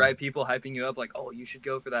have like the right people hyping you up, like, oh, you should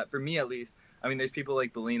go for that. For me, at least, I mean, there's people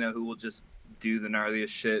like Belina who will just do the gnarliest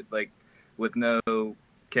shit, like with no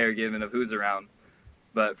care given of who's around.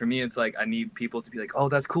 But for me, it's like I need people to be like, oh,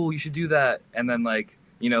 that's cool, you should do that, and then like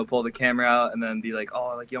pull the camera out and then be like,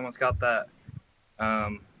 oh, like you almost got that.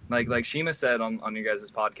 Like Shima said on your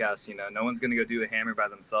guys' podcast, no one's gonna go do a hammer by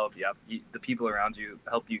themselves. The people around you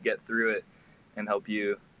help you get through it and help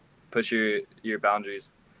you push your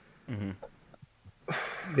boundaries. Mm-hmm.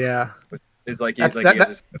 Yeah, it's like you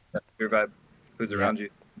just your vibe, who's around you.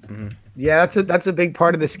 Mm-hmm. Yeah, that's a big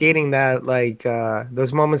part of the skating. That like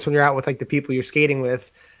those moments when you're out with like the people you're skating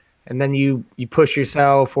with, and then you push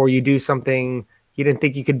yourself or you do something you didn't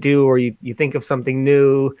think you could do, or you think of something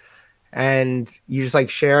new, and you just like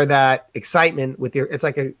share that excitement with it's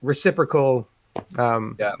like a reciprocal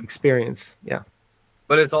experience. Yeah.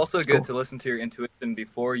 But it's also good to listen to your intuition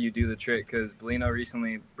before you do the trick, because Belino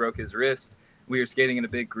recently broke his wrist. We were skating in a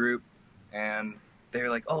big group, and they were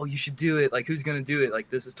like, oh, you should do it. Like, who's going to do it? Like,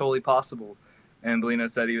 this is totally possible. And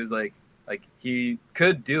Belino said he was like he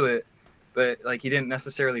could do it, but like he didn't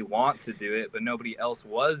necessarily want to do it, but nobody else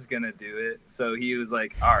was going to do it. So he was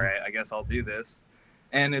like, all right, I guess I'll do this.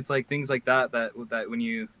 And it's like things like that when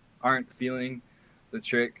you aren't feeling the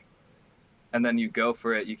trick, and then you go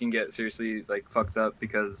for it, you can get seriously like fucked up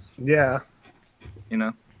because that's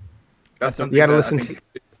something you gotta that listen I think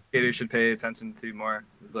skaters should pay attention to more.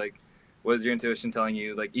 Is like, what is your intuition telling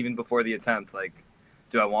you? Like even before the attempt, like,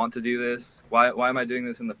 do I want to do this? Why am I doing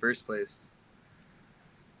this in the first place?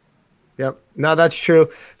 Yep. No, that's true.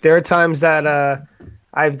 There are times that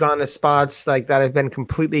I've gone to spots like that I've been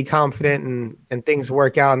completely confident and things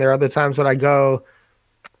work out, and there are other times when I go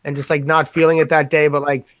and just like not feeling it that day, but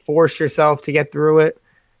like force yourself to get through it.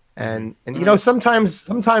 And sometimes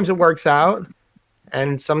it works out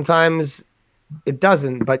and sometimes it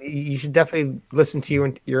doesn't, but you should definitely listen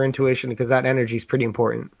to your intuition, because that energy is pretty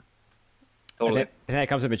important. Totally. I think that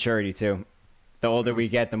comes with maturity too. The older we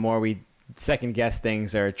get, the more we second guess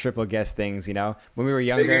things or triple guess things, When we were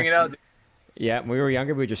younger, figuring it out. Yeah, when we were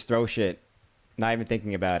younger, we would just throw shit, not even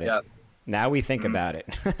thinking about it. Yeah. Now we think about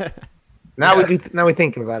it. Now we're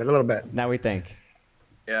thinking about it a little bit. Now we think.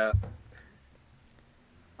 Yeah.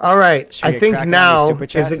 All right. I think now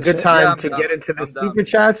is a good time to get get into the super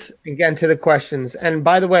chats and get into the questions. And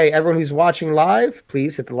by the way, everyone who's watching live,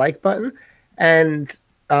 please hit the like button. And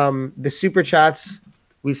the super chats,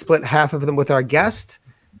 we split half of them with our guest.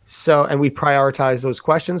 And we prioritize those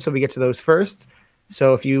questions, so we get to those first.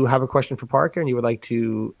 So if you have a question for Parker and you would like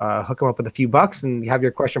to hook him up with a few bucks and have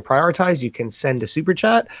your question prioritized, you can send a super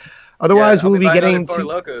chat. Otherwise, we'll be getting Four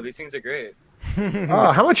Loko. These things are great.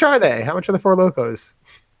 Oh, how much are they? How much are the Four Locos?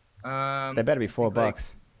 They better be $4.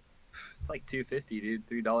 It's like $2.50, dude.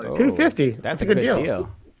 $3. $2.50. That's a good deal.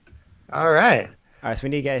 All right. All right, so we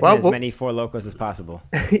need to get as many Four Locos as possible.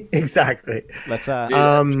 Exactly. Let's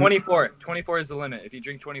 24. 24 is the limit. If you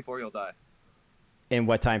drink 24, you'll die. In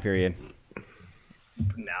what time period?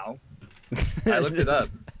 Now. I looked it up.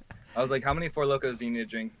 I was like, how many Four Locos do you need to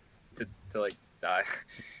drink to like die?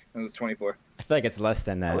 It was 24. I feel like it's less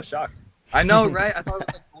than that. I was shocked. I know, right? I thought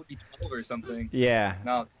it was like 12 or something. Yeah.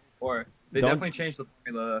 No, 4. They definitely changed the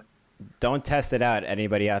formula. Don't test it out.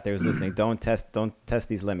 Anybody out there who's listening, don't test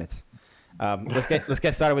these limits. Let's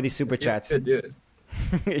get started with these super chats. Yeah, do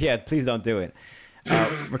it. Yeah, please don't do it.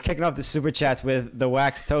 We're kicking off the super chats with the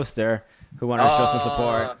Wax Toaster, who wanted to show some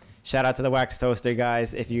support. Shout out to the Wax Toaster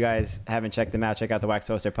guys. If you guys haven't checked them out, check out the Wax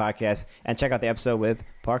Toaster podcast and check out the episode with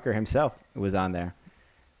Parker himself, who was on there.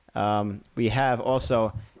 We have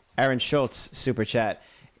also Aaron Schultz super chat,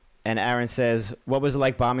 and Aaron says, "What was it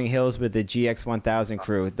like bombing hills with the GX1000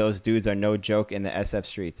 crew? Those dudes are no joke in the SF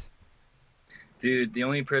streets." Dude, the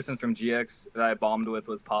only person from GX that I bombed with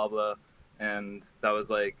was Pablo, and that was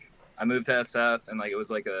like, I moved to SF, and like it was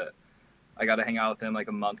like I got to hang out with him like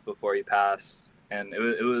a month before he passed, and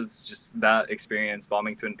it was just that experience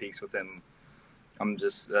bombing Twin Peaks with him. I'm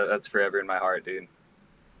just that's forever in my heart, dude.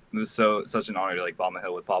 It was such an honor to like bomb a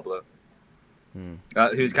hill with Pablo.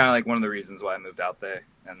 He was kind of like one of the reasons why I moved out there.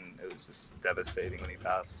 and it was just devastating when he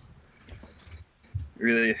passed.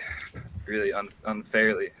 Really, really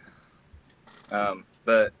unfairly.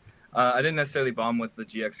 But I didn't necessarily bomb with the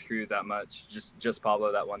GX crew that much. Just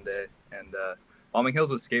Pablo that one day, and bombing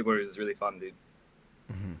hills with skateboarders is really fun, dude.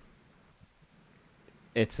 Mm-hmm.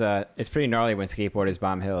 It's pretty gnarly when skateboarders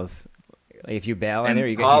bomb hills. Like if you bail on And it, or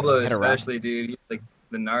you Pablo hit a rock. especially, dude. He's like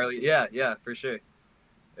the gnarly. Yeah, for sure.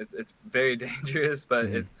 It's very dangerous, but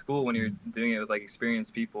it's cool when you're doing it with like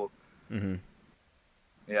experienced people. Mm-hmm.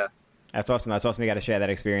 Yeah. That's awesome. That's awesome. You got to share that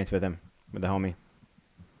experience with him, with the homie.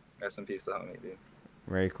 Rest in peace, the homie, dude.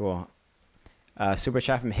 Very cool. Super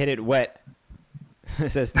chat from Hit It Wet. It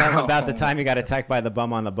says, tell him about the time you got attacked by the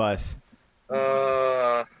bum on the bus.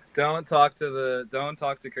 Don't talk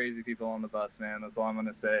to crazy people on the bus, man. That's all I'm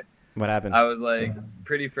gonna say. What happened? I was like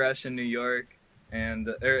pretty fresh in New York,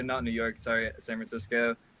 or not New York, sorry, San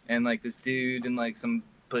Francisco, and like this dude in like some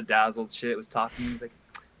bedazzled shit was talking to me. He's like,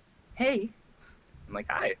 "Hey," I'm like,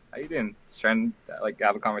 "Hi, how you doing?" Just trying to like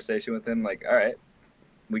have a conversation with him. Like, all right,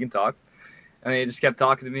 we can talk. And he just kept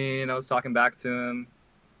talking to me, and I was talking back to him.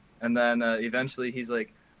 And then eventually he's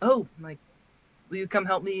like, "Oh, like, will you come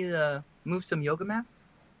help me move some yoga mats?"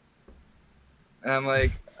 And I'm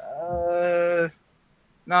like,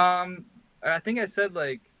 no, I think I said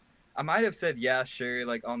like, I might have said yeah, sure,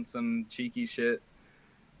 like on some cheeky shit.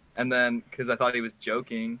 And then, because I thought he was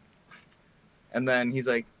joking. And then he's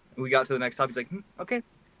like, we got to the next stop. He's like, okay,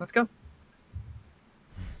 let's go.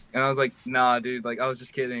 And I was like, nah, dude, like I was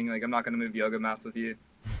just kidding. Like I'm not gonna move yoga mats with you.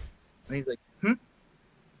 And he's like, I'm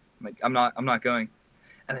like, I'm not going.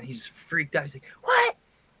 And then he just freaked out. He's like, what?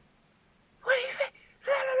 What do you think?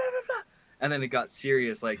 And then it got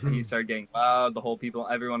serious. Like he started getting loud.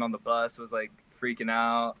 Everyone on the bus was like freaking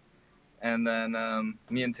out. And then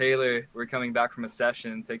me and Taylor were coming back from a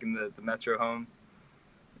session, taking the metro home.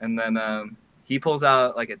 And then he pulls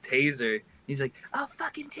out like a taser. He's like, I'll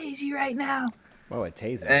fucking tase you right now. Whoa, a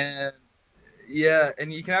taser. And yeah,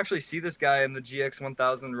 and you can actually see this guy in the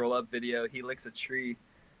GX1000 roll-up video. He licks a tree.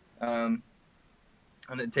 And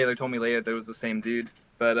then Taylor told me later that it was the same dude.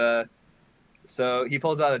 But so he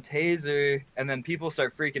pulls out a taser, and then people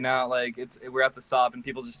start freaking out. Like we're at the stop, and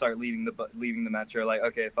people just start leaving the metro. Like,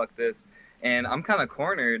 okay, fuck this. And I'm kind of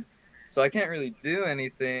cornered, so I can't really do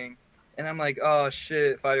anything. And I'm like, oh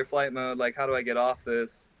shit, fight or flight mode. Like, how do I get off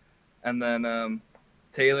this? And then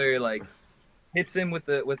Taylor like hits him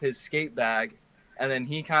with his skate bag, and then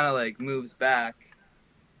he kind of like moves back.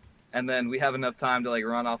 And then we have enough time to like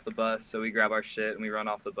run off the bus, so we grab our shit and we run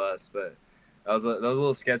off the bus. But that was a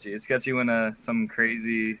little sketchy. It's sketchy when some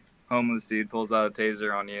crazy homeless dude pulls out a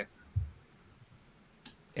taser on you.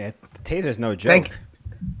 Yeah, the taser's no joke.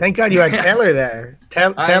 Thank God you had Taylor there.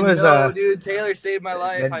 Taylor's dude. Taylor saved my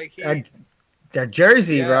life. That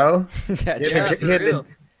jersey, bro. That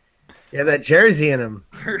that jersey in him.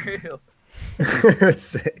 For real.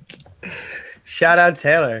 Sick. Shout out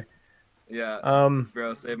Taylor. Yeah.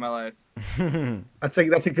 Bro, saved my life. That's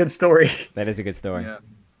a good story. That is a good story. Yeah.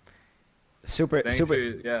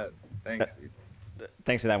 Thanks.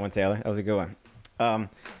 Thanks for that one, Taylor. That was a good one.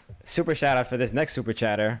 Super shout out for this next super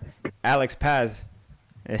chatter, Alex Paz.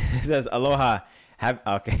 It says, "Aloha,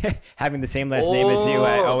 having the same last name as you.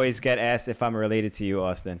 I always get asked if I'm related to you,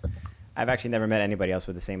 Austin. I've actually never met anybody else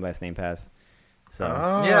with the same last name, Paz. So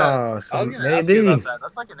yeah, so I was gonna ask you about that.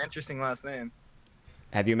 That's like an interesting last name.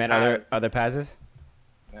 Have you met other Pazes?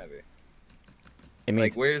 Maybe. It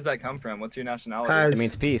means, like, where does that come from? What's your nationality? Paz. It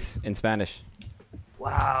means peace in Spanish.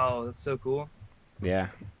 Wow, that's so cool. Yeah.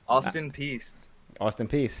 Austin Peace. Austin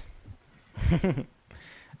Peace. It's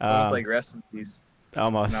almost like rest in peace.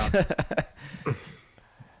 Almost. No.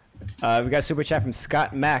 We got a super chat from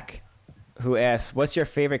Scott Mack, who asks, "What's your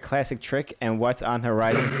favorite classic trick and what's on the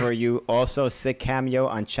horizon for you?" Also, sick cameo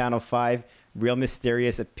on Channel 5. Real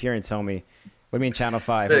mysterious appearance, homie. What do you mean Channel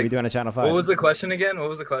 5? What are we doing on Channel 5? What was the question again?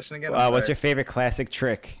 What's your favorite classic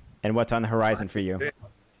trick and what's on the horizon for you?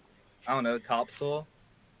 I don't know. Topsail.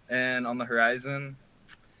 And on the horizon,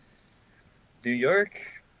 New York.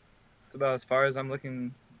 It's about as far as I'm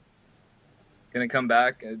looking. Gonna come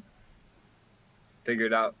back and figure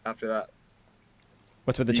it out after that.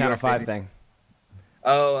 What's with the New Channel York, 5 baby. thing?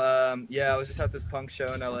 Oh, yeah, I was just at this punk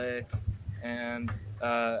show in LA, and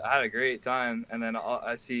I had a great time. And then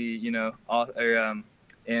I see,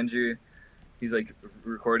 Andrew, he's like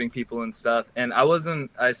recording people and stuff. And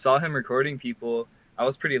I saw him recording people. I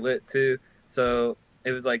was pretty lit too. So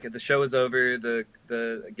it was like the show was over, the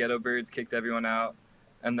Ghetto Birds kicked everyone out.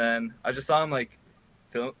 And then I just saw him like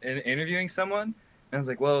interviewing someone. And I was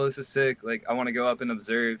like, whoa, this is sick. Like, I want to go up and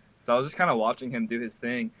observe. So I was just kind of watching him do his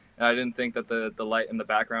thing. and I didn't think that the light in the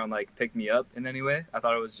background like picked me up in any way. I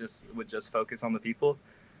thought it would just focus on the people,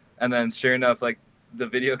 and then sure enough, like the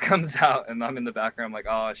video comes out and I'm in the background. I'm like,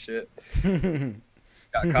 oh shit,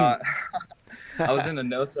 got caught. I was in a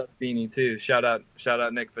no sus beanie too. Shout out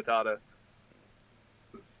Nick Fatata.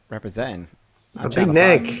 Representing. Big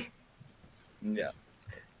Nick. Yeah,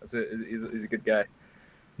 he's a good guy.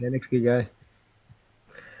 Yeah, Nick's a good guy.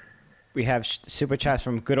 We have super chats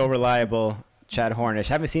from good old reliable Chad Hornish.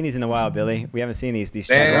 Haven't seen these in a while, Billy. We haven't seen these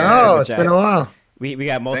Chad Hornish Oh, super it's chats. been a while. We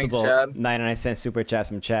got multiple Thanks, 99-cent super chats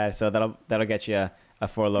from Chad, so that'll get you a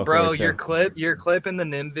Four Loko. Bro, your clip in the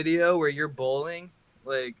Nim video where you're bowling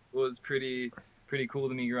like was pretty cool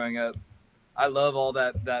to me growing up. I love all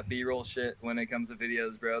that B-roll shit when it comes to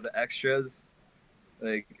videos, bro. The extras,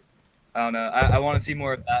 like I don't know. I want to see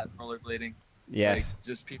more of that in rollerblading. Yes. Like,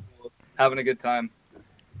 just people having a good time.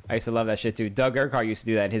 I used to love that shit too. Doug Urquhart used to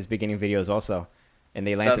do that in his beginning videos also. In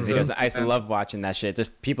the Atlanta That's videos. so I used to cool. love watching that shit.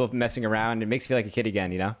 Just people messing around. It makes you feel like a kid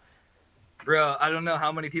again, you know? Bro, I don't know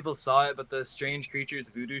how many people saw it, but the Strange Creatures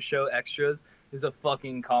Voodoo Show extras is a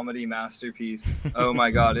fucking comedy masterpiece. Oh my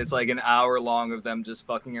god, it's like an hour long of them just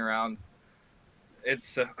fucking around. It's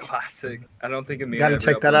so classic. I don't think Amir Gotta ever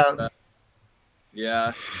check that uploaded out.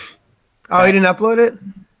 Yeah. Oh, he didn't upload it?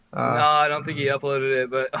 No, I don't think he uploaded it,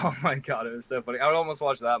 but oh my god, it was so funny. I would almost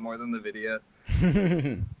watch that more than the video.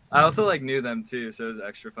 I also like knew them too, so it was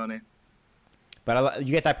extra funny. But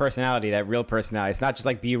you get that personality, that real personality. It's not just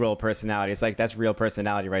like B-roll personality. It's like that's real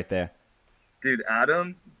personality right there. Dude,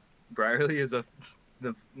 Adam Brierly is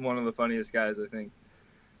one of the funniest guys, I think.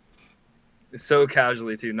 It's so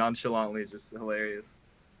casually too, nonchalantly, just hilarious.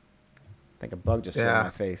 I think a bug just flew in my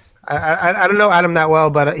face. I don't know Adam that well,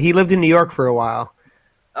 but he lived in New York for a while.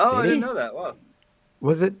 Oh, I Did he? didn't know that. Wow.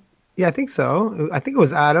 Was it? Yeah, I think so. I think it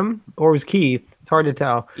was Adam or it was Keith. It's hard to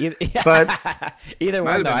tell. But either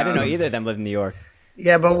Might one, have though. been I didn't know Adam. either of them lived in New York.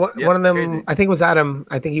 Yeah, but Yeah, one of them, crazy. I think it was Adam.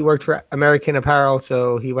 I think he worked for American Apparel,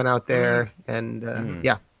 so he went out there and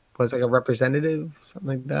yeah, was like a representative, something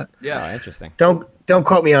like that. Yeah. Oh, interesting. Don't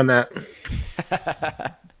quote me on that.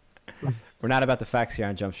 We're not about the facts here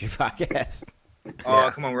on Jump Street Podcast. Oh,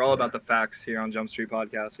 come on. We're all about the facts here on Jump Street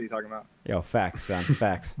Podcast. What are you talking about? Yo, facts, son.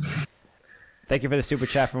 Facts. Thank you for the super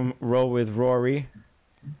chat from Roll with Rory.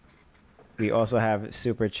 We also have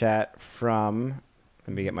super chat from,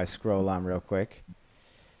 let me get my scroll on real quick.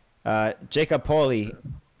 Jacob Pauly,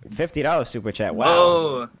 $50 super chat. Wow.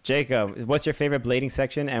 Whoa. Jacob, what's your favorite blading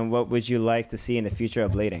section and what would you like to see in the future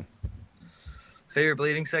of blading? Favorite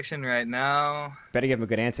bleeding section right now? Better give him a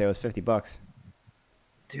good answer. It was $50.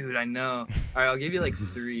 Dude, I know. All right, I'll give you like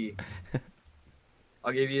 3.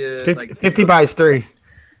 I'll give you 50, like 50 buys 3.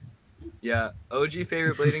 Yeah, OG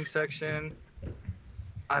favorite blading section.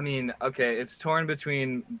 I mean, okay, it's torn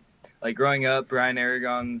between like growing up, Brian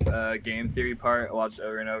Aragon's game theory part. I watched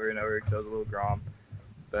over and over and over because I was a little grom.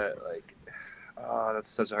 But like, oh,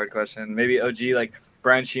 that's such a hard question. Maybe OG like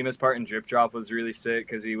Brian Shima's part in Drip Drop was really sick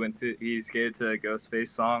because he skated to a Ghostface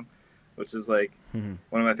song, which is like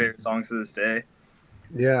one of my favorite songs to this day.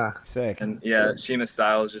 Yeah. Sick. And yeah, Shima's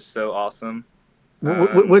style is just so awesome.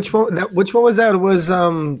 Which one? Which one was that? It was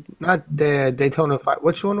not the Daytona 5.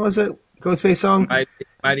 Which one was it? Ghostface song.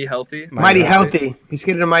 Mighty Healthy. Mighty Healthy. He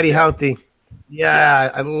skated a Mighty Healthy.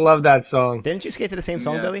 Yeah, I love that song. Didn't you skate to the same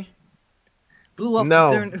song, Yeah. Billy? Blew off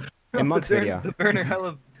No. In Monk's video. The burner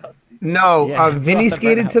hella dusty. No, Yeah, Vinny off the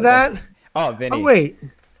skated burnout to that. with us. Oh, Vinny. Oh wait,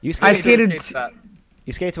 You I skated, skated.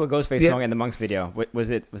 you skated to a Ghostface Yeah. song in the Monks video.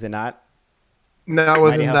 Was it not? No, it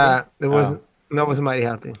wasn't Mighty that. Healthy? It wasn't. No, it wasn't Mighty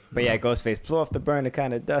Healthy. But yeah, Ghostface blew off the burner,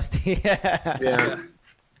 kind of dusty. Yeah.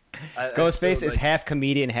 Ghostface is half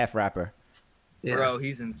comedian, half rapper. Yeah. Bro,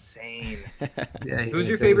 he's insane. Yeah, he's Who's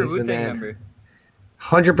your insane. favorite He's the Wu-Tang man. member?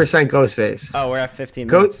 100% Ghostface. Oh, we're at 15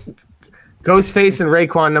 minutes. Ghostface and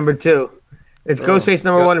Raekwon number 2. It's Ghostface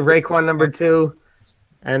number 1 and Raekwon number 2,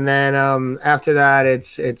 and then after that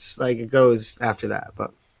it's like it goes after that.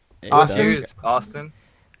 But It Austin? does. Here's Austin.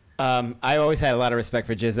 I always had a lot of respect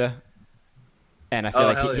for Jizza, and I feel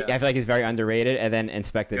Oh, hell I yeah. feel like he's very underrated. And then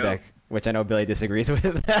Inspector Yeah. Deck, which I know Billy disagrees with,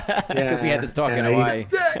 because we had this talk in yeah, Hawaii.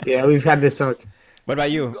 yeah, we've had this talk. What about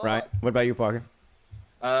you, Ryan? What about you, Parker?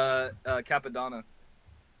 Capadonna. Capadonna,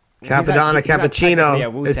 He's not technically Cappuccino. a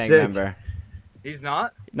It's Wu-Tang sick. member. He's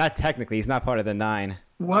not? Not technically. He's not part of the 9. Okay,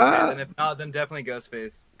 What? then if not, then definitely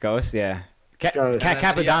Ghostface. Ghost, yeah. Ghost.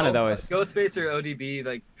 Capadonna though is Ghostface or ODB,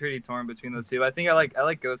 like pretty torn between those two. I think I like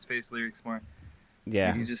Ghostface lyrics more.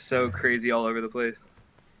 yeah. He's just so crazy all over the place.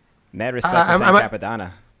 Mad respect I- for saying I'm-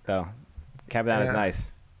 Capadonna though. Capadonna's Yeah.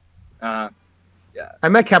 nice. I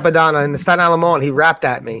met Capadonna in the Staten Island Mall. And he rapped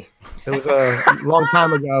at me. It was a long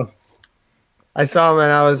time ago. I saw him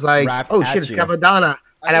and I was like, Rapped "Oh at shit, it's you. Capadonna!"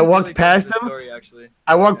 And I think walked Billy told me past the him. story, actually.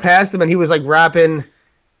 I walked Yeah. past him and he was like rapping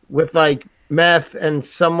with like meth and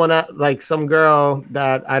like some girl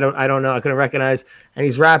that I don't know, I couldn't recognize, and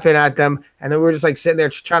he's rapping at them, and then we were just like sitting there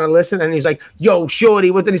trying to listen, and he's like, "Yo,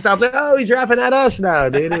 shorty," what's, and he stopped like, "Oh, he's rapping at us now,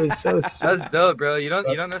 dude." It was so sick. That's dope, bro. You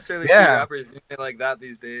don't necessarily see Yeah. rappers doing it like that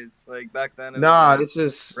these days. Like back then, it was Nah, like this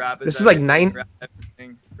was rap is this is like everything, 9 rap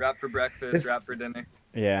everything, rap for breakfast, this rap for dinner.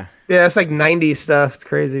 Yeah. yeah, it's like 90s stuff. It's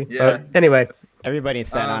crazy. Yeah. But anyway, Everybody in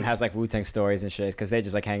Staten Island Um, has like Wu-Tang stories and shit because they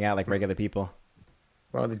just like hang out like regular people.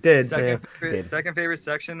 well, they did. Did. Second favorite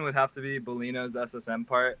section would have to be Bolino's SSM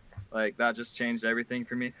part. Like that just changed everything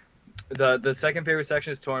for me. The second favorite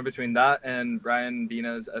section is torn between that and Brian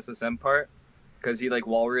Bina's SSM part because he like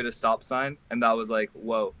wall read a stop sign and that was like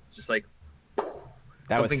whoa, just like That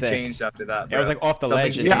was something sick. changed after that. It was bro. like off the Something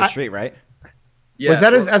ledge into Yeah, the I- street, right? Yeah, Was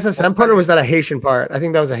that his well- SSM part or was that a Haitian part? I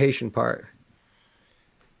think that was a Haitian part.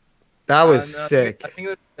 That was no, sick. I think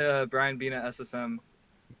it was Brian Bina SSM.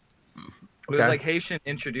 It was Okay. like Haitian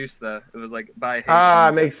introduced though. It was like by Haitian.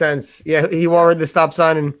 Ah, makes sense. Yeah, he wore the stop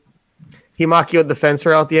sign and he mocked you at the fence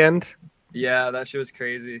rail at the end. Yeah, that shit was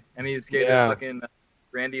crazy. And he skated Yeah. fucking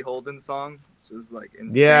Randy Holden song, which is like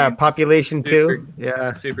insane. Yeah, Population Super- 2.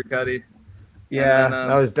 Yeah. super cutty. Yeah, then,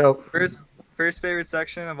 that was dope. First favorite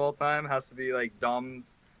section of all time has to be like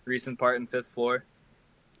Dom's recent part in Fifth Floor.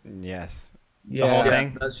 Yes. Yeah. whole Yeah,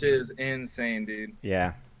 thing? that shit is insane, dude.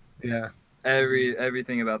 Yeah. Yeah.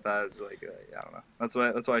 Everything about that is like I don't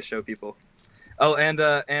know. That's why I show people. Oh, and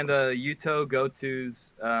Yuto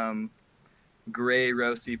Goto's gray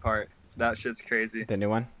roasty part. That shit's crazy. The new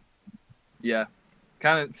one? Yeah,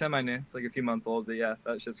 kind of semi new. It's like a few months old, but yeah,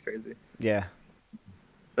 that shit's crazy. Yeah.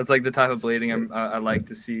 That's like the type of blading I like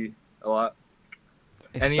to see a lot.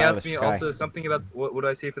 He's And he stylish asked me guy. also something about what do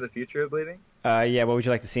I see for the future of blading? Yeah, what would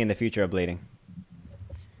you like to see in the future of bleeding?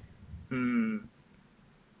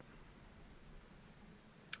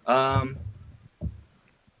 Um,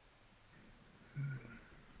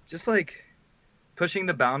 just like pushing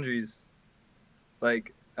the boundaries,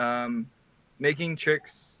 like making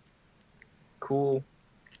tricks cool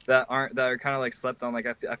that are kind of like slept on. Like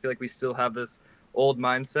I feel like we still have this old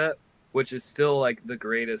mindset, which is still like the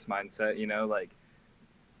greatest mindset, you know, like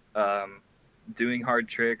doing hard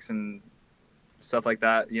tricks and stuff like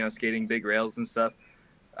that, you know, skating big rails and stuff.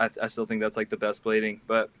 I still think that's like the best blading,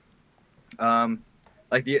 but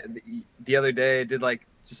like the other day I did like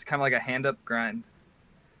just kind of like a hand up grind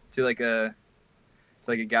to like a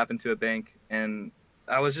gap into a bank, and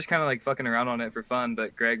I was just kind of like fucking around on it for fun,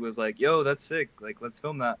 but Greg was like, yo, that's sick, like let's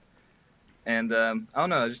film that. And I don't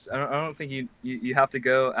know, I don't think you have to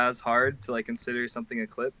go as hard to like consider something a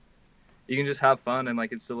clip. You can just have fun and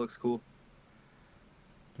like it still looks cool.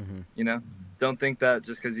 Mhm. You know, don't think that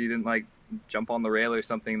just because you didn't like jump on the rail or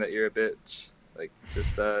something that you're a bitch. Like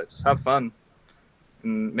just have fun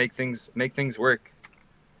and make things work,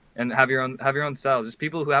 and have your own style. Just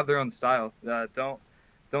people who have their own style.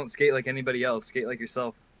 Don't skate like anybody else. Skate like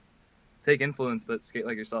yourself. Take influence, but skate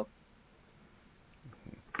like yourself.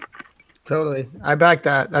 Totally. I back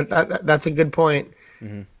that. That's a good point.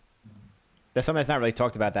 That's something that's not really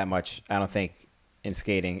talked about that much, I don't think, in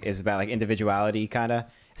skating. Is about like individuality, kind of.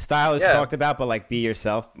 Style is Yeah. talked about, but like be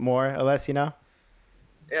yourself more or less, you know?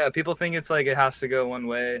 Yeah, people think it's like it has to go one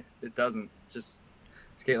way. It doesn't. Just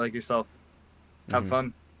skate like yourself. Have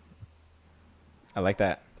fun. I like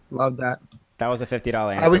that. Love that. That was a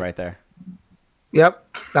 $50 answer right there.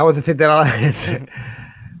 Yep. That was a $50 answer.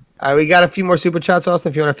 We got a few more super chats,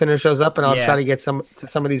 Austin, if you want to finish those up, and I'll Yeah. try to get some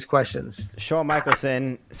of these questions. Sean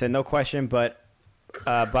Michelson said, no question, but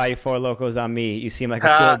buy you 4 locos on me. You seem like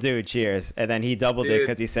a cool dude. Cheers. And then he doubled it Dude.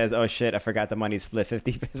 because he says, oh shit, I forgot the money split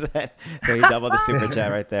 50%. So he doubled the super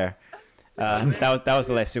chat right there. That was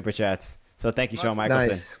the last super chats. So thank you, Sean Michelson,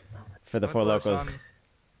 Nice. for the Much 4 love, locos. Sean.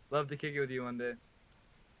 Love to kick it with you one day.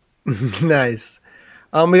 Nice.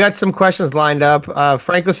 We got some questions lined up.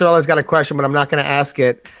 Franco Sorella's got a question, but I'm not going to ask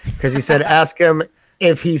it because he said ask him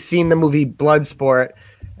if he's seen the movie Bloodsport,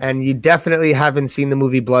 and you definitely haven't seen the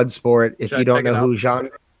movie Bloodsport if Should you I don't check it know out? who Jean.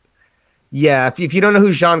 Yeah, if you don't know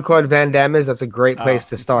who Jean-Claude Van Damme is, that's a great place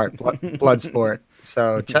to start. Bloodsport.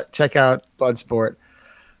 So check out Bloodsport.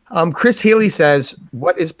 Chris Healy says,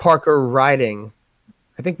 "What is Parker riding?"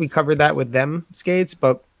 I think we covered that with them skates,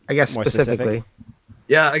 but I guess More specifically. specific?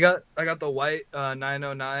 Yeah, I got the white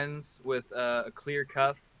 909s with a clear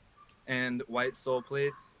cuff and white sole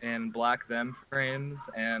plates and black them frames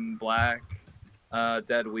and black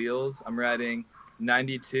dead wheels. I'm riding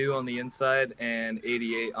 92 on the inside and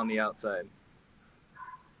 88 on the outside.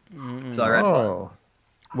 So I ride fun. Oh,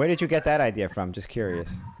 Where did you get that idea from? Just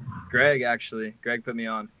curious. Greg actually. Greg put me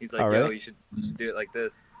on. He's like, Oh, yo, really? you should do it like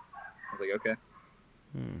this. I was like, okay.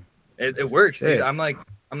 Hmm. It works, dude. Sick.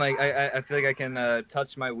 I feel like I can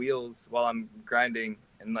touch my wheels while I'm grinding,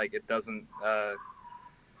 and like it doesn't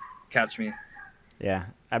catch me. Yeah,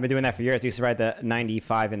 I've been doing that for years. I used to ride the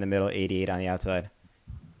 95 in the middle, 88 on the outside.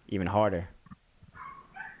 Even harder.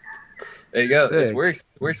 There you go. Sick. It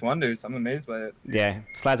works wonders. I'm amazed by it. Yeah,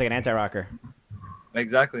 slides like an anti-rocker.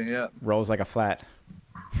 Exactly. Yeah. Rolls like a flat.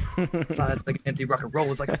 Slides like an anti-rocker,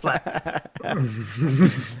 rolls like a flat.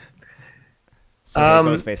 So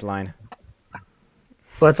Ghostface line.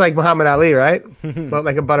 Well, it's like Muhammad Ali, right? Float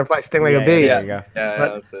like a butterfly, sting like a bee. There you go. Yeah,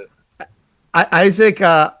 But- that's it. Isaac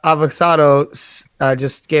Avocado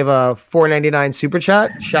just gave a $4.99 super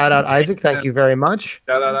chat. Shout out, Isaac. Thank you very much.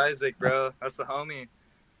 Shout out Isaac, bro. That's the homie.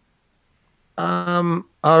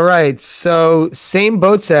 All right. So same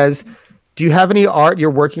boat says, do you have any art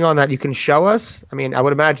you're working on that you can show us? I mean, I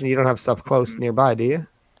would imagine you don't have stuff close nearby, do you?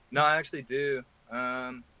 No, I actually do.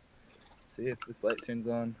 Let's see if this light turns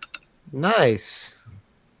on. Nice.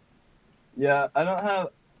 Yeah, I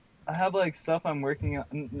have like stuff I'm working on.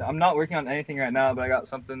 I'm not working on anything right now, but I got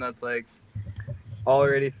something that's like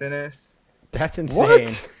already finished. That's insane.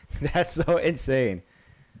 What? That's so insane.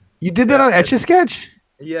 You did that on Etch a Sketch?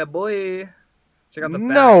 Yeah, boy. Check out the back.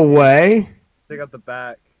 No way. Check out the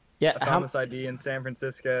back. Yeah. I found this ID in San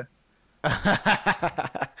Francisco.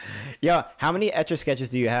 Yo, how many Etch a Sketches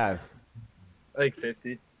do you have? Like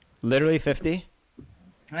 50. Literally 50?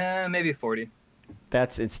 Maybe 40.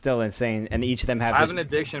 It's still insane. And each of them have I have this- an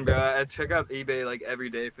addiction, bro. I check out eBay like every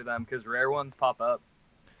day for them because rare ones pop up.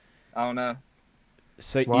 I don't know.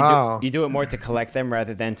 So Wow. you do it more to collect them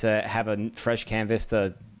rather than to have a fresh canvas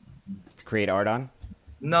to create art on?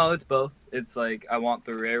 No, it's both. It's like I want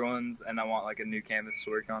the rare ones and I want like a new canvas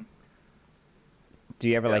to work on. Do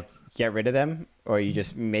you ever Yeah. like get rid of them, or you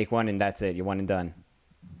just make one and that's it? You're one and done.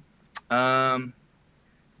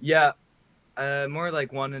 Yeah, more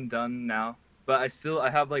like one and done now. But I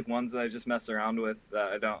have like ones that I just mess around with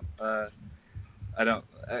that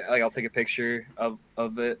I'll take a picture of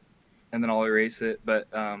it and then I'll erase it. But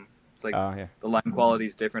it's like Oh yeah. the line quality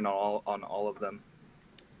is different on all of them.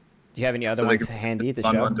 Do you have any other So ones they- handy to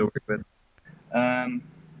Fun show? one to work with.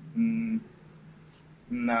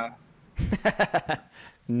 No.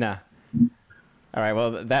 Nah. All right.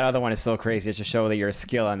 Well, that other one is so crazy. It's to show that you're a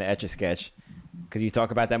skill on the Etch a Sketch, because you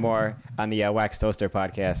talk about that more on the Wax Toaster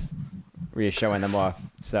podcast, where you're showing them off.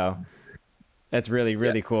 So that's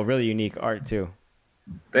really cool. Really unique art too.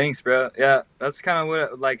 Thanks, bro. Yeah, that's kind of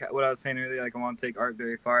what I was saying earlier. Like, I want to take art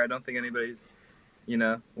very far. I don't think anybody's,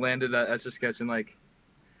 landed at Etch a Sketch in like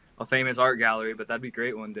a famous art gallery, but that'd be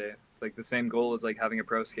great one day. It's like the same goal as like having a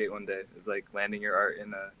pro skate one day. Is like landing your art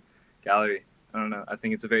in a gallery. I don't know. I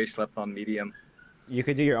think it's a very slept on medium. You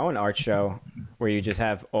could do your own art show where you just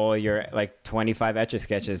have all your like 25 Etch a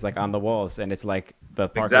Sketches like on the walls, and it's like the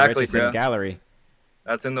Parker Exactly, Richardson bro. gallery.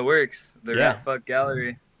 That's in the works. The Yeah. Rat Fuck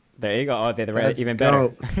Gallery. There you go. Oh, they're That's even better.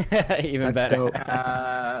 dope. Even That's better.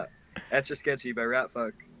 dope. Etch a Sketchy by Rat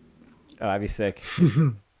Fuck. Oh, I'd be sick.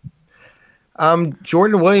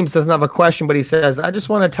 Jordan Williams doesn't have a question, but he says, I just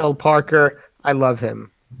want to tell Parker I love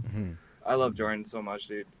him. I love Jordan so much,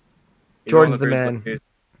 dude. He's Jordan's one of the first man. players-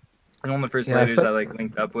 and one of the first Yeah, players spe- I like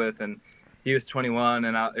linked up with, and he was 21,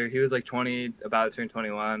 or he was like 20, about to turn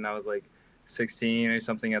 21. And I was like 16 or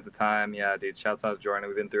something at the time. Yeah, dude. Shouts out to Jordan.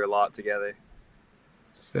 We've been through a lot together.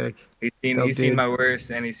 Sick. He's Dope, seen dude. my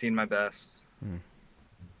worst and he's seen my best.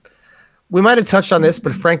 We might have touched on this,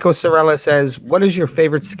 but Franco Sorella says, what is your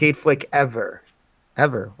favorite skate flick ever?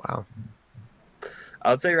 Ever. Wow.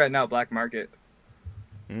 I would say right now, Black Market.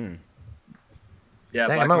 Mm. Yeah,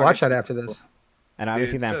 Dang, I Black might watch Market's that after so this. cool. And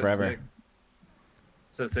obviously Dude, that so forever. sick.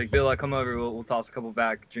 So sick. Bill, come over. We'll toss a couple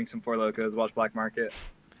back, drink some Four Locos, watch Black Market.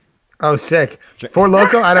 Oh, sick. For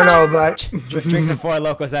Loco? I don't know, but Drink some Four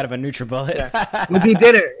Locos out of a NutriBullet. we'll do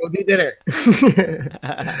dinner. We'll do dinner.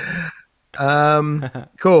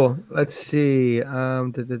 Cool. Let's see.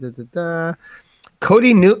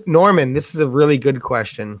 Cody Norman. This is a really good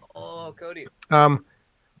question. Oh, Cody.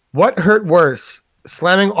 What hurt worse,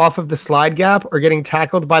 slamming off of the slide gap or getting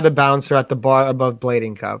tackled by the bouncer at the bar above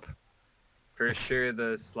Blading Cup? For sure,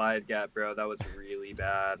 the slide gap, bro. That was really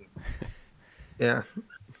bad. Yeah.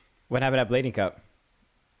 What happened at Blading Cup?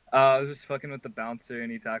 I was just fucking with the bouncer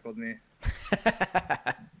and he tackled me.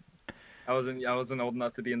 I wasn't old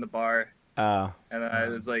enough to be in the bar, Oh, and I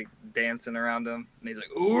was like dancing around him, and he's like,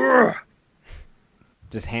 "Ooh!"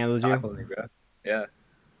 just handled you? Tackled me, bro. Yeah,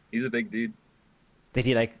 he's a big dude. Did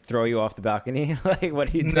he like throw you off the balcony? Like, what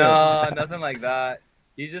did he do? No, nothing like that.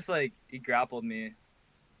 He just like he grappled me.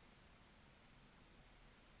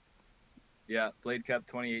 Yeah, Blade Cup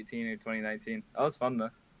 2018 or 2019. That was fun though.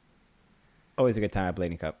 Always a good time at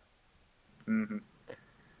Blading Cup. Hmm.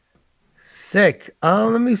 Sick.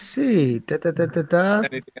 Let me see. Da.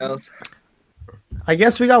 Anything else? I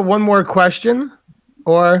guess we got one more question,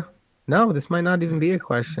 or no, this might not even be a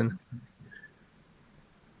question.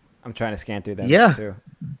 I'm trying to scan through them Yeah. too.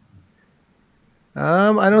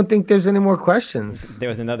 I don't think there's any more questions. There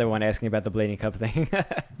was another one asking about the Blading Cup thing.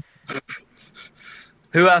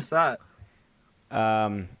 Who asked that?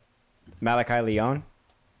 Malachi Leon.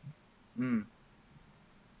 Hmm.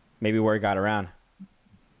 Maybe word got around.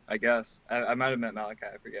 I guess. I might have met Malachi.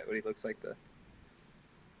 I forget what he looks like though.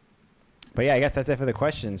 But yeah, I guess that's it for the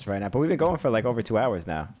questions right now. But we've been going for like over 2 hours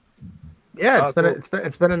now. Yeah, Oh, cool.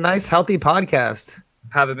 it's been a nice, healthy podcast.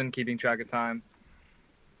 Haven't been keeping track of time.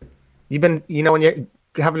 You've been, when you're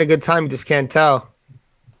having a good time, you just can't tell.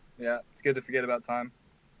 Yeah, it's good to forget about time,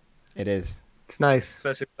 It is. It's nice.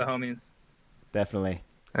 especially with the homies. Definitely.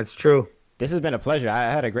 That's true. This has been a pleasure. I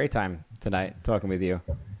had a great time tonight talking with you.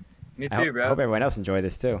 Me I too, bro. hope everyone else enjoyed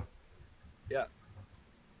this too. Yeah.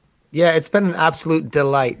 Yeah, it's been an absolute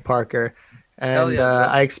delight, Parker, Hell and yeah, bro.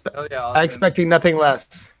 I expect Oh yeah, I awesome. expecting nothing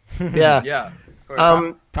less. Yeah. Yeah. Of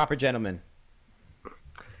course. Proper gentleman.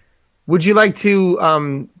 Would you like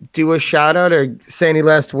to do a shout out or say any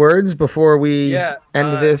last words before we yeah.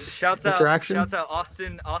 end this Shouts interaction? Shouts out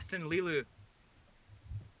Austin Lilu.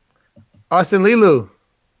 Austin Lilu.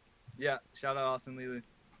 Yeah. Shout out Austin Lilu.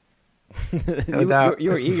 No doubt. You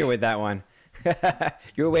were eager with that one.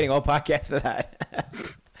 You were waiting all podcasts for that.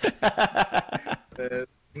 The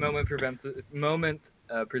moment presents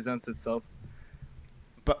itself.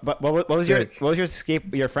 But what was Sick.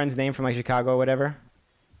 your friend's name from like Chicago or whatever?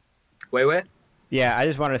 Wait. Yeah, I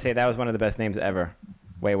just wanted to say that was one of the best names ever.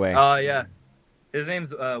 Wei. Oh yeah. His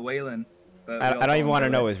name's Waylon. But I don't even want to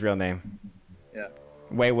know his real name. Yeah.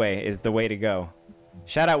 Wei is the way to go.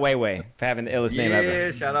 Shout out Wei for having the illest name ever.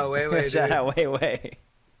 Yeah. Shout out Wei. Shout out Wei.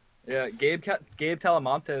 Yeah. Gabe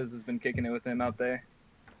Talamontes has been kicking it with him out there.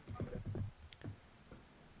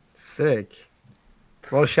 Sick.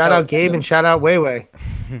 Well, shout out Gabe and shout out Wei.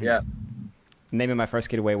 Yeah. Naming my first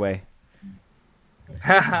kid Wei.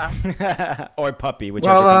 Or Puppy,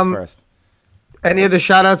 whichever Well, comes first. Any other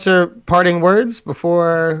shout outs or parting words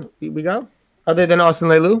before we go? Other than Austin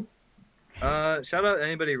Lilu? Shout out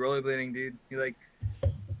anybody rollerblading, dude.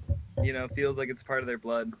 Feels like it's part of their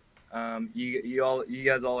blood. You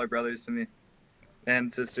guys all are brothers to me,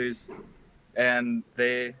 and sisters, and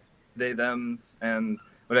they thems, and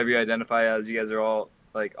whatever you identify as. You guys are all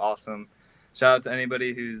like awesome. Shout out to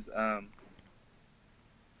anybody who's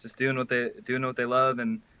just doing what they love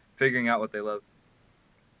and figuring out what they love.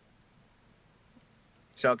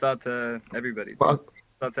 Shouts out to everybody. Well, Shouts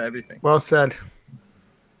out to everything. well said.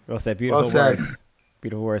 Well said. Beautiful well said. words.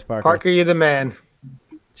 Beautiful words, Parker. Parker, you're the man.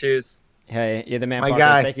 Cheers. Hey, you're the man, My Parker.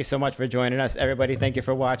 guy. Thank you so much for joining us. Everybody, thank you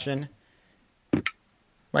for watching.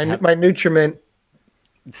 My nutriment.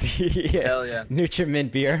 Yeah. Hell yeah.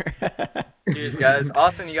 Nutriment beer. Cheers, guys.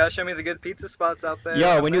 Austin, you gotta show me the good pizza spots out there.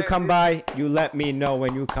 Yo, when you come by, you let me know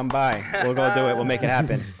when you come by. We'll go do it. We'll make it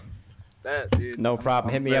happen. Bet, dude. No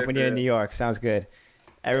problem. Hit me up when you're in New York. Sounds good.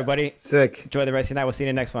 Everybody, Sick. enjoy the rest of the night. We'll see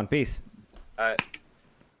you in the next one. Peace. All right.